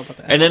 I don't know about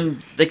that. And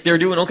then they were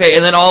doing okay,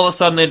 and then all of a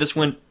sudden they just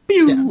went...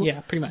 Pew! yeah,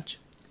 pretty much.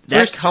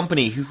 That First-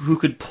 company who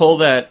could pull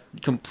that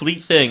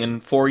complete thing in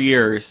 4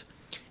 years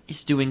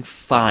is doing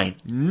fine.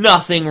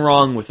 Nothing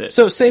wrong with it.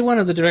 So say one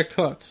of the direct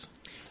quotes.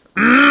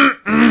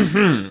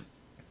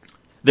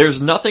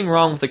 There's nothing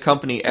wrong with the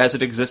company as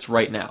it exists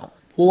right now.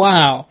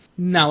 Wow.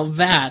 Now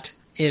that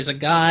is a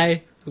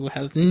guy who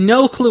has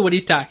no clue what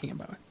he's talking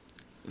about.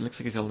 It looks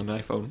like he's holding an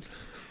iPhone.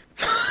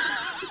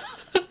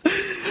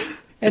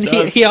 And It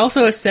does. he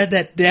also has said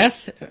that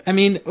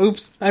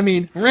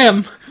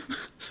RIM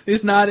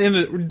is not in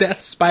a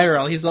death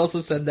spiral. He's also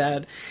said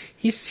that.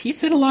 He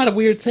said a lot of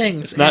weird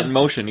things. It's not in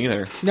motion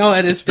either. No,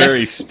 it is It's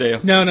very stale.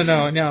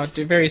 No,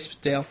 very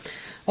stale.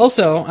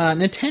 Also,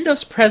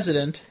 Nintendo's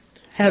president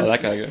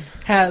that guy good.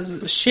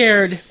 has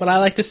shared what I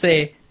like to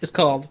say is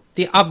called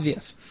the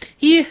obvious.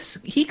 He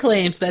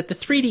claims that the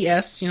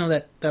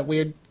 3DS, that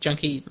weird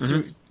junky,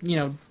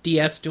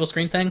 DS dual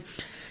screen thing.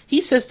 He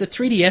says the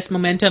 3DS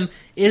momentum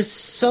is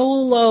so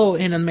low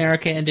in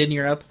America and in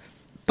Europe,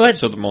 but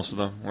So most of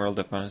the world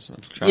depends on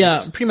electronics.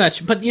 yeah, pretty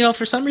much. But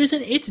for some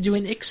reason, it's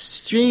doing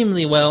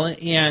extremely well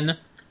in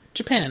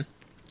Japan,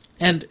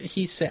 and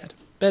he's sad.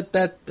 And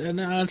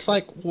it's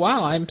like,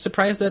 wow, I'm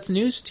surprised that's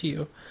news to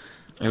you.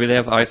 Maybe they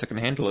have eyes that can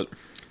handle it.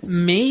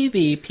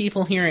 Maybe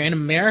people here in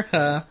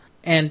America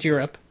and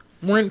Europe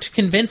weren't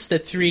convinced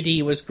that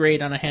 3D was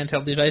great on a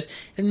handheld device,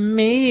 and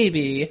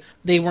maybe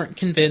they weren't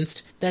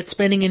convinced that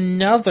spending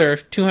another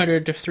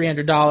 $200 to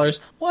 $300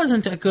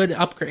 wasn't a good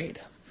upgrade.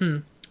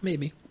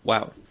 Maybe.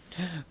 Wow.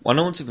 Want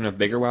to know what's even a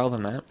bigger wow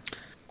than that?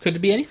 Could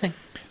be anything.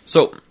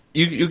 So,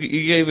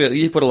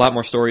 you put a lot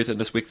more stories in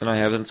this week than I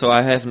have, and so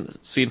I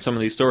haven't seen some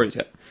of these stories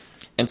yet.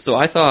 And so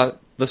I thought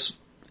this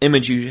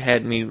image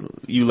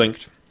you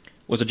linked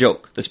was a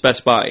joke. This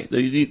Best Buy.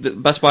 The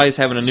Best Buy is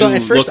having a new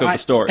look of the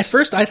store. At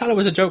first, I thought it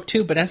was a joke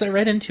too, but as I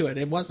read into it,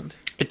 it wasn't.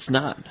 It's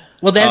not.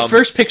 Well, that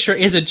first picture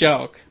is a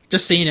joke,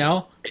 just so you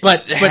know.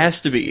 But It has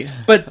to be.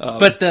 But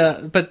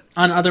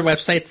on other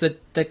websites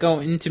that go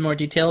into more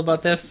detail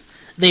about this,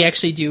 they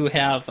actually do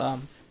have.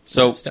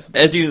 So stuff.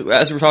 as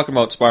we're talking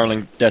about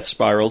spiraling death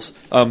spirals,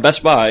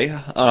 Best Buy,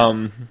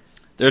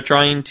 they're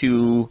trying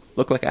to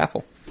look like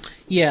Apple.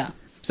 Yeah.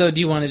 So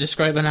do you want to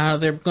describe how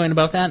they're going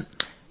about that?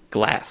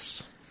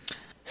 Glass.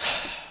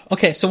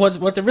 Okay, so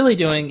what they're really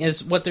doing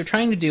is what they're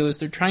trying to do is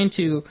they're trying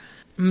to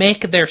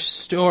make their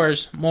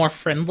stores more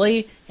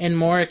friendly and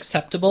more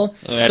acceptable.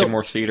 And adding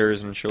more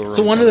theaters and showrooms.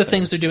 So one of the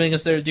things they're doing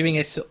is they're doing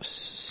a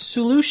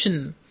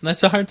solution.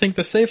 That's a hard thing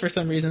to say for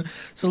some reason.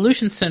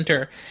 Solution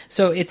center.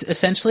 So it's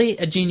essentially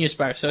a Genius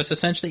Bar. So it's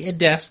essentially a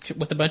desk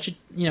with a bunch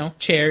of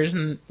chairs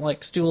and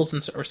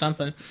stools or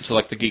something. So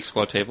like the Geek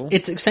Squad table.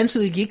 It's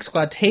essentially the Geek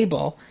Squad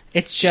table.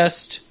 It's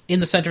just in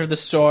the center of the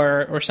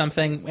store or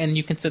something, and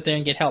you can sit there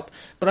and get help.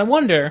 But I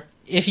wonder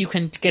if you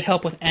can get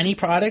help with any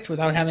product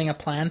without having a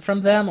plan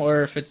from them,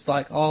 or if it's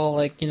all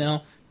are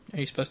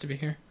you supposed to be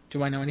here?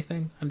 Do I know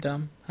anything? I'm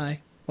dumb. Hi.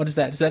 What is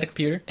that? Is that a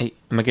computer? Hey,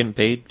 am I getting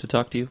paid to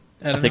talk to you?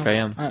 I don't think know. I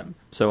am.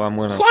 So I'm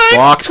gonna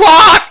Squawk!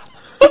 squawk.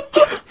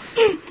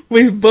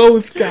 We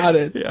both got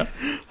it. Yeah.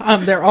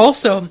 They're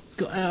also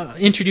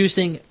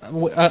introducing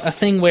a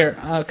thing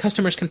where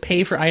customers can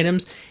pay for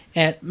items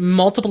at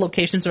multiple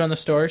locations around the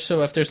store.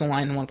 So if there's a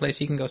line in one place,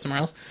 you can go somewhere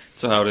else.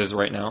 So how it is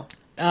right now.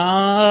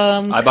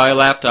 I buy a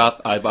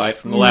laptop. I buy it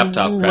from the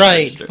laptop. cash right,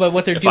 register. but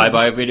what they're if doing, I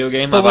buy a video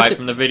game, but I buy it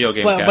from the video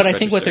game. But cash I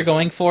think what register. they're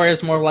going for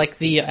is more like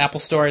the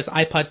Apple Store's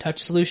iPod Touch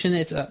solution.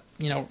 It's a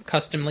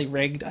customly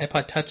rigged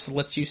iPod Touch that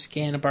lets you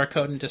scan a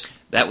barcode and just...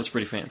 That was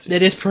pretty fancy.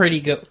 It is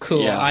pretty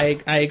cool. Yeah.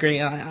 I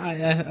agree.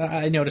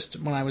 I noticed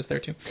when I was there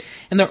too.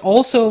 And they're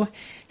also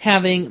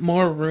having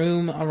more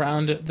room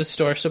around the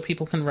store so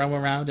people can roam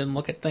around and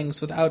look at things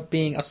without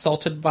being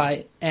assaulted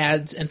by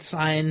ads and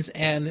signs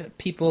and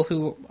people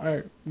who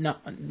are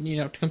not,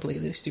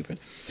 completely stupid.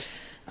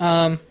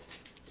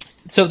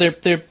 So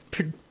they're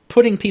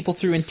putting people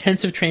through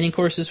intensive training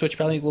courses, which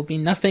probably will be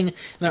nothing. And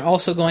they're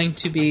also going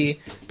to be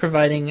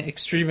providing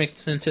extreme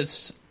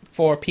incentives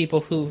for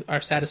people who are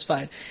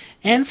satisfied.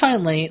 And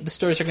finally, the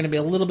stores are going to be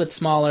a little bit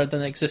smaller than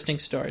the existing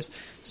stores.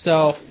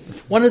 So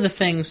one of the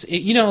things,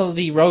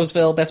 the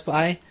Roseville Best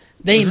Buy,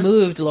 they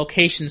moved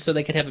locations so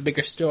they could have a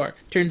bigger store.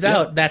 Turns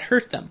out that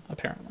hurt them,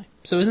 apparently.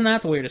 So isn't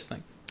that the weirdest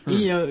thing?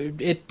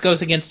 It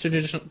goes against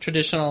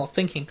traditional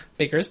thinking.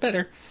 Bigger is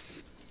better.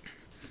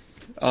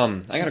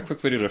 I got a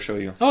quick video to show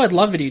you. Oh, I'd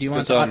love video. Do you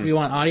want you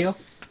want audio?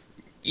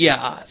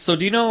 Yeah. So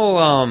do you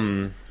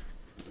know?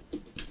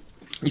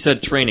 You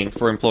said training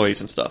for employees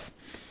and stuff,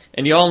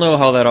 and you all know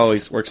how that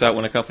always works out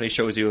when a company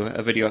shows you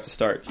a video at the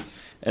start.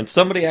 And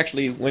somebody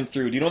actually went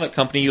through. Do you know that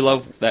company you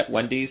love? That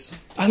Wendy's.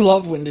 I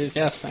love Wendy's.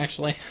 Yes,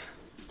 actually.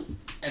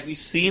 Have you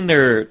seen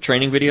their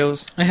training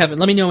videos? I haven't.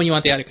 Let me know when you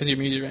want the audio because you're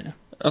muted right now.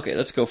 Okay,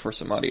 let's go for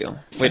some audio.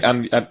 Wait,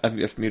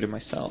 I've muted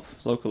myself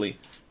locally.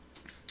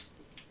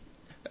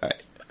 All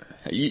right.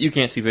 You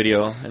can't see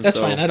video. And That's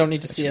so fine. I don't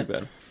need to see it.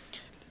 Bad.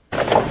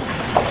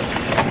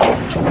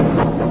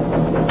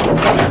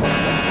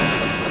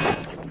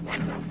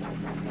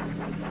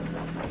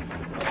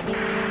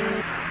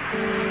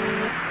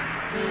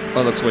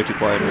 Oh, it looks way too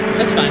quiet.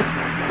 That's fine.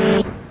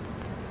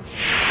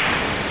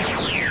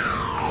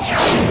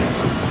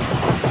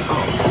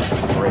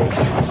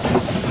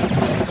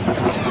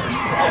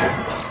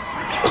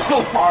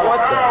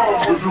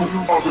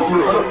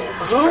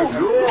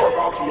 You're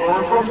about to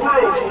learn some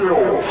real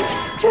skills.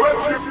 So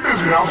let's get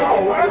busy now. Come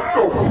on, let's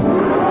go.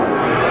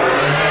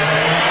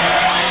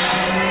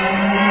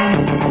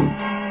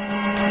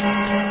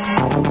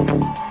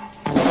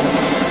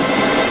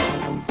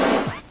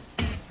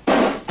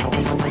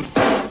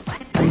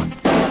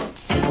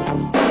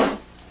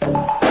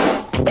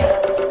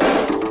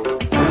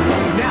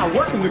 Now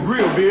working the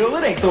grill, Bill,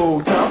 it ain't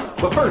so tough.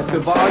 But first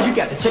of all, you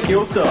got to check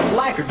your stuff.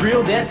 Like a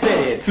grill that's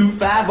set at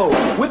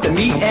 250 with the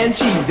meat and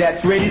cheese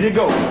that's ready to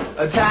go.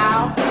 A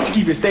towel to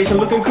keep your station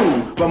looking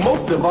cool. But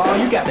most of all,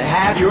 you got to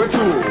have your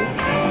tool.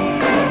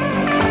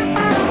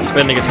 I'm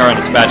spinning the guitar on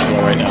the spatula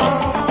right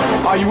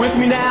now. Are you with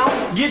me now?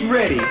 Get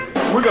ready.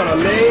 We're gonna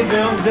lay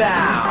them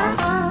down.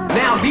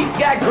 Now beats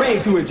got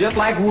grain to it just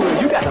like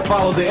wood. You got to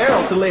follow the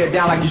arrow to lay it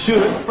down like you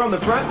should. From the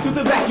front to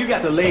the back, you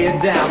got to lay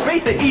it down.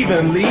 Space it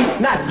evenly,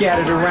 not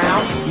scattered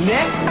around.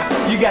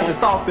 Next, you got to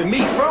salt the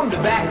meat from the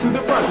back to the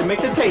front to make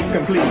the taste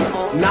complete.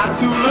 Not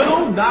too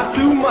little, not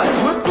too much.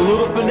 With a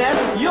little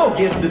finesse, you'll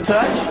get the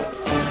touch.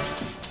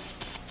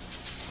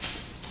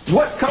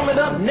 What's coming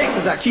up next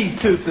is our key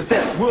to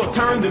success. We'll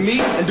turn the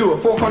meat and do a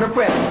 400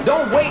 press.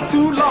 Don't wait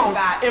too long,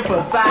 I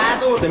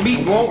emphasize, or the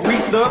meat won't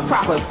reach the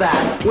proper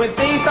size. When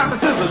things start to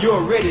sizzle, you're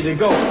ready to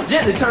go.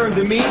 Gently turn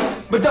the meat,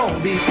 but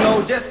don't be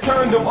slow. Just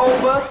turn them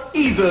over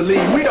easily.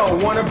 We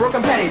don't want a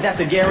broken patty, that's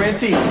a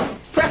guarantee.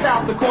 Press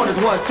out the corners,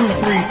 1, 2,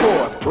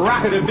 3, 4.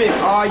 Rock it a bit,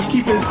 are you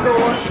keeping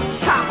score?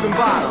 Top and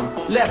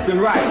bottom, left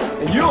and right,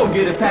 and you'll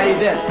get a patty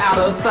that's out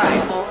of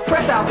sight.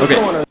 Press out the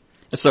corners.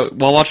 So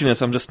while watching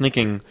this, I'm just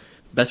thinking,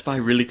 Best Buy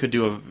really could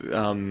do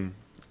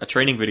a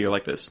training video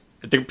like this.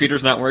 If the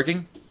computer's not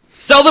working,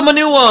 sell them a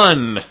new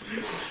one!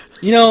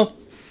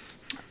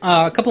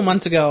 A couple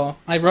months ago,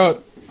 I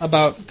wrote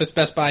about this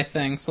Best Buy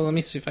thing, so let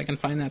me see if I can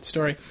find that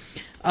story.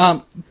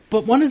 But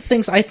one of the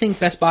things I think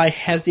Best Buy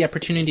has the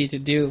opportunity to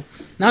do,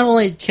 not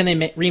only can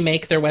they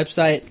remake their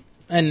website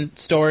and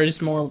stores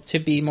to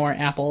be more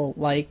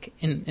Apple-like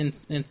in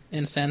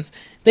a sense,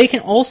 they can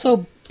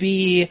also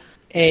be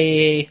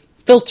a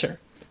filter.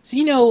 So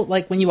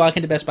like when you walk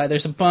into Best Buy,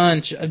 there's a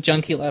bunch of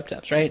junky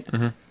laptops, right?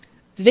 Mm-hmm.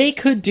 They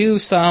could do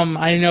some,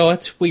 I know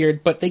it's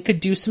weird, but they could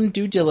do some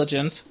due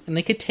diligence, and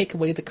they could take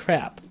away the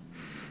crap.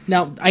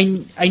 Now,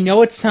 I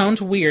know it sounds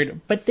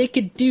weird, but they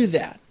could do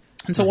that.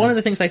 And so one of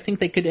the things I think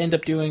they could end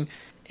up doing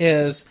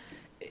is,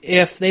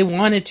 if they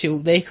wanted to,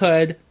 they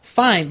could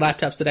find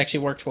laptops that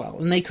actually worked well,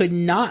 and they could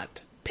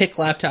not pick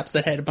laptops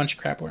that had a bunch of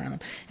crap around them.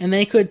 And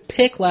they could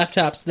pick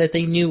laptops that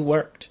they knew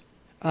worked.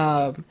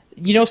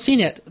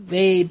 CNET,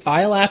 they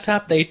buy a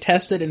laptop, they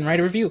test it, and write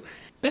a review.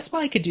 Best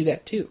Buy could do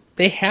that too.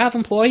 They have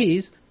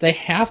employees, they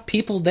have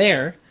people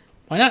there.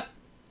 Why not?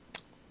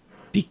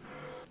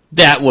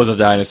 That was a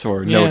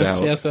dinosaur, no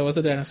doubt. Yes, it was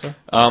a dinosaur.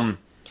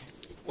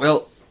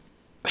 Well,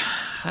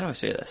 how do I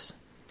say this?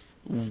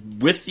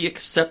 With the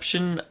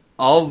exception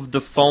of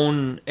the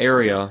phone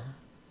area,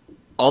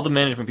 all the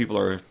management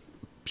people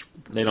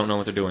they don't know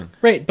what they're doing.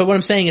 Right, but what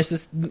I'm saying is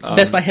this: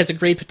 Best Buy has a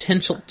great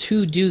potential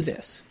to do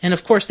this. And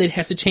of course, they'd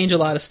have to change a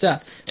lot of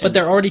stuff. But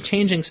they're already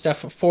changing stuff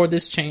for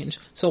this change,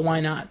 so why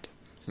not?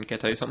 Can I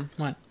tell you something?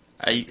 What?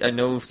 I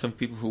know some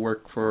people who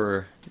work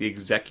for the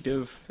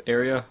executive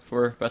area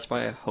for Best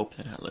Buy. I hope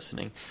they're not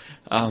listening.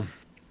 Don't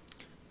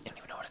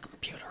even know what a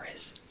computer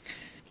is.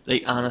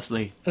 They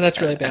honestly... That's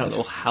really bad. I don't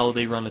know how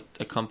they run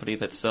a company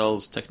that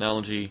sells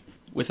technology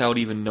without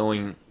even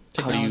knowing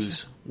how to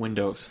use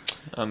Windows.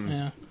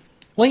 Yeah.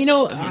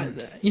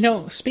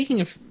 Well,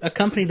 speaking of a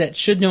company that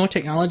should know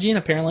technology and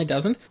apparently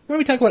doesn't, why don't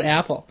we talk about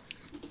Apple?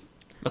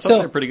 I thought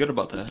they were pretty good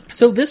about that.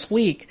 So this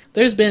week,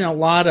 there's been a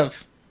lot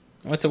of...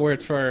 What's a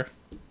word for...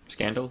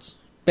 Scandals?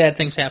 Bad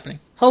things happening.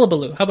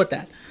 Hullabaloo. How about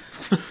that?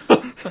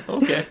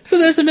 Okay. So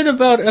there's been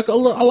about a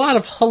lot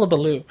of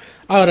hullabaloo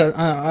out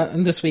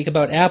this week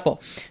about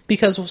Apple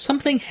because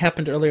something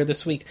happened earlier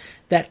this week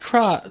that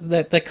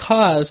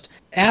caused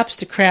apps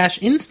to crash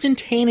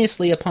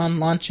instantaneously upon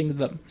launching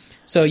them.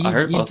 So you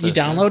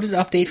downloaded an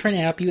update for an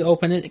app, you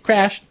open it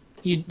crashed.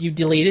 You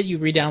delete it, you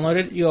re-download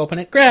it, you open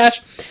it,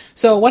 crash.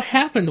 So what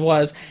happened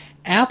was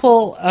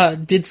Apple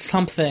did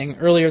something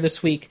earlier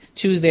this week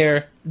to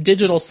their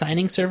digital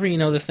signing server. You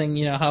know the thing,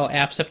 how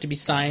apps have to be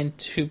signed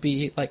to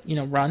be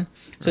run.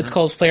 So it's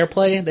called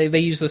FairPlay. They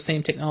use the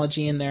same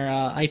technology in their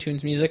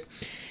iTunes Music,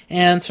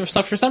 and so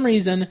for some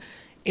reason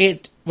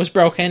it was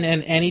broken.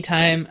 And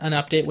anytime an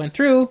update went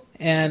through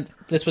and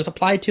this was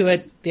applied to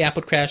it, the app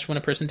would crash when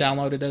a person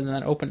downloaded it and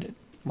then opened it.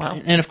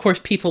 Wow! And of course,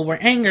 people were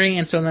angry,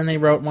 and so then they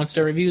wrote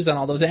 1-star reviews on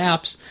all those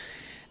apps.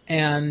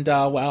 And,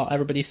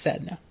 everybody's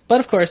sad now. But,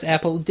 of course,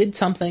 Apple did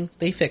something.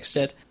 They fixed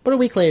it. But a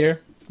week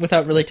later,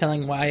 without really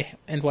telling why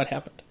and what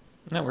happened.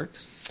 That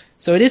works.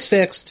 So it is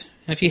fixed.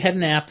 And if you had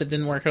an app that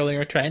didn't work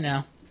earlier, try it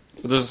now.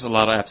 But there's a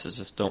lot of apps that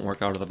just don't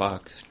work out of the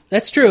box.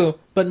 That's true.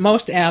 But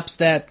most apps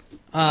that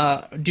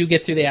do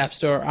get through the App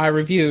Store are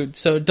reviewed.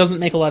 So it doesn't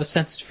make a lot of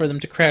sense for them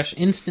to crash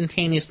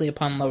instantaneously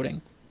upon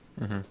loading.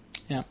 Mm-hmm.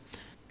 Yeah.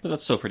 But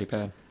that's still pretty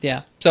bad.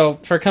 Yeah. So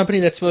for a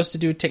company that's supposed to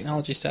do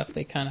technology stuff,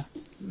 they kind of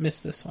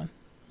missed this one.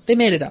 They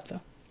made it up,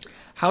 though.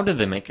 How did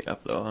they make it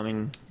up, though? I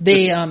mean,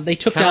 they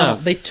took down all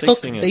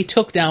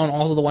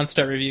of the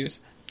 1-star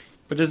reviews.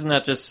 But isn't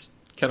that just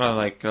kind of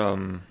like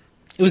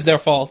It was their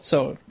fault.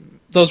 So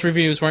those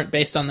reviews weren't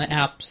based on the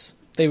apps;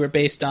 they were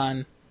based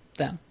on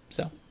them.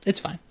 So it's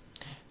fine.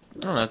 I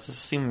don't know. It just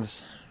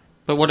seems.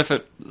 But what if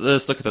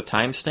let's look at the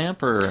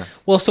timestamp, or?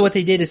 Well, so what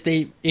they did is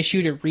they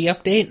issued a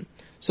re-update.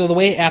 So the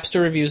way App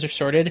Store reviews are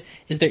sorted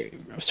is they're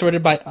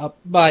sorted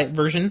by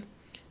version.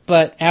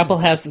 But Apple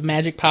has the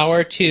magic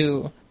power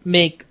to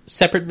make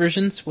separate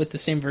versions with the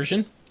same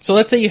version. So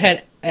let's say you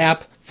had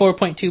app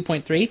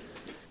 4.2.3.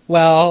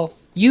 Well,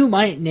 you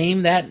might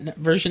name that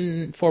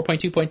version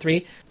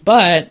 4.2.3,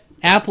 but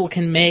Apple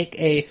can make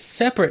a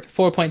separate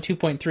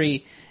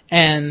 4.2.3,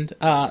 and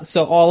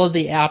so all of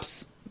the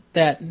apps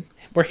that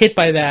were hit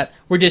by that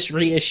were just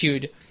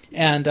reissued,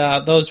 and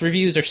those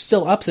reviews are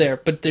still up there,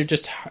 but they're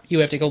just, you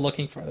have to go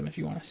looking for them if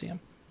you want to see them.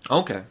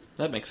 Okay,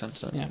 that makes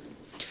sense then. Yeah.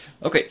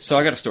 Okay, so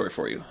I got a story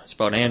for you. It's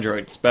about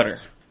Android. It's better.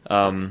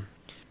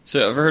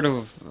 So I've heard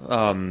of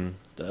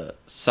the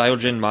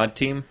Cyanogen mod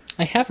team.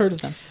 I have heard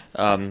of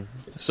them.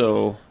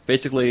 So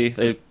basically,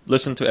 they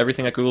listened to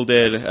everything that Google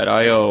did at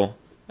I/O,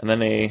 and then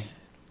they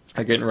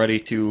are getting ready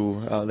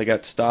to. They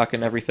got stock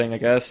and everything, I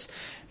guess,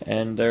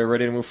 and they're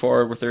ready to move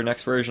forward with their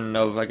next version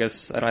of. I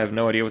guess I have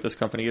no idea what this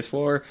company is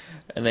for,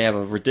 and they have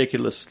a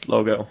ridiculous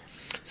logo.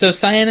 So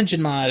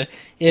CyanogenMod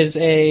is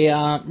a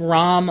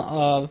ROM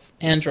of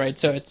Android,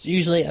 so it's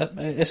usually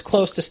as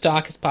close to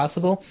stock as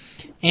possible.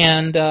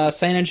 And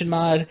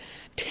CyanogenMod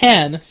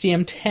 10,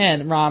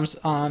 CM10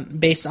 ROMs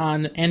based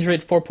on Android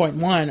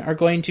 4.1 are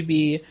going to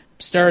be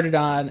started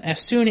on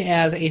as soon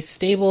as a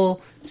stable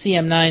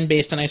CM9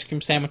 based on Ice Cream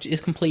Sandwich is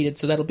completed,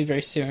 so that'll be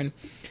very soon.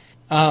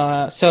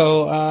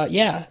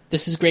 Yeah,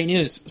 this is great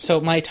news.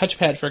 So my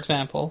touchpad, for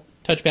example...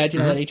 Touchpad,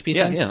 that HP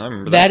thing? Yeah, I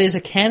remember that. That is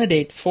a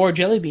candidate for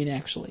Jelly Bean,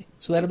 actually.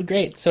 So that'll be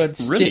great. So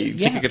it's really? You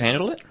think it could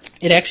handle it?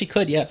 It actually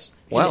could, yes.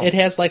 Wow. It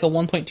has like a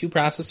 1.2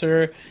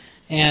 processor,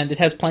 and it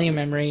has plenty of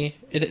memory.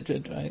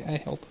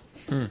 I hope.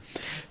 Do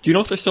you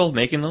know if they're still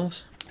making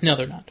those? No,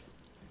 they're not.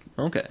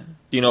 Okay.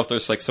 Do you know if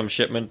there's like some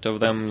shipment of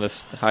them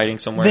that's hiding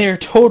somewhere? There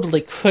totally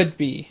could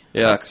be.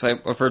 Yeah, because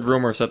I've heard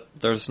rumors that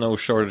there's no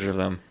shortage of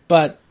them.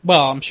 But,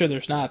 well, I'm sure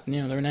there's not.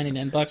 They were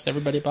 $99.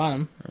 Everybody bought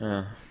them.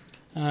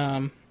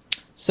 Yeah.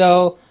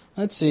 So,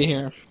 let's see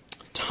here.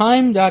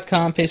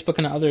 Time.com, Facebook,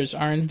 and others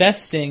are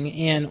investing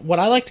in what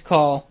I like to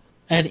call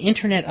an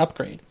internet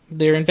upgrade.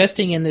 They're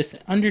investing in this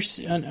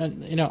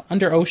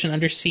under-ocean,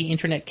 undersea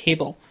internet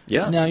cable.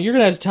 Yeah. Now, you're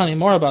going to have to tell me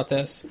more about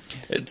this.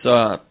 It's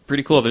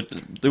pretty cool. They're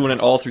doing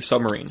it all through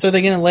submarines. So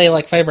they're going to lay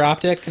like fiber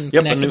optic and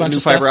connect a bunch new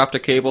of stuff? fiber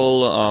optic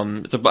cable.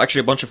 It's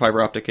actually a bunch of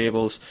fiber optic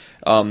cables.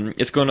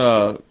 It's going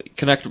to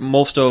connect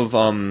most of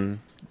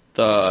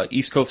the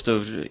east coast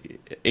of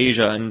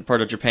Asia and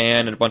part of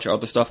Japan and a bunch of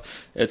other stuff.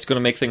 It's going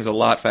to make things a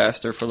lot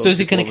faster for those. So is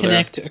it going to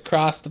connect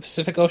across the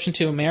Pacific Ocean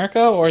to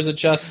America, or is it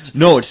just...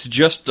 No, it's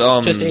just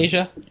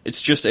Asia?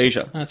 It's just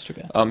Asia. Oh, that's too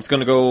bad. It's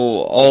going to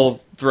go all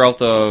throughout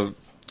the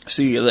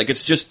sea. Like,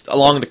 it's just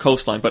along the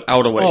coastline, but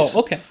out a ways. Oh,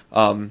 okay.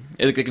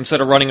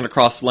 Instead of running it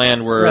across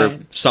land where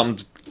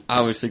something's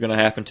obviously going to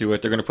happen to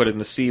it. They're going to put it in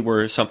the sea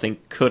where something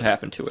could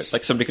happen to it.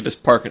 Like somebody could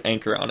just park an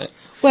anchor on it.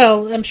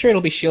 Well, I'm sure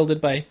it'll be shielded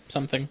by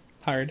something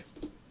hard.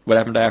 What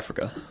happened to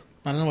Africa?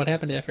 I don't know what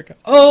happened to Africa.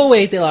 Oh,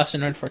 wait, they lost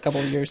internet for a couple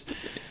of years.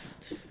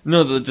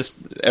 No, just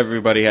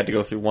everybody had to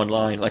go through one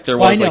line. Like there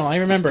Well, was. I know, like, I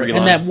remember. 3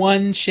 And lines. that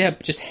one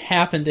ship just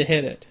happened to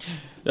hit it.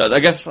 I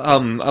guess I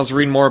was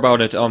reading more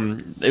about it.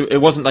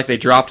 It wasn't like they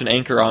dropped an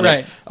anchor on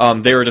Right.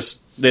 it.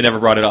 They never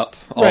brought it up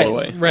all the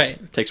way. Right.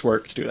 It takes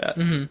work to do that.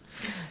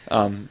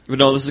 Mm-hmm. But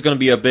no, this is going to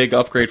be a big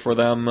upgrade for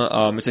them.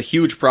 It's a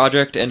huge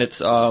project, and it's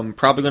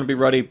probably going to be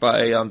ready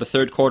by the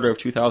third quarter of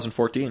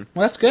 2014.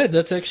 Well, that's good.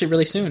 That's actually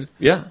really soon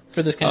Yeah.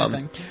 for this kind of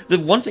thing. The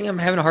one thing I'm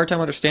having a hard time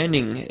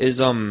understanding is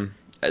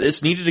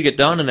it's needed to get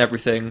done and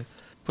everything,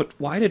 but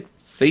why did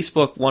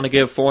Facebook want to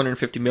give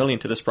 $450 million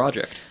to this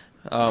project?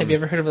 Have you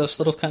ever heard of this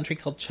little country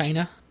called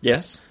China?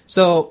 Yes.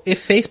 So,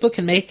 if Facebook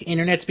can make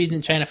internet speeds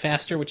in China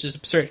faster, which is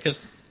absurd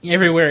because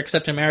everywhere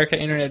except America,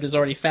 internet is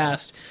already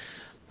fast.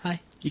 Hi.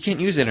 You can't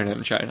use internet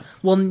in China.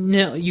 Well,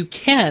 no, you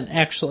can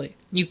actually.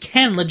 You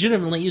can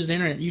legitimately use the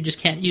internet. You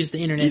just can't use the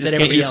internet You just that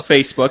can't everybody use else.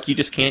 Facebook. You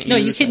just can't No,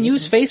 use... you can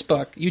use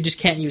Facebook. You just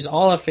can't use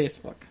all of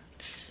Facebook.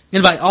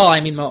 And by all, I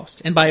mean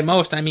most. And by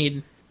most, I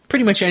mean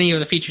pretty much any of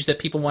the features that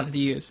people wanted to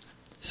use.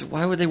 So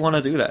why would they want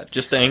to do that?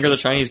 Just to anger the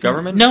Chinese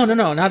government? No,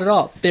 not at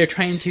all. They're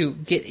trying to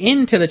get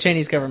into the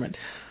Chinese government.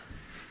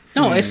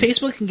 No, if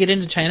Facebook can get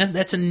into China,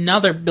 that's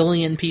another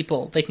billion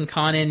people they can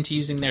con into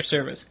using their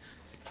service.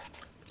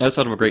 I just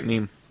thought of a great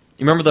meme.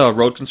 You remember the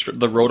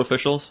road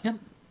officials? Yep.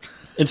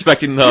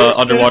 Inspecting the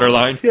underwater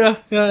line? Yeah,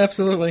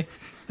 absolutely.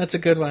 That's a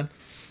good one.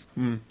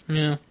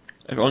 Yeah.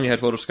 If I only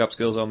had Photoshop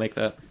skills, I'll make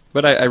that.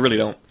 But I really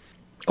don't.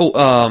 Oh,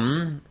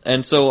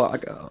 and so,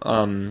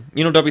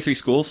 you know W3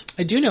 Schools?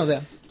 I do know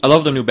them. I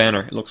love the new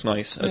banner. It looks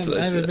nice. I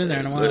haven't been there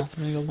in a while. Let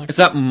me go look. It's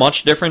not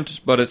much different,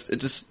 but it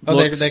just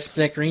looks...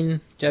 that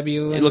green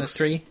W and it the looks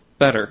 3.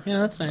 better.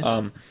 Yeah, that's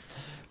nice.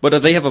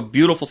 But they have a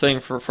beautiful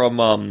thing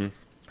from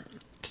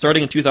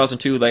starting in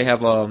 2002. They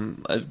have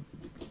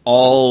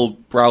all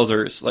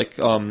browsers, like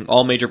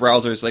all major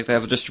browsers, like they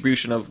have a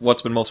distribution of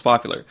what's been most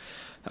popular.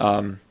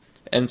 And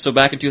so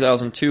back in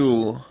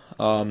 2002,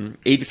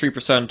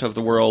 83% of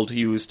the world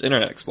used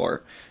Internet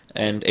Explorer,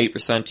 and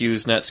 8%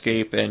 used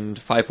Netscape, and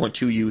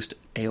 5.2 used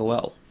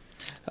AOL.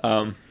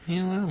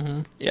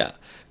 Yeah,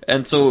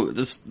 and so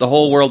the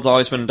whole world's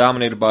always been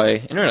dominated by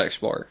Internet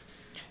Explorer,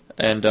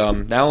 and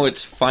now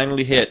it's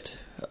finally hit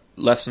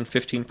less than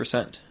 15%.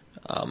 That's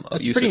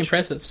usage. pretty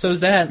impressive. So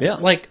is that Yeah.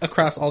 like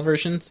across all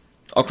versions?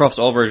 Across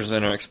all versions of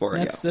Internet Explorer.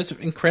 That's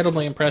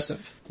incredibly impressive.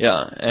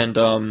 Yeah, and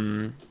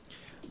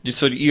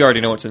so you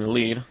already know what's in the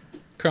lead.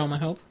 Chrome, I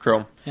hope.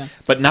 Chrome. Yeah.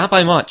 But not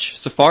by much.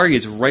 Safari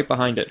is right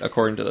behind it,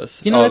 according to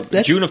this. You know,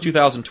 that's June of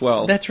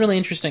 2012. That's really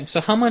interesting.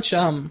 So how much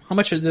are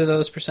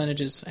those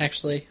percentages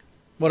actually?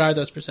 What are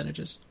those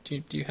percentages?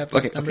 Do you have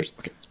those numbers?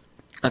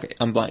 Okay,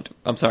 I'm blind.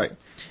 I'm sorry.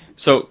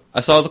 So I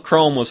saw the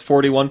Chrome was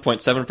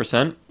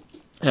 41.7%,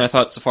 and I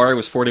thought Safari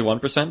was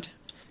 41%.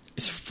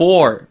 It's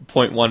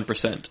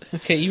 4.1%.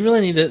 Okay, you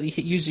really need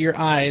to use your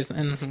eyes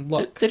and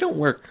look. They don't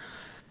work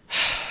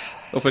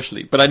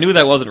officially, but I knew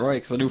that wasn't right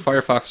because I knew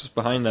Firefox was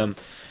behind them.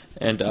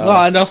 And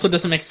Well, it also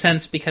doesn't make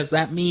sense because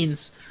that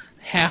means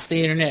half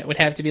the internet would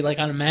have to be like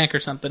on a Mac or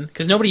something.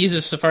 Because nobody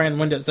uses Safari on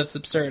Windows. That's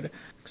absurd,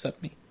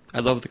 except me.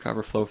 I love the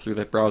cover flow through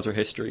that browser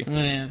history. Yeah,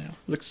 I know.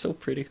 It looks so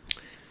pretty.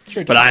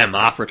 Sure. But I am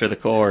Opera to the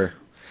core,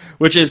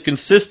 which has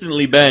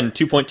consistently been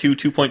 2.2,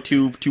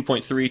 2.2,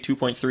 2.3,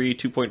 2.3,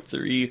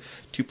 2.3,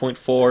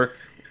 2.4.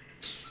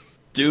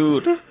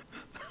 Dude.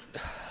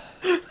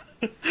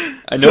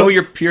 I know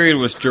your period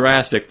was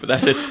Jurassic, but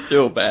that is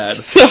still bad.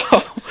 So,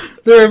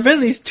 there have been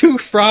these 2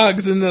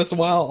 frogs in this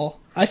well.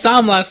 I saw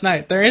them last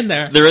night. They're in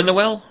there. They're in the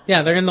well?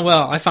 Yeah, they're in the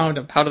well. I found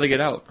them. How do they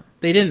get out?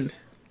 They didn't.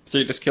 So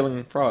you're just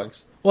killing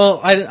frogs.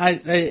 Well,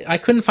 I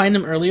couldn't find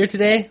them earlier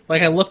today.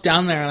 Like, I looked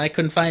down there and I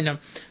couldn't find them.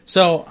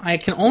 So, I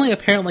can only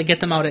apparently get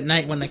them out at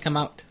night when they come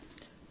out.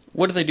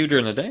 What do they do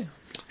during the day?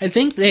 I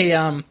think they,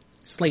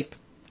 sleep.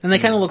 And they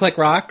kind of look like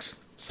rocks.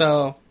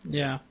 So,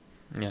 yeah.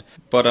 Yeah.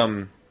 But,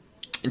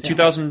 in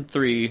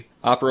 2003,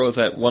 Opera was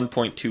at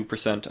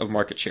 1.2% of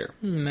market share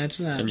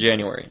Imagine that. in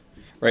January.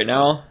 Right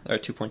now, they're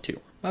at 2.2.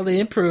 Well, they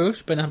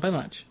improved, but not by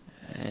much.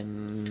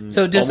 And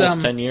So does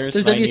almost 10 years.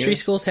 Does 9 W3 years?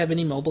 Schools have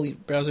any mobile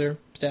browser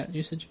stat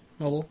usage?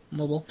 Mobile.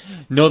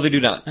 No, they do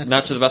not. That's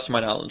Not good. to the best of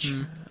my knowledge.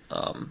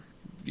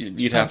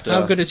 You'd have to.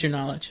 How good is your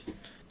knowledge?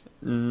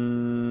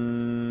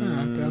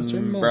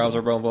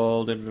 Browser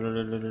mobile.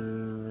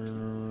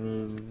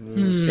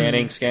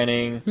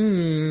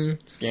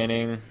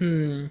 Scanning.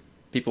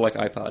 People like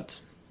iPods,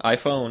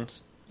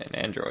 iPhones, and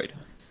Android.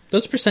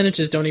 Those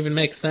percentages don't even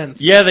make sense.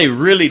 Yeah, they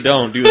really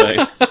don't, do they?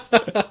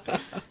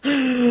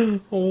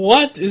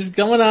 What is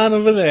going on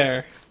over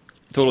there?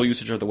 Total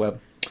usage of the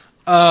web.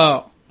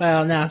 Oh,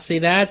 well, now, see,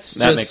 that That just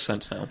makes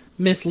sense now.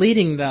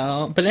 misleading,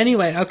 though. But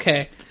anyway,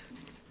 okay.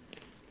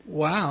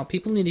 Wow,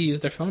 people need to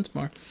use their phones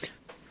more.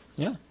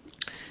 Yeah.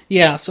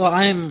 Yeah, so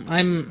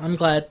I'm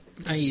glad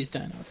I used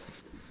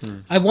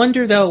Dynode. I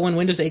wonder though when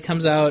Windows 8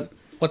 comes out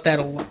what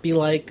that'll be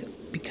like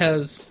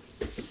because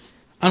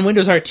on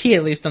Windows RT,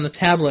 at least on the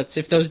tablets,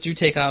 if those do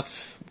take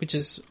off, which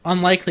is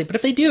unlikely, but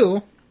if they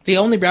do, the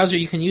only browser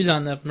you can use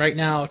on them right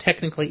now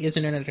technically is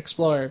Internet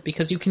Explorer,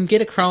 because you can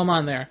get a Chrome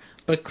on there,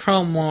 but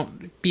Chrome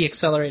won't be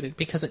accelerated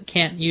because it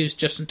can't use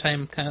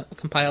just-in-time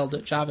compiled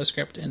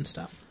JavaScript and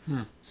stuff.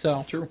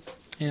 So, True.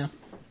 yeah.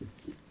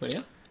 But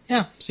yeah.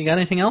 Yeah, so you got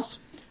anything else?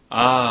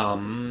 I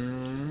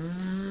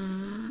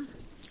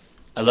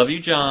love you,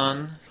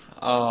 John.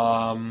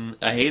 I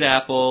hate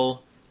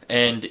Apple.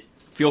 And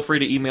feel free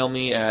to email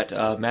me at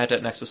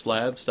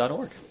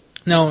matt@nexuslabs.org.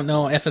 No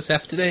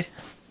FSF today?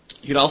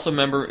 You can also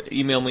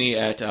email me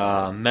at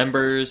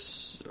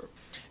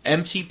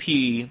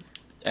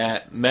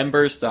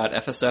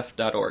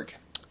mtp@members.fsf.org.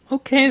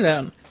 Okay,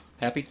 then.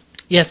 Happy?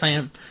 Yes, I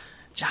am.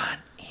 John,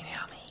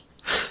 email me.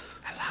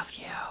 I love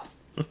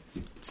you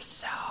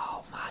so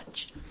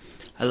much.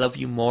 I love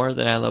you more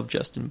than I love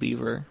Justin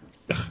Bieber.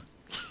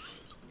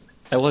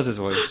 That was his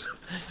voice.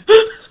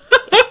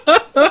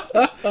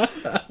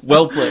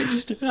 Well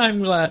placed.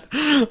 I'm glad.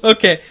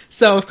 Okay,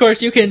 so of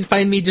course you can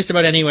find me just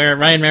about anywhere.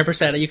 Ryan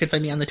Rampersad. You can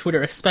find me on the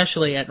Twitter,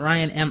 especially at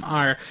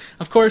RyanMR.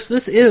 Of course,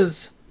 this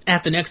is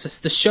At the Nexus,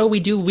 the show we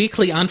do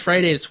weekly on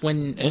Fridays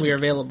when we are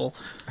available.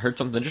 I heard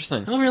something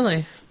interesting. Oh,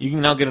 really? You can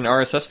now get an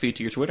RSS feed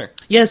to your Twitter.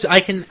 Yes, I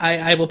can.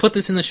 I will put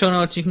this in the show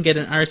notes. You can get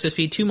an RSS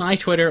feed to my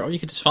Twitter, or you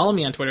can just follow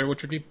me on Twitter,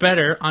 which would be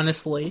better,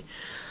 honestly.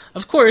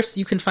 Of course,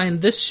 you can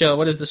find this show.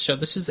 What is this show?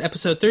 This is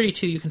episode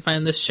 32. You can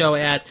find this show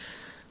at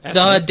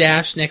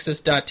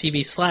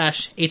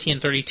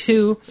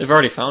the-nexus.tv/ATN32. They've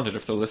already found it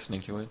if they're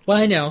listening to it. Well,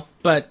 I know,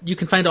 but you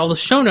can find all the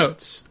show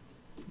notes.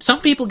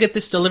 Some people get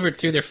this delivered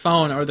through their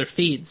phone or their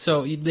feed,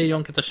 so they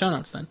don't get the show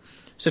notes then.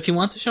 So if you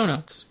want the show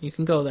notes, you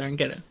can go there and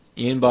get it.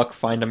 Ian Buck,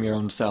 find them your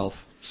own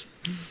self.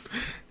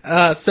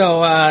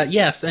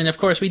 Yes, and of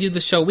course we do the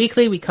show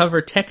weekly. We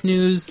cover tech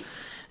news,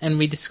 and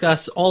we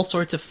discuss all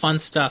sorts of fun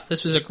stuff.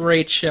 This was a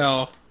great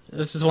show.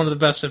 This is one of the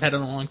best I've had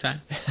in a long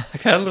time. I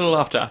got a little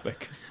off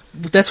topic.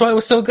 That's why it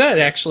was so good,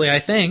 actually, I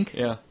think.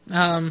 Yeah.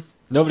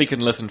 Nobody can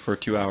listen for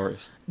 2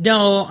 hours.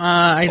 No,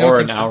 I don't or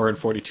think an so. hour and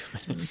 42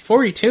 minutes.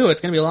 42. It's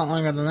going to be a lot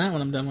longer than that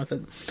when I'm done with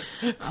it.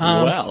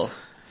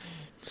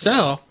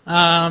 So,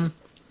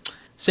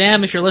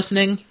 Sam, if you're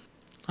listening,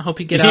 I hope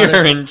you get out.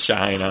 You're in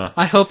China.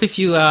 I hope if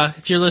you're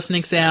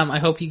listening, Sam, I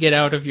hope you get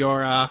out of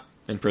your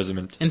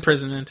imprisonment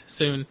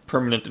soon.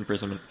 Permanent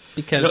imprisonment.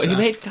 Because he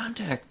made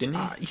contact,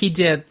 didn't he? He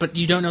did, but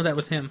you don't know that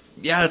was him.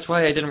 Yeah, that's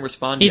why I didn't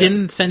respond. He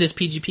didn't send his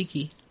PGP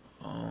key.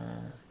 Oh,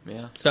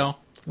 yeah. So,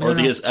 or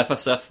his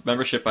FSF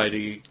membership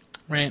ID.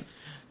 Right.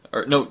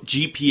 Or no,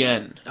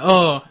 GPN.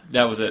 Oh,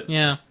 that was it.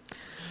 Yeah.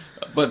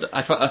 But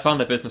I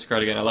found that business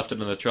card again. I left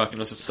it in the truck, and it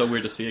was just so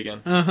weird to see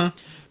again.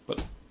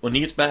 But when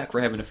he gets back,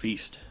 we're having a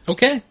feast.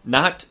 Okay.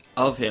 Not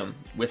of him,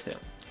 with him.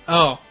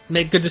 Oh,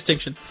 make good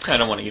distinction. I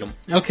don't want to eat them.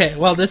 Okay,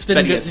 well, this has been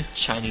a good... He has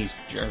Chinese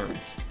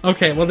germs.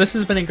 Okay, well, this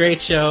has been a great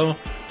show.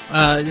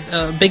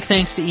 Big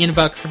thanks to Ian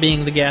Buck for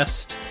being the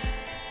guest.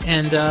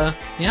 And,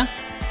 yeah.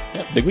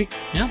 Yeah, big week.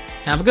 Yeah,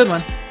 have a good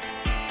one.